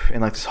cape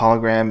and like this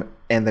hologram,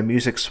 and the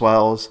music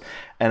swells,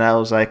 and I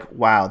was like,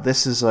 wow,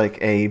 this is like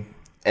an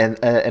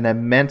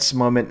immense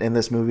moment in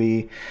this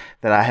movie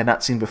that I had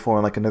not seen before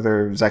in like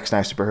another Zack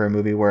Snyder superhero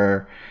movie,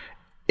 where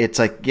it's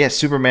like, yes,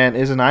 Superman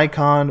is an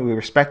icon, we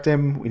respect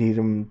him, we need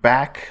him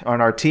back on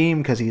our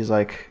team because he's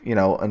like, an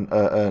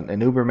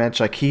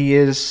ubermensch, like he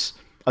is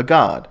a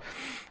god.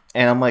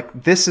 And I'm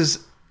like, this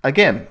is,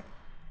 again,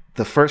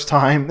 the first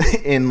time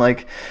in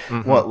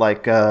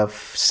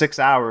 6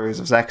 hours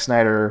of Zack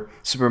Snyder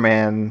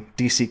Superman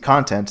DC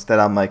content that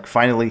I'm like,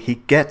 finally he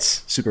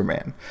gets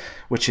Superman,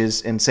 which is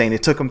insane.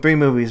 It took him 3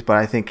 movies, but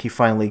I think he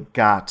finally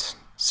got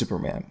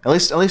Superman, at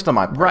least on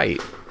my part.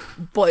 Right.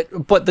 But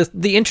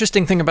the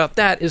interesting thing about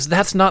that is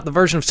that's not the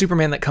version of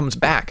Superman that comes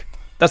back.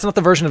 That's not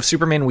the version of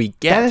Superman we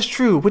get. That is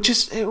true, which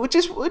is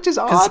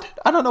odd.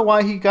 I don't know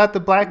why he got the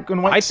black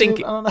and white suit.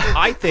 I don't know.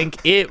 I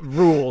think it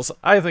rules.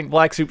 I think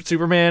black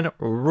Superman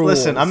rules.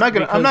 Listen, I'm not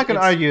gonna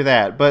argue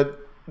that,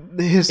 but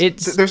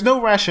there's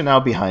no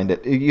rationale behind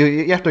it.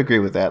 You have to agree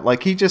with that.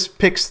 Like, he just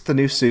picks the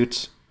new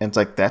suit, and it's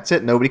like, that's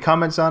it. Nobody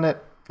comments on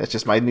it. That's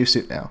just my new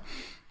suit now.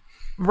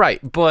 Right,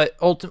 but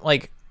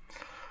ultimately,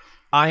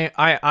 like,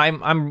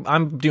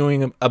 I'm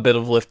doing a bit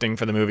of lifting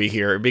for the movie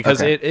here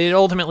because it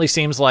ultimately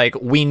seems like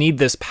we need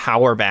this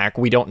power back.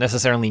 We don't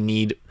necessarily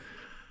need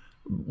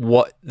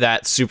what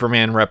that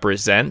Superman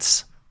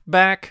represents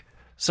back.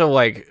 So,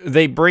 like,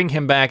 they bring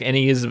him back and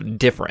he is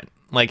different.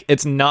 Like,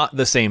 it's not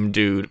the same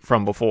dude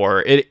from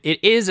before. It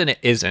is and it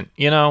isn't,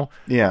 you know?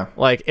 Yeah.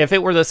 Like, if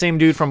it were the same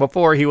dude from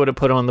before, he would have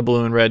put on the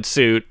blue and red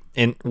suit,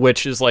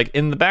 which is, like,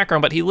 in the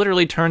background, but he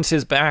literally turns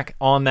his back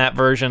on that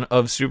version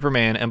of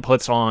Superman and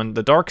puts on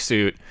the dark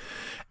suit,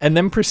 and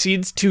then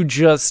proceeds to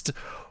just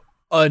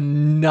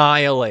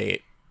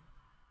annihilate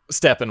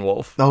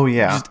Steppenwolf. Oh,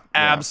 yeah. Just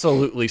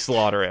absolutely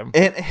slaughter him.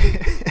 And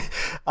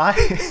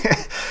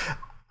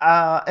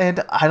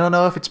and I don't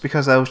know if it's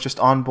because I was just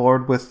on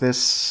board with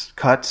this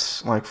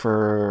cut, like,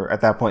 for,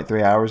 at that point,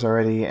 3 hours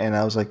already, and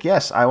I was like,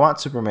 yes, I want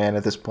Superman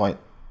at this point.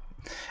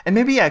 And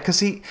maybe, yeah, because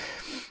he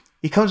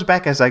comes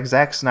back as, like,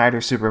 Zack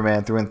Snyder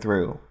Superman through and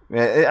through.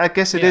 I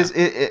guess it is,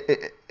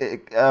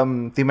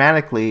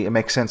 thematically, it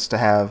makes sense to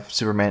have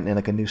Superman in,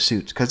 like, a new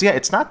suit. Because, yeah,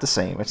 it's not the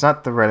same. It's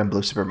not the red and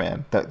blue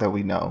Superman that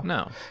we know.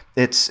 No.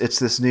 It's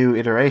this new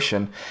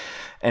iteration.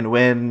 And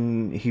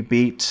when he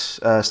beat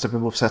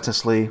Steppenwolf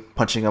senselessly,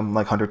 punching him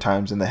like 100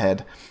 times in the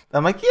head,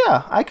 I'm like,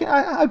 yeah,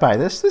 I buy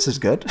this. This is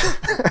good.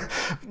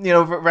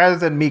 Rather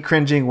than me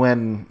cringing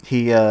when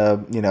he,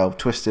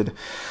 twisted,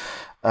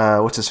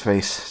 what's his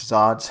face,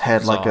 Zod's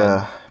head like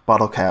a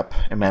bottle cap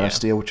in Man of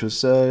Steel, which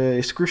was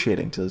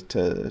excruciating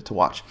to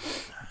watch.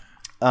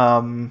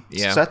 So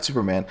that's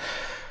Superman.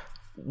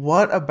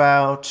 What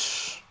about?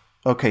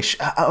 Okay,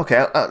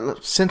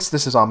 since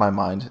this is on my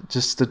mind,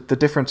 just the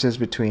differences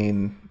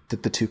between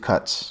the two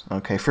cuts.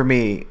 Okay, for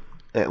me,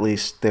 at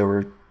least, they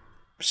were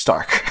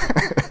stark,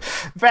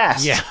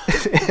 vast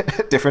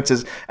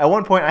differences. At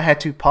one point, I had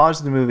to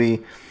pause the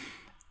movie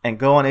and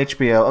go on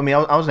HBO. I mean,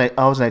 I was on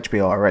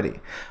HBO already.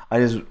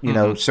 I just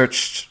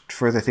searched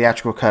for the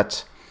theatrical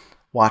cut,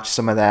 watched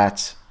some of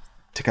that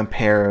to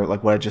compare,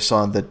 like, what I just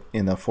saw in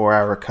the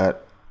 4-hour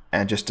cut,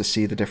 and just to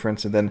see the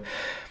difference. And then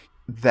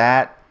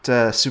that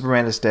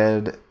Superman is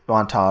Dead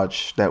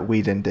montage that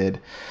Whedon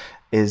did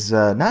is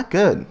not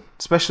good.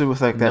 Especially with,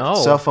 like, that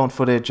cell phone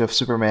footage of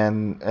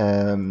Superman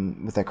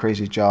with that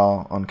crazy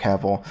jaw on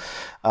Cavill.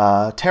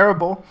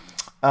 Terrible.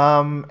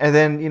 And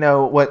then,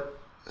 what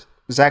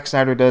Zack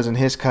Snyder does in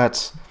his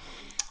cuts,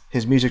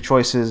 his music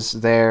choices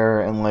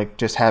there, and, like,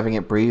 just having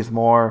it breathe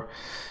more,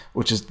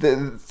 which is,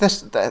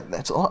 that's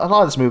a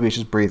lot of this movie is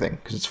just breathing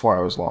because it's 4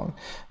 hours long.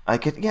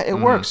 It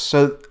works.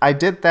 So I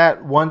did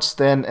that once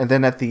then, and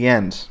then at the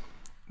end,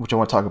 which I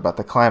want to talk about,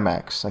 the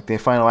climax, like the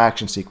final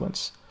action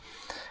sequence.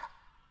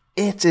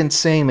 It's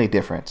insanely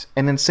different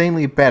and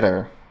insanely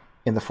better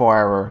in the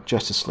 4-hour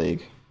Justice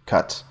League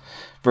cut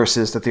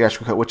versus the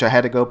theatrical cut, which I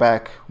had to go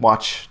back,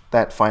 watch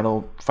that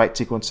final fight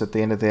sequence at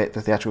the end of the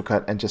theatrical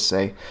cut, and just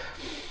say,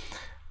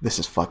 this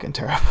is fucking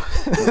terrible.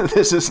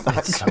 This is not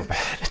good. So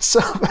bad. It's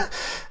so bad.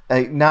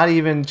 Like, not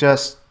even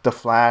just the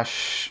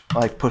Flash,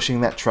 like, pushing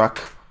that truck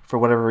for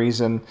whatever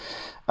reason.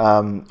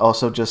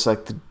 Also, just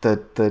like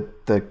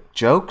the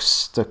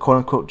jokes, the quote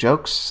unquote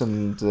jokes,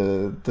 and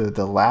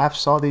the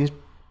laughs all these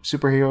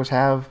superheroes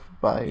have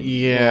by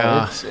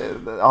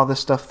all this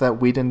stuff that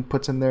Whedon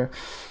puts in there.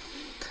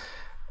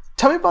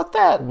 Tell me about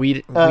that.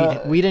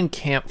 Whedon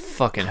can't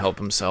fucking help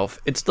himself.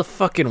 It's the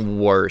fucking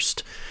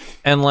worst.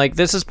 And, like,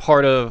 this is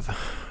part of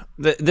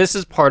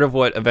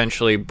what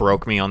eventually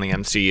broke me on the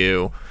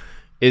MCU.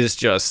 Is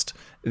just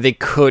they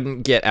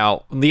couldn't get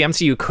out. The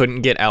MCU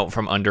couldn't get out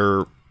from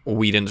under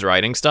Whedon's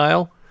writing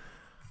style.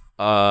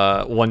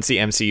 Once the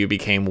MCU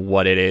became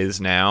what it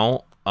is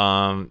now.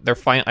 They're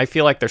fine. I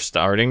feel like they're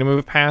starting to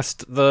move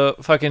past the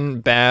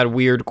fucking bad,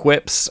 weird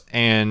quips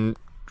and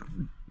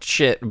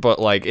shit, but,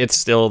 like, it's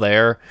still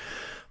there.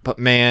 But,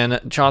 man,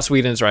 Joss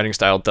Whedon's writing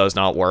style does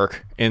not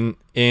work in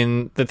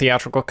the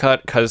theatrical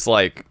cut because,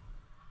 like,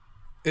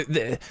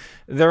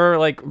 there are,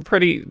 like,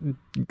 pretty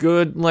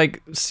good,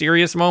 like,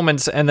 serious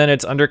moments, and then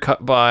it's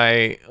undercut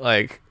by,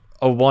 like,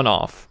 a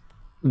one-off,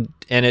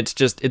 and it's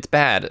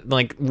bad.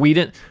 Like,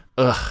 Whedon,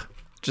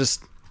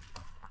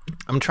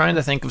 I'm trying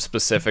to think of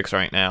specifics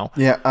right now.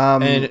 Yeah.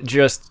 And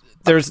just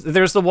there's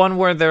the one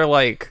where they're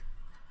like,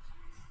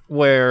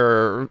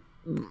 where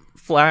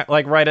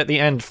like right at the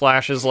end,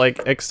 Flash is like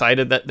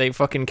excited that they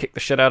fucking kick the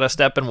shit out of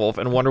Steppenwolf,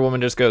 and Wonder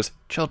Woman just goes,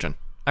 "Children.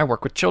 I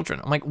work with children."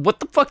 I'm like, what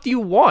the fuck do you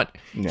want?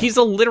 Yeah. He's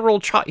a literal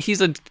child.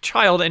 He's a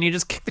child, and you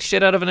just kick the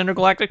shit out of an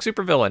intergalactic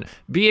supervillain.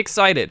 Be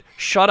excited.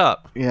 Shut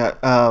up. Yeah.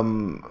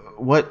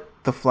 What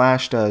the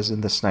Flash does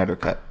in the Snyder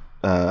cut,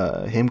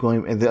 him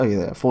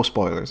going, full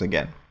spoilers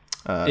again.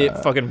 It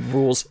fucking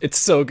rules. It's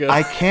so good.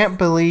 I can't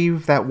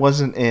believe that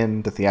wasn't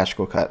in the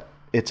theatrical cut.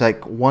 It's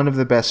like one of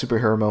the best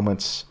superhero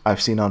moments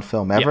I've seen on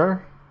film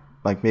ever. Yeah.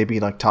 Like maybe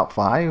like top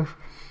 5.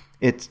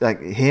 It's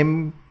like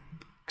him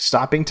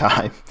stopping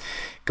time,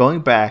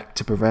 going back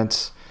to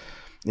prevent,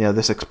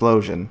 this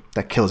explosion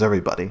that kills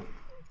everybody.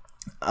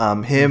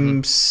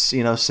 Him,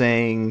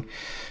 saying,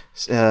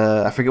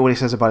 I forget what he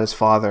says about his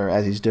father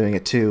as he's doing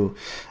it too.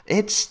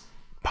 It's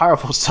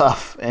powerful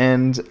stuff,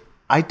 and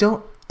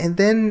and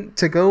then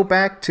to go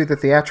back to the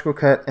theatrical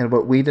cut and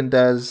what Whedon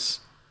does,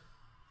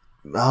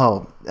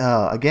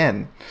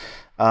 again,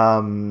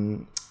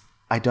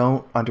 I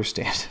don't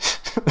understand.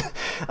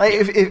 Like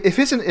if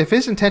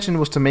his intention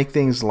was to make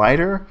things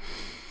lighter,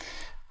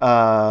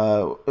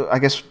 I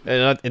guess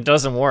it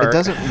doesn't work. It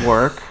doesn't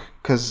work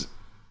because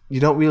you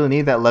don't really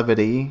need that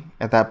levity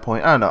at that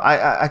point. I don't know.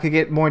 I could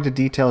get more into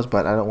details,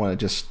 but I don't want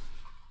to just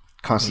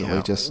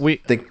constantly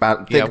think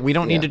about. We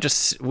don't need to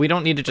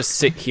just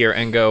sit here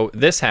and go,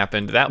 this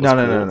happened, that was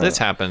cool. No. This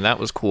happened, that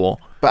was cool.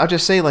 But I'll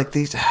just say, like,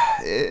 these,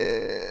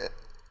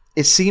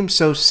 it seems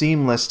so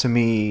seamless to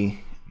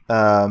me.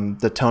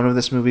 The tone of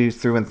this movie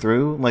through and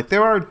through. Like,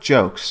 there are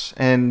jokes,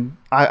 and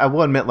I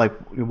will admit, like,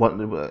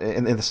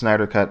 in the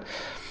Snyder cut,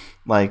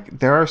 like,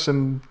 there are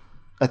some.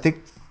 I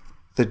think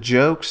the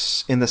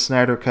jokes in the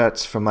Snyder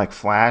cuts from, like,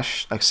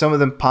 Flash, like, some of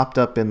them popped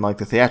up in, like,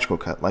 the theatrical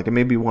cut, like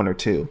maybe one or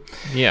two.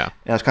 Yeah.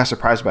 And I was kind of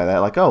surprised by that.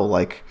 Like,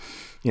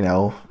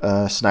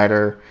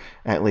 Snyder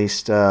at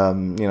least,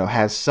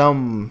 has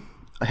some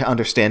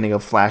understanding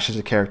of Flash as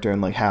a character and,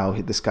 like, how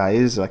this guy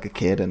is, like, a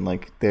kid, and,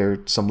 like, there's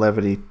some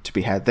levity to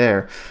be had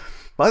there.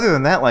 But other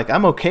than that, like,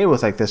 I'm okay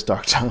with, like, this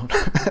dark tone.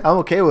 I'm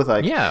okay with,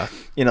 like,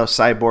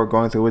 Cyborg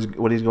going through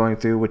what he's going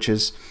through, which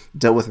is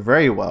dealt with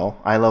very well.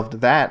 I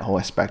loved that whole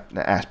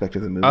aspect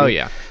of the movie. Oh,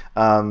 yeah.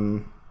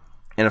 And,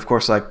 of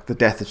course, like, the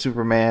death of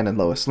Superman and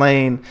Lois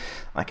Lane.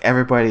 Like,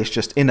 everybody's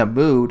just in a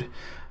mood,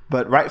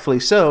 but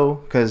rightfully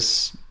so,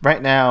 because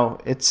right now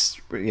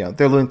it's,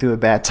 they're living through a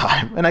bad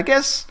time. And I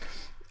guess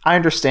I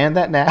understand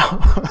that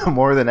now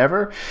more than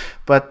ever.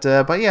 But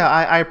yeah,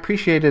 I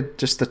appreciated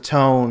just the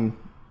tone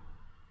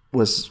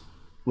was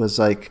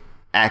like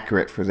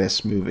accurate for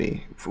this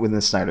movie within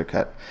the Snyder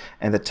cut,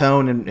 and the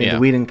tone in the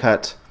Whedon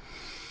cut,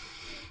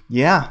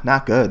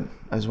 not good.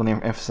 I just want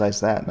to emphasize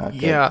that, not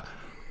good. Yeah,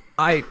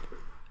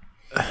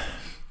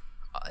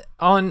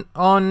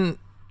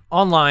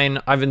 online,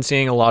 I've been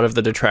seeing a lot of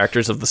the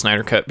detractors of the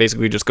Snyder cut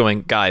basically just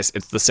going, guys,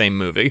 it's the same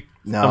movie.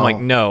 No, I'm like,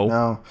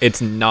 no,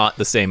 it's not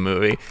the same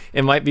movie.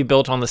 It might be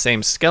built on the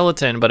same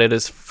skeleton, but it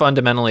is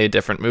fundamentally a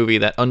different movie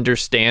that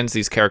understands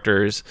these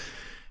characters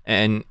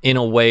and in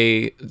a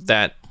way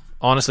that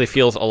honestly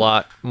feels a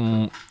lot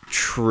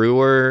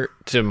truer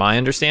to my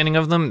understanding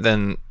of them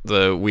than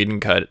the Whedon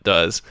cut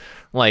does.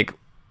 Like,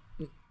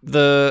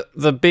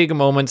 the big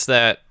moments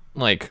that,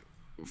 like,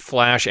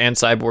 Flash and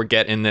Cyborg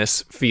get in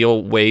this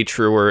feel way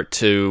truer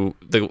to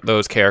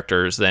those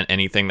characters than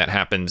anything that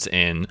happens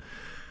in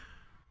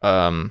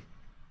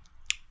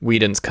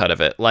Whedon's cut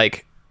of it.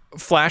 Like,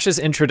 Flash's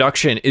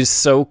introduction is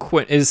so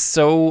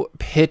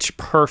pitch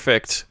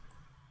perfect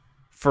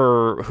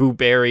for who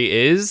Barry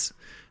is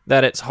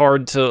that it's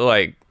hard to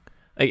like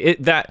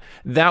it.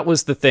 That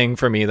was the thing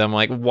for me. That I'm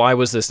like, why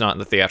was this not in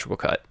the theatrical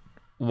cut?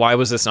 Why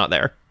was this not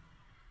there?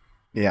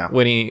 Yeah,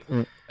 when he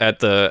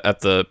at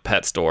the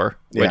pet store,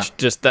 which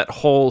just that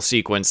whole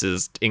sequence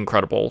is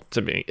incredible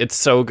to me. It's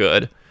so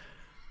good.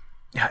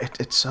 Yeah,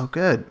 it's so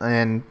good,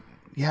 and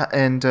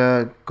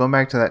going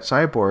back to that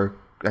Cyborg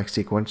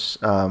sequence,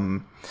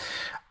 I'm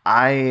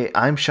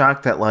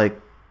shocked that,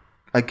 like,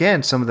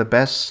 again, some of the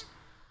best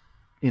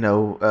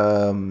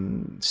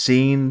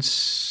scenes,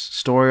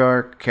 story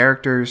arc,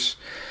 characters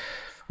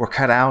were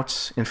cut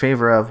out in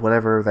favor of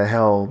whatever the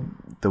hell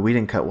the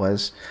Whedon cut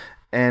was.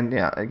 And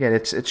again,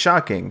 it's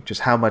shocking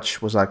just how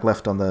much was, like,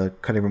 left on the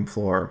cutting room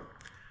floor.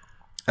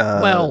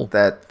 I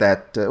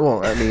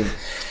mean,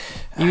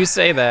 you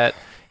say that.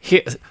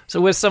 So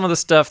with some of the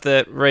stuff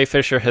that Ray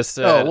Fisher has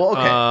said,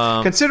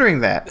 okay.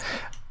 Considering that,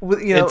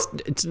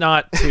 it's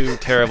not too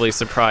terribly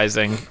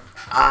surprising.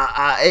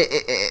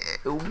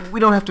 We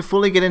don't have to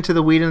fully get into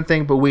the Whedon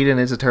thing, but Whedon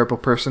is a terrible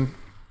person,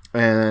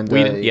 and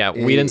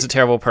Whedon's a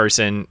terrible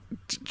person.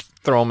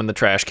 Throw him in the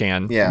trash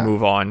can. Yeah.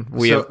 Move on.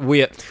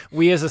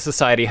 We as a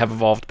society have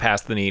evolved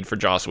past the need for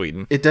Joss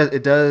Whedon.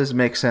 It does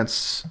make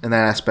sense in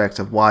that aspect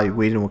of why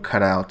Whedon will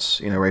cut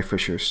out Ray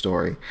Fisher's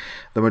story,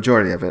 the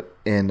majority of it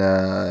in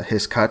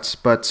his cuts,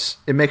 but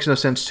it makes no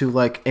sense to,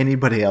 like,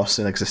 anybody else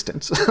in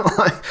existence.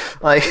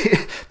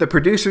 like the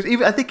producers.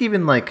 I think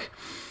like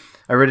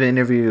I read an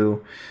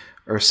interview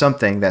or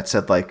something that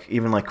said, like,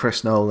 even, like,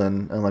 Chris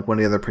Nolan and, like, one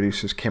of the other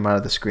producers came out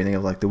of the screening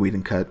of, like, the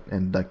Whedon cut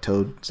and, like,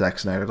 told Zack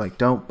Snyder, like,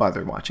 don't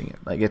bother watching it.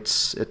 Like,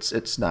 it's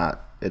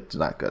not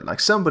good. Like,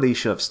 somebody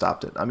should have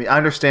stopped it. I mean, I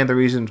understand the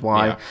reasons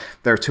why. Yeah.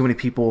 There are too many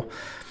people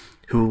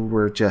who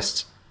were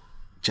just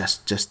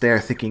there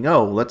thinking,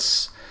 oh,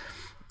 let's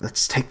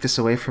take this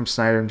away from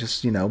Snyder and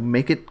just,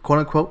 make it quote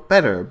unquote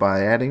better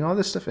by adding all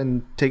this stuff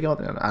and taking all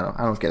that.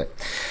 I don't get it.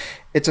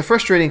 It's a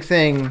frustrating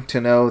thing to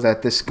know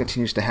that this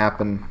continues to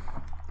happen.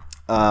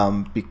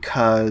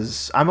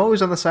 Because I'm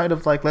always on the side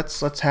of, like,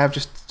 let's have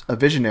just a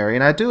visionary,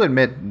 and I do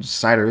admit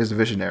Snyder is a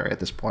visionary at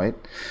this point.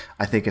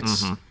 I think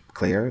it's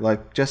clear.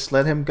 Like, just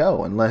let him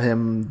go and let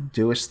him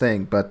do his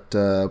thing. But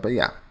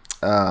yeah,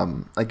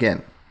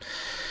 again,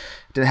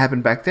 Didn't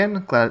happen back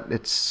then. Glad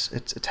it's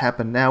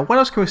happened now. What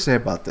else can we say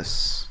about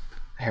this,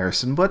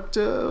 Harrison? What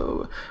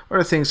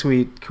are things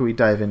can we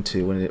dive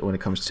into when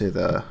it comes to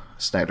the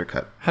Snyder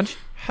Cut?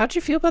 How'd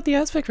you feel about the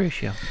aspect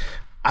ratio?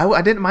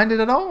 I didn't mind it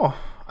at all.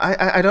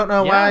 I don't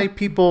know why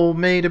people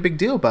made a big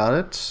deal about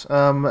it.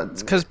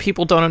 It's because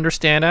people don't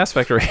understand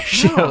aspect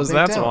ratios. No,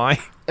 that's don't. why.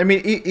 I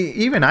mean,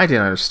 even I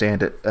didn't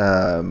understand it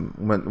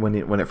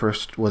when it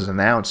first was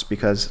announced,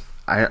 because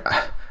I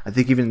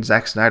think even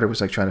Zack Snyder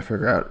was like trying to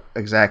figure out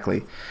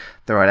exactly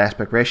the right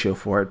aspect ratio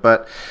for it.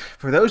 But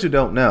for those who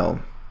don't know,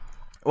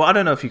 well, I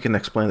don't know if you can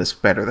explain this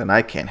better than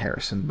I can,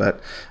 Harrison.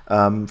 But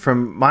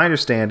from my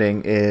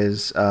understanding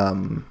is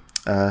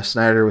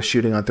Snyder was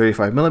shooting on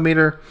 35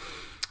 millimeter.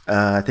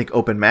 I think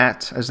open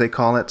matte, as they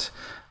call it.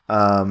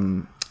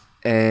 And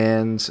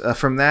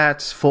from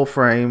that, full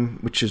frame,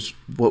 which is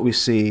what we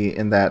see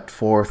in that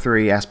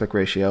 4:3 aspect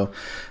ratio,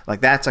 like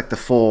that's like the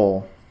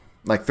full,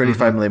 like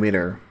 35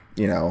 millimeter,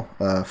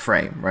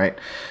 frame, right?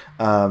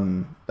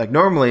 Like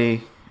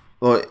normally,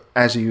 well,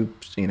 as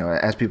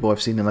as people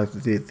have seen in like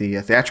the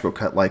theatrical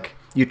cut, like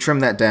you trim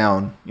that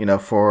down,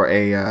 for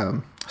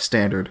a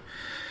standard.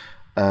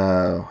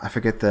 I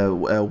forget the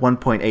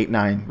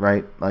 1.89,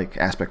 right? Like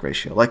aspect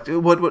ratio, like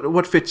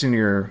what fits in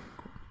your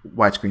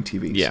widescreen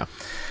TVs. Yeah.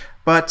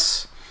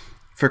 But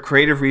for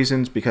creative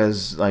reasons,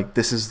 because like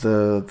this is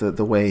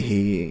the way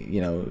he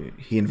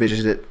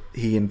envisions it.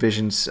 He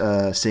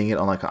envisions seeing it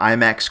on like an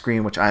IMAX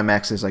screen, which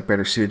IMAX is like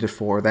better suited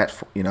for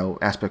that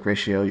aspect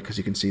ratio, because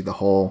you can see the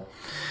whole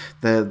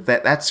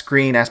that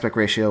screen aspect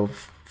ratio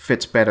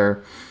fits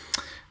better.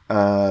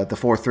 The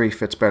 4:3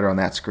 fits better on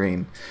that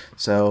screen.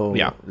 So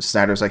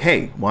Snyder's like,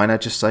 hey, why not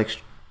just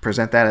like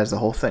present that as the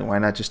whole thing? Why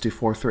not just do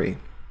 4:3?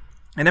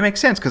 And it makes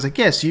sense, because I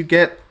guess you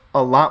get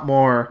a lot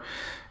more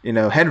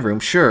headroom,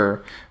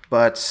 sure,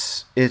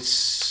 but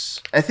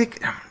I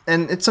think,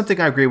 and it's something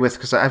I agree with,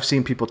 because I've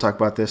seen people talk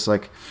about this.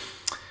 Like,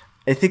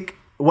 I think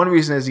one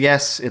reason is,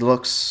 yes,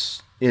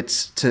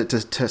 it's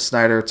to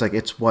Snyder, it's like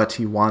it's what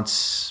he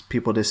wants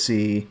people to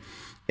see.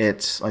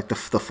 It's like the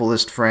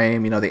fullest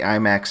frame, the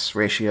IMAX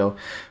ratio,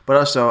 but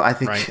also I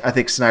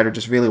think Snyder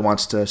just really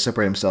wants to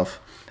separate himself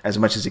as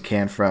much as he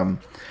can from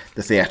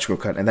the theatrical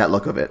cut and that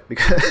look of it.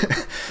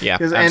 Yeah,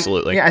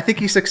 absolutely. I think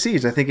he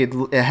succeeds. I think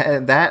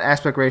that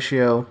aspect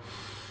ratio,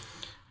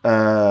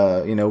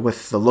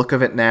 with the look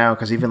of it now,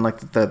 because even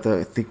like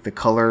I think the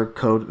color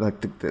code,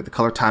 like the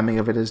color timing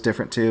of it is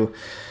different too.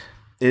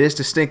 It is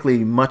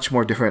distinctly much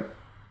more different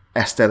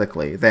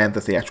aesthetically than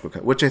the theatrical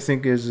cut, which I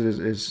think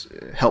is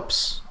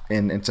helps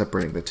in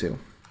separating the two.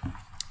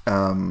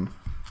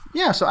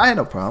 So I had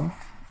no problem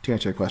to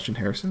answer your question,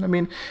 Harrison. I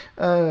mean,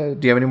 do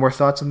you have any more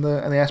thoughts on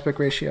the aspect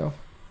ratio?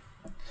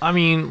 I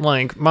mean,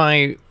 like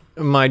my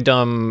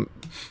dumb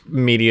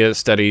media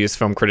studies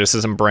film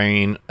criticism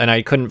brain, and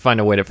I couldn't find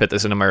a way to fit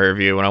this into my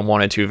review, and I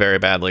wanted to very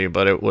badly,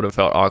 but it would have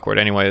felt awkward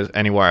anyways,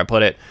 anywhere I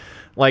put it.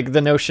 Like,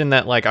 the notion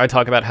that, like, I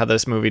talk about how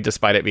this movie,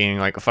 despite it being,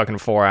 like, fucking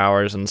 4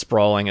 hours and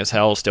sprawling as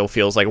hell, still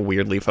feels, like,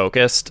 weirdly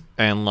focused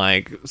and,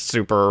 like,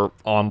 super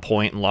on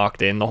point and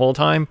locked in the whole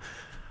time.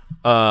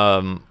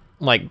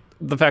 Like,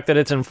 the fact that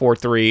it's in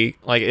 4:3,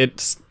 like,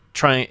 it's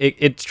trying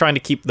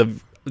to keep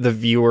the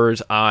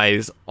viewer's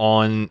eyes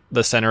on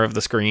the center of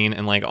the screen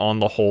and, like, on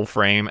the whole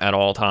frame at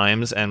all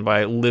times, and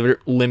by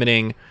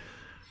limiting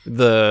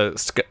the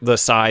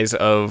size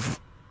of,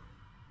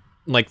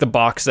 like, the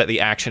box that the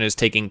action is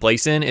taking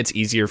place in, it's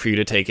easier for you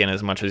to take in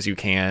as much as you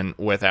can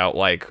without,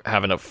 like,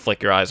 having to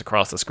flick your eyes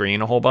across the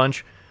screen a whole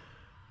bunch.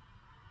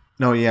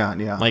 No, yeah.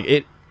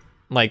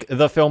 Like,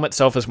 the film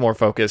itself is more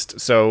focused,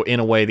 so in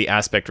a way the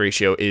aspect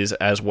ratio is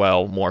as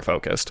well more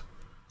focused.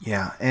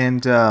 Yeah,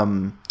 and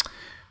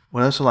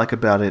what I also like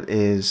about it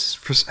is,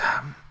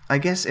 I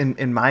guess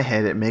in my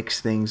head it makes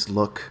things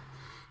look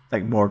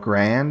like more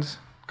grand,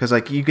 because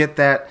like you get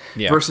that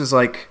versus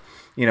like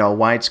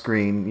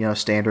widescreen,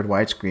 standard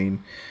widescreen,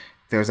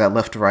 there's that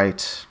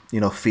left-right,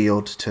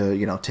 field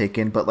to, take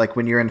in. But like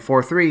when you're in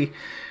 4:3,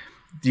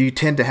 you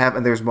tend to have,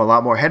 and there's a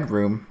lot more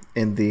headroom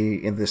in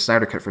the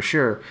Snyder Cut for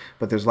sure,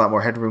 but there's a lot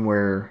more headroom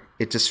where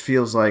it just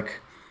feels like,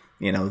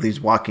 these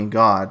walking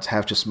gods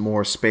have just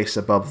more space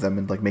above them,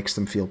 and like makes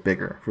them feel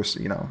bigger.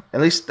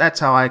 At least that's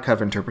how I kind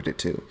of interpret it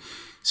too.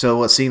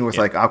 So a scene with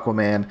like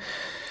Aquaman,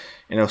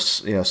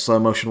 slow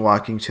motion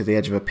walking to the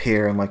edge of a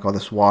pier and like all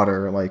this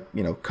water, like,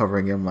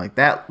 covering him, like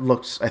that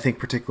looks, I think,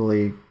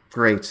 particularly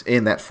great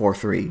in that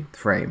 4:3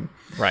 frame.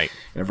 Right.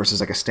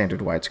 Versus like a standard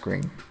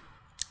widescreen.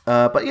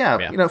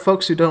 But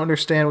folks who don't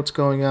understand what's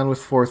going on with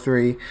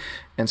 4:3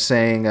 and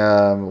saying,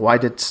 why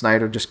did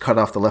Snyder just cut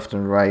off the left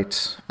and right,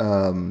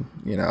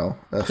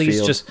 please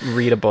field? Just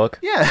read a book.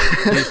 Yeah.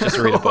 Please just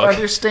read a book.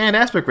 Understand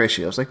aspect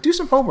ratios. Like, do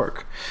some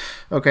homework.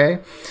 Okay.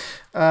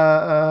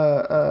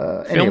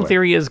 Film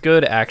theory is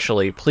good,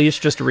 actually. Please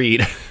just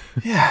read.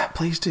 Yeah,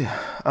 please do.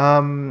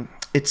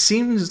 It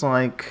seems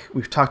like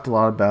we've talked a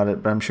lot about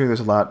it, but I'm sure there's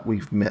a lot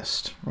we've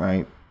missed,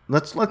 right?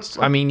 Let's.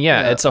 I mean,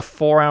 yeah, it's a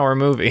 4-hour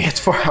movie. It's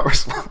 4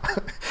 hours long.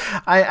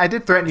 I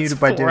did threaten you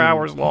by doing 4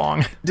 hours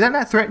long. Did I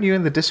not threaten you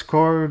in the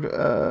Discord?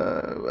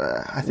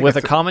 I think With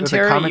a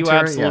commentary? You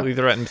absolutely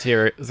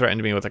yeah.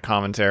 threatened me with a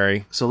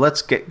commentary. So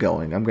let's get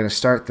going. I'm going to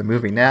start the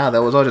movie now.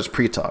 That was all just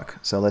pre-talk.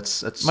 So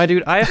let's. My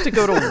dude, I have to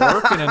go to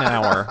work in an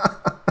hour.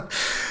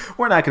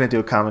 We're not going to do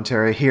a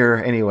commentary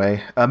here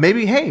anyway.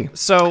 Maybe, hey.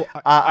 So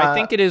I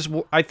think it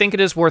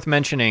is worth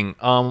mentioning.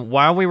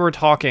 While we were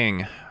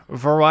talking,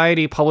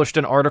 Variety published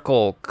an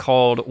article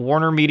called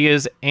 "Warner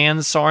Media's Ann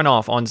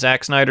Sarnoff on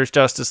Zack Snyder's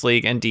Justice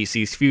League and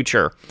DC's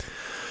Future."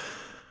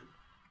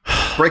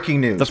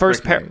 Breaking news. The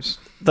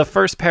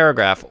first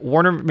paragraph.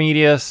 Warner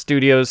Media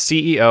Studios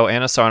CEO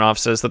Anna Sarnoff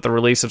says that the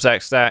release of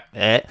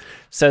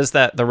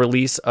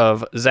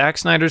Zack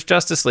Snyder's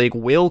Justice League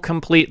will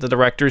complete the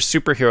director's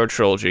superhero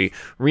trilogy,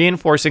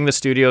 reinforcing the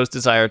studio's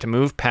desire to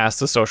move past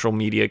the social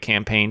media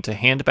campaign to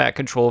hand back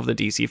control of the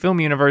DC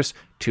film universe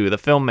to the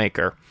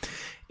filmmaker.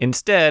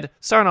 Instead,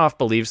 Sarnoff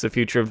believes the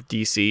future of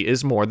DC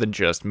is more than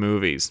just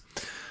movies.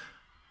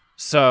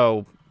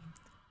 So,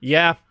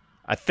 yeah,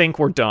 I think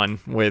we're done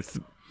with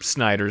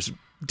Snyder's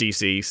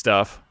DC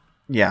stuff.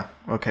 Yeah,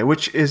 okay,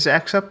 which is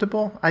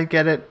acceptable. I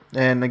get it,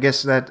 and I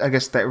guess that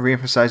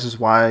reemphasizes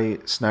why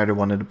Snyder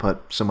wanted to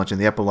put so much in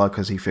the epilogue,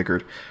 because he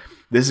figured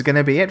this is going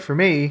to be it for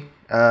me,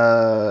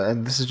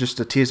 and this is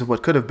just a tease of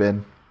what could have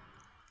been,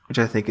 which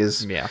I think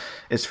is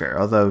fair.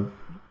 Although,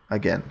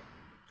 again,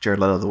 Jared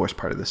Leto, the worst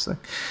part of this thing.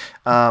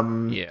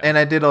 And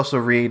I did also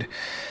read,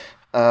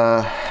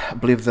 I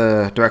believe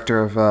the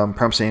director of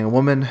Promising Young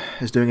Woman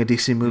is doing a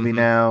DC movie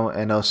now,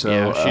 and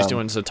also she's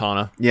doing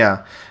Zatanna.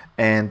 Yeah,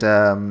 and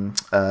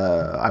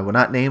I will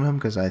not name him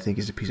because I think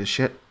he's a piece of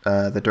shit.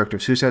 The director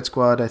of Suicide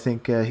Squad, I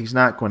think he's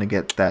not going to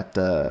get that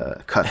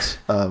cut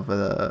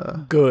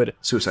of good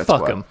Suicide Fuck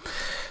Squad. Him.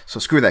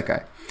 So screw that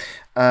guy.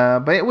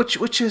 But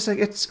which is like,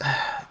 it's,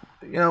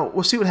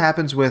 we'll see what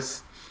happens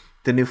with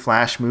the new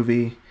Flash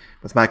movie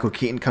with Michael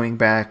Keaton coming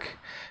back.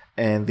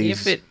 And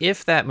these,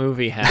 if that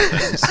movie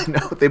happens, I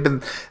know they've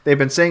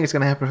been saying it's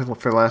going to happen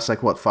for the last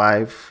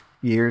 5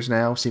 years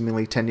now,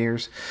 seemingly 10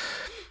 years.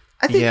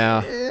 I think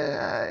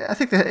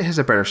that it has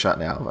a better shot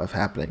now of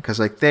happening, because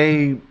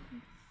they,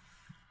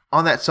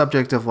 on that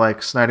subject of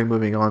Snyder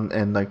moving on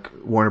and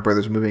Warner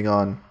Brothers moving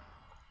on,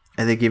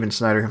 I think even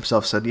Snyder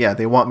himself said, yeah,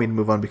 they want me to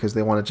move on because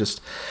they want to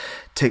just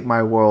take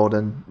my world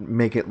and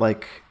make it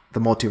like the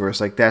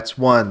multiverse. That's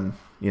one,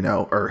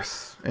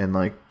 Earth.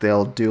 And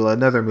they'll do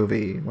another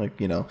movie,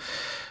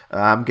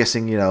 I'm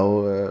guessing,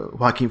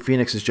 Joaquin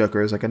Phoenix's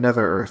Joker is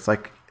another Earth. I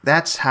think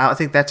that's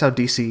how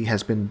DC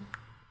has been,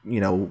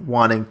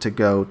 wanting to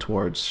go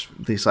towards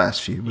these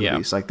last few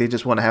movies. They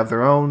just want to have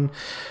their own,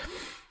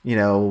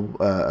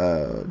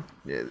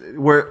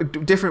 where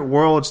different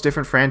worlds,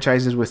 different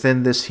franchises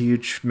within this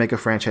huge mega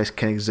franchise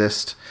can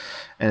exist,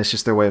 and it's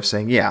just their way of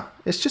saying, yeah,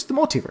 it's just the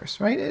multiverse,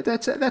 right?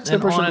 That's the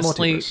version of the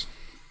multiverse.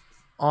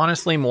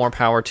 Honestly, more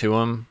power to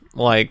them.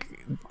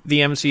 The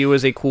MCU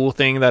is a cool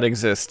thing that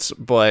exists,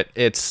 but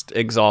it's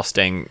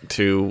exhausting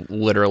to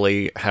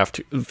literally have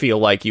to feel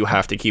like you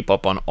have to keep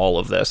up on all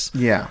of this.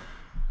 Yeah.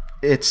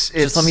 It's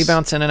just let me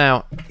bounce in and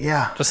out.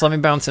 Yeah. Just let me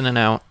bounce in and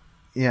out.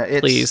 Yeah,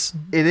 please.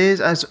 It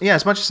is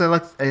as much as I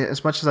like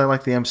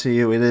the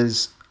MCU, it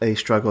is a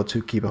struggle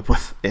to keep up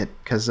with it,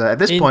 because at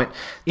this point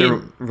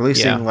they're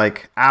releasing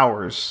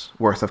hours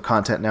worth of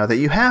content now that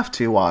you have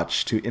to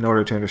watch in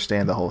order to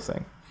understand the whole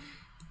thing.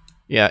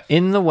 Yeah,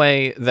 in the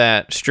way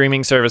that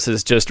streaming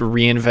services just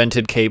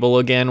reinvented cable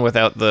again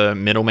without the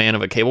middleman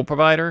of a cable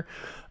provider,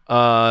 the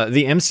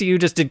MCU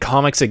just did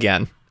comics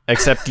again,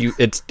 except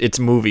it's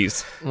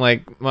movies.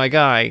 My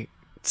guy,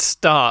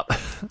 stop.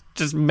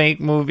 Just make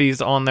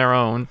movies on their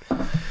own.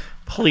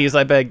 Please,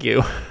 I beg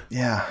you.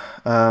 Yeah.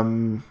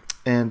 And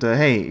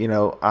hey,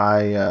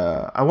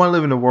 I want to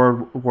live in a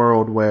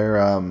world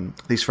where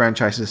these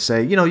franchises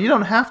say, you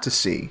don't have to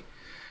see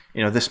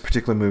this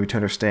particular movie to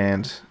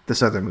understand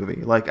this other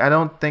movie. I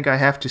don't think I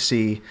have to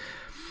see,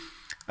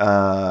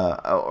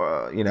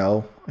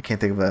 I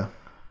can't think of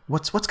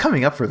what's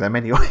coming up for them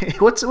anyway.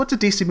 What's a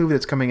DC movie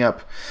that's coming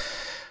up?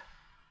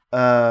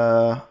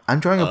 I'm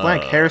drawing a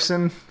blank.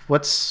 Harrison,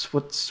 what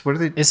are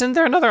they? Isn't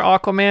there another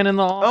Aquaman in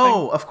the offing?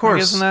 Oh, of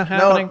course. Isn't that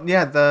happening? No,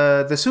 yeah,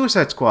 the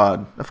Suicide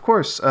Squad, of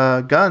course.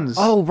 Guns.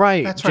 Oh,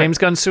 right. That's James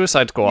Gunn's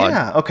Suicide Squad.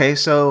 Yeah. Okay.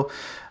 So.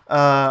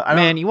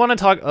 You want to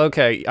talk?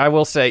 Okay, I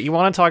will say, you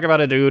want to talk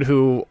about a dude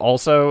who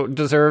also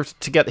deserved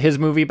to get his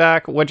movie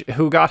back.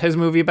 Who got his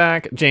movie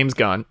back? James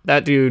Gunn.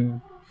 That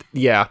dude.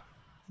 Yeah,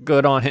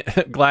 good on him.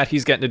 Glad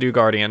he's getting to do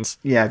Guardians.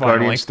 Yeah, finally.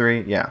 Guardians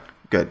 3. Yeah,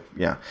 good.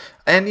 Yeah,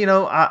 and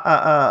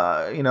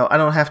I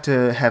don't have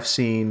to have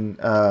seen.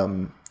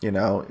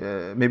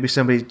 Maybe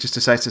somebody just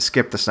decides to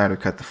skip the Snyder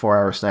Cut, the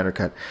 4-hour Snyder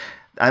Cut.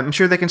 I'm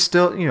sure they can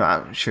still,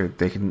 I'm sure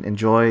they can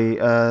enjoy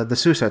the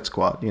Suicide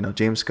Squad,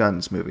 James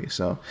Gunn's movie.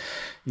 So,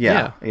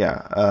 yeah.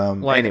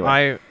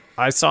 Anyway,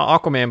 I saw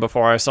Aquaman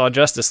before I saw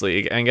Justice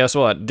League, and guess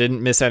what?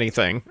 Didn't miss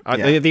anything.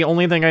 The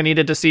only thing I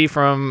needed to see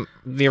from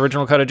the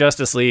original cut of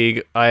Justice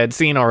League I had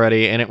seen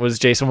already, and it was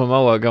Jason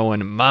Momoa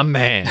going, "My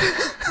man."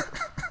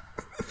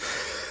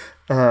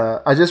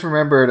 I just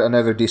remembered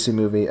another DC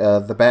movie,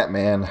 The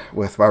Batman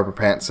with Robert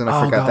Pattinson.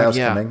 I forgot that was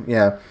coming.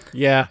 Yeah.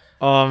 Yeah.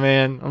 Oh,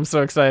 man. I'm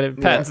so excited.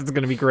 Pattinson's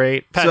going to be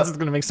great. Pattinson's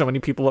going to make so many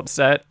people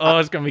upset. Oh,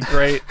 it's going to be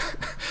great.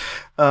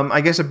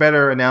 I guess a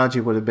better analogy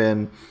would have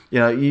been,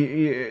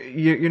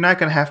 you're not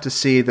going to have to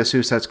see the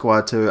Suicide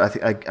Squad to,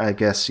 I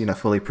guess,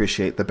 fully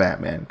appreciate the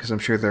Batman, because I'm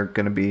sure they're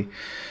going to be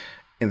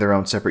in their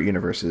own separate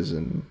universes,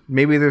 and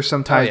maybe there's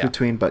some ties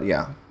between, but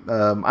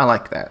I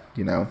like that,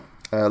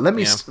 Let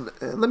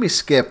me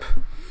skip,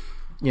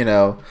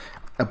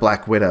 a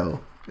Black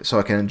Widow so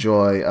I can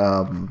enjoy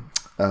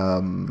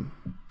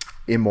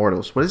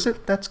Immortals. What is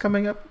it that's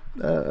coming up?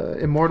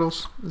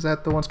 Immortals? Is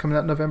that the one's coming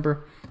out in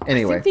November?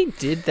 Anyway, I think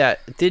they did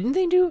that. Didn't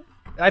they do?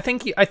 I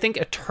think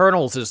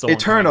Eternals is the one.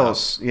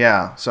 Eternals.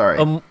 Yeah. Sorry.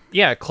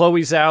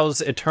 Chloe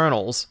Zhao's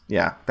Eternals.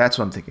 Yeah, that's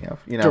what I'm thinking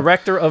of.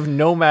 Director of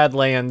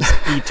Nomadland's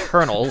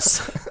Eternals.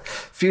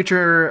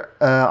 Future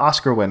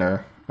Oscar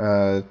winner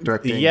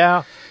directing.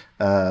 Yeah.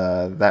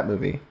 That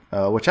movie,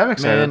 which I'm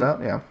excited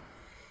about. Yeah.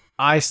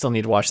 I still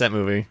need to watch that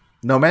movie.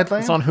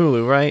 Nomadland. It's on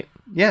Hulu, right?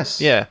 Yes.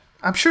 Yeah.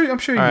 I'm sure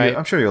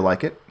you'll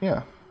like it.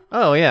 Yeah.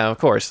 Oh yeah, of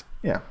course.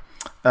 Yeah.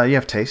 You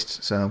have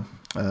taste, so.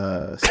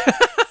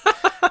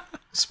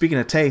 Speaking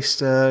of taste,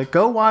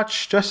 go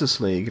watch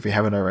Justice League if you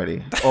haven't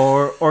already,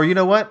 or you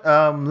know what?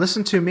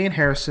 Listen to me and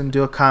Harrison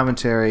do a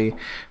commentary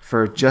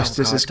for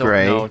Justice is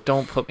Gray. No,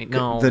 don't put me.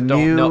 No, the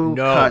new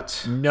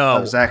cut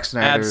of Zack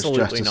Snyder's absolutely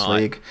Justice not.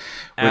 League, which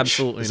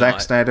Absolutely Zack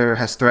not. Snyder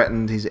has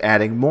threatened he's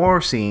adding more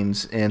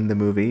scenes in the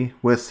movie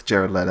with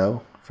Jared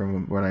Leto,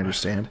 from what I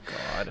understand.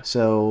 God.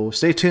 So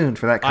stay tuned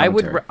for that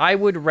commentary. I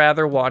would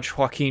rather watch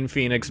Joaquin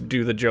Phoenix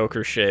do the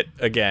Joker shit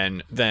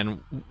again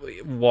than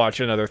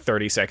watch another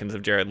 30 seconds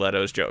of Jared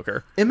Leto's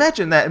Joker.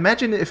 Imagine that.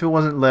 Imagine if it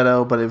wasn't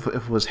Leto, but if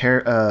it was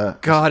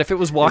God, if it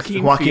was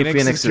Joaquin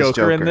Phoenix's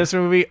Joker in this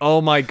movie,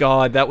 oh my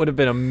God, that would have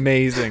been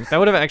amazing. That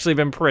would have actually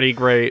been pretty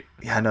great.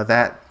 Yeah, no,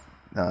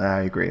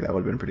 I agree. That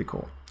would have been pretty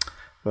cool.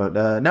 But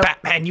no,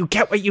 Batman, you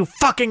get what you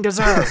fucking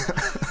deserve.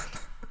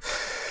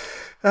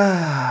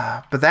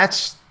 But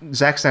that's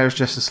Zack Snyder's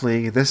Justice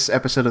League. This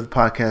episode of the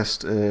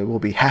podcast will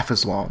be half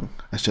as long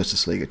as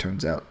Justice League. It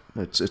turns out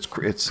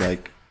it's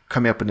like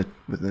coming up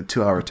within the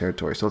 2-hour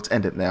territory. So let's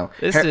end it now.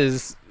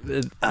 This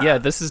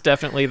is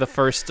definitely the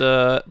first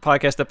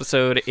podcast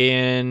episode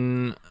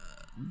in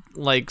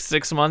like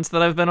 6 months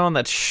that I've been on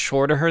that's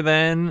shorter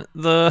than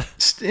the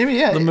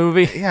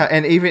movie. Yeah,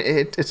 and even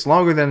it's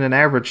longer than an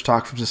average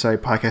Talk from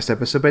Society podcast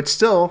episode, but it's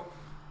still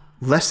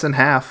less than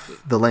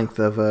half the length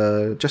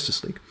of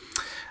Justice League.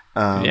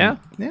 Yeah.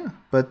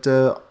 But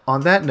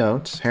on that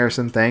note,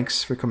 Harrison,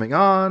 thanks for coming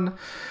on.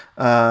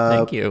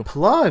 Thank you.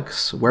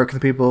 Plugs. Where can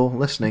the people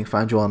listening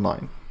find you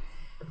online?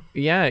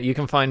 Yeah, you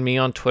can find me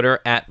on Twitter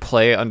at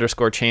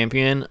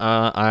 @play_champion.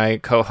 I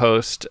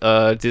co-host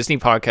a Disney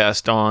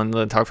podcast on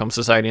the Talk Film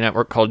Society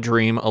Network called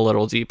Dream a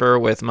Little Deeper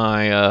with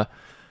my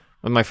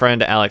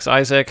friend Alex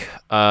Isaac.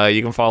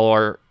 You can follow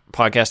our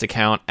podcast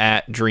account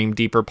at Dream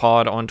Deeper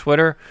Pod on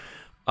Twitter.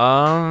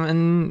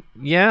 And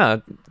yeah,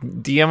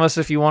 DM us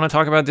if you want to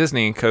talk about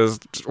Disney,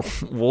 because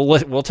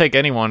we'll take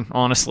anyone,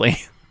 honestly.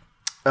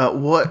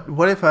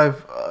 What if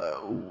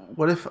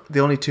the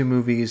only 2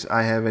 movies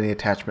I have any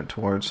attachment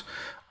towards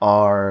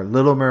are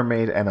Little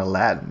Mermaid and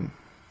Aladdin?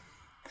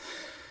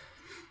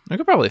 I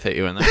could probably fit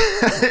you in there.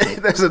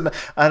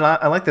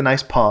 I like the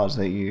nice pause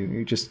that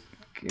you just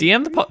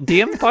DM the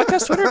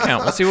podcast Twitter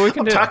account. Let's see what we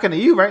can do. I'm talking to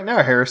you right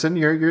now, Harrison.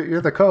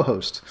 You're the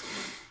co-host.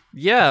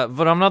 Yeah,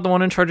 but I'm not the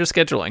one in charge of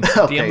scheduling.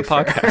 Okay, DM the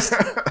podcast.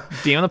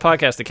 DM the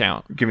podcast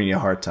account. I'm giving you a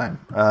hard time.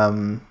 All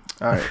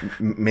right,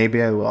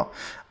 maybe I will.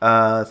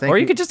 Or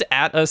you could just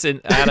add us in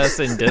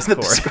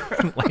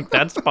Discord. Like,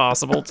 that's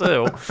possible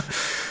too.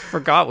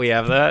 Forgot we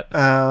have that.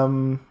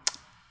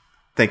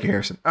 Thank you,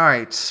 Harrison. All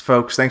right,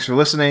 folks, thanks for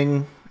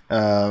listening.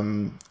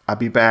 I'll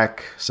be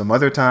back some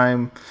other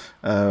time.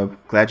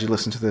 Glad you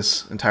listened to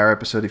this entire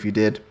episode if you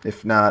did.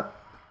 If not,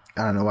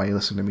 I don't know why you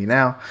listen to me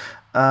now.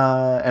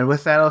 And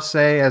with that, I'll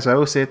say, as I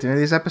always say at the end of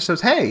these episodes,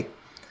 hey,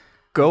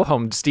 go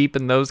home deep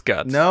in those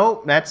guts.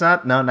 No, that's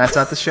not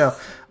the show.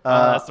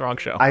 That's the wrong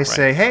show. I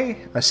say,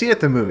 hey, I see you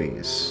at the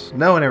movies.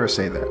 No one ever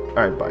say that.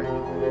 All right,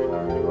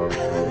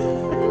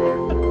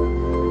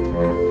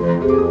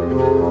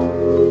 bye.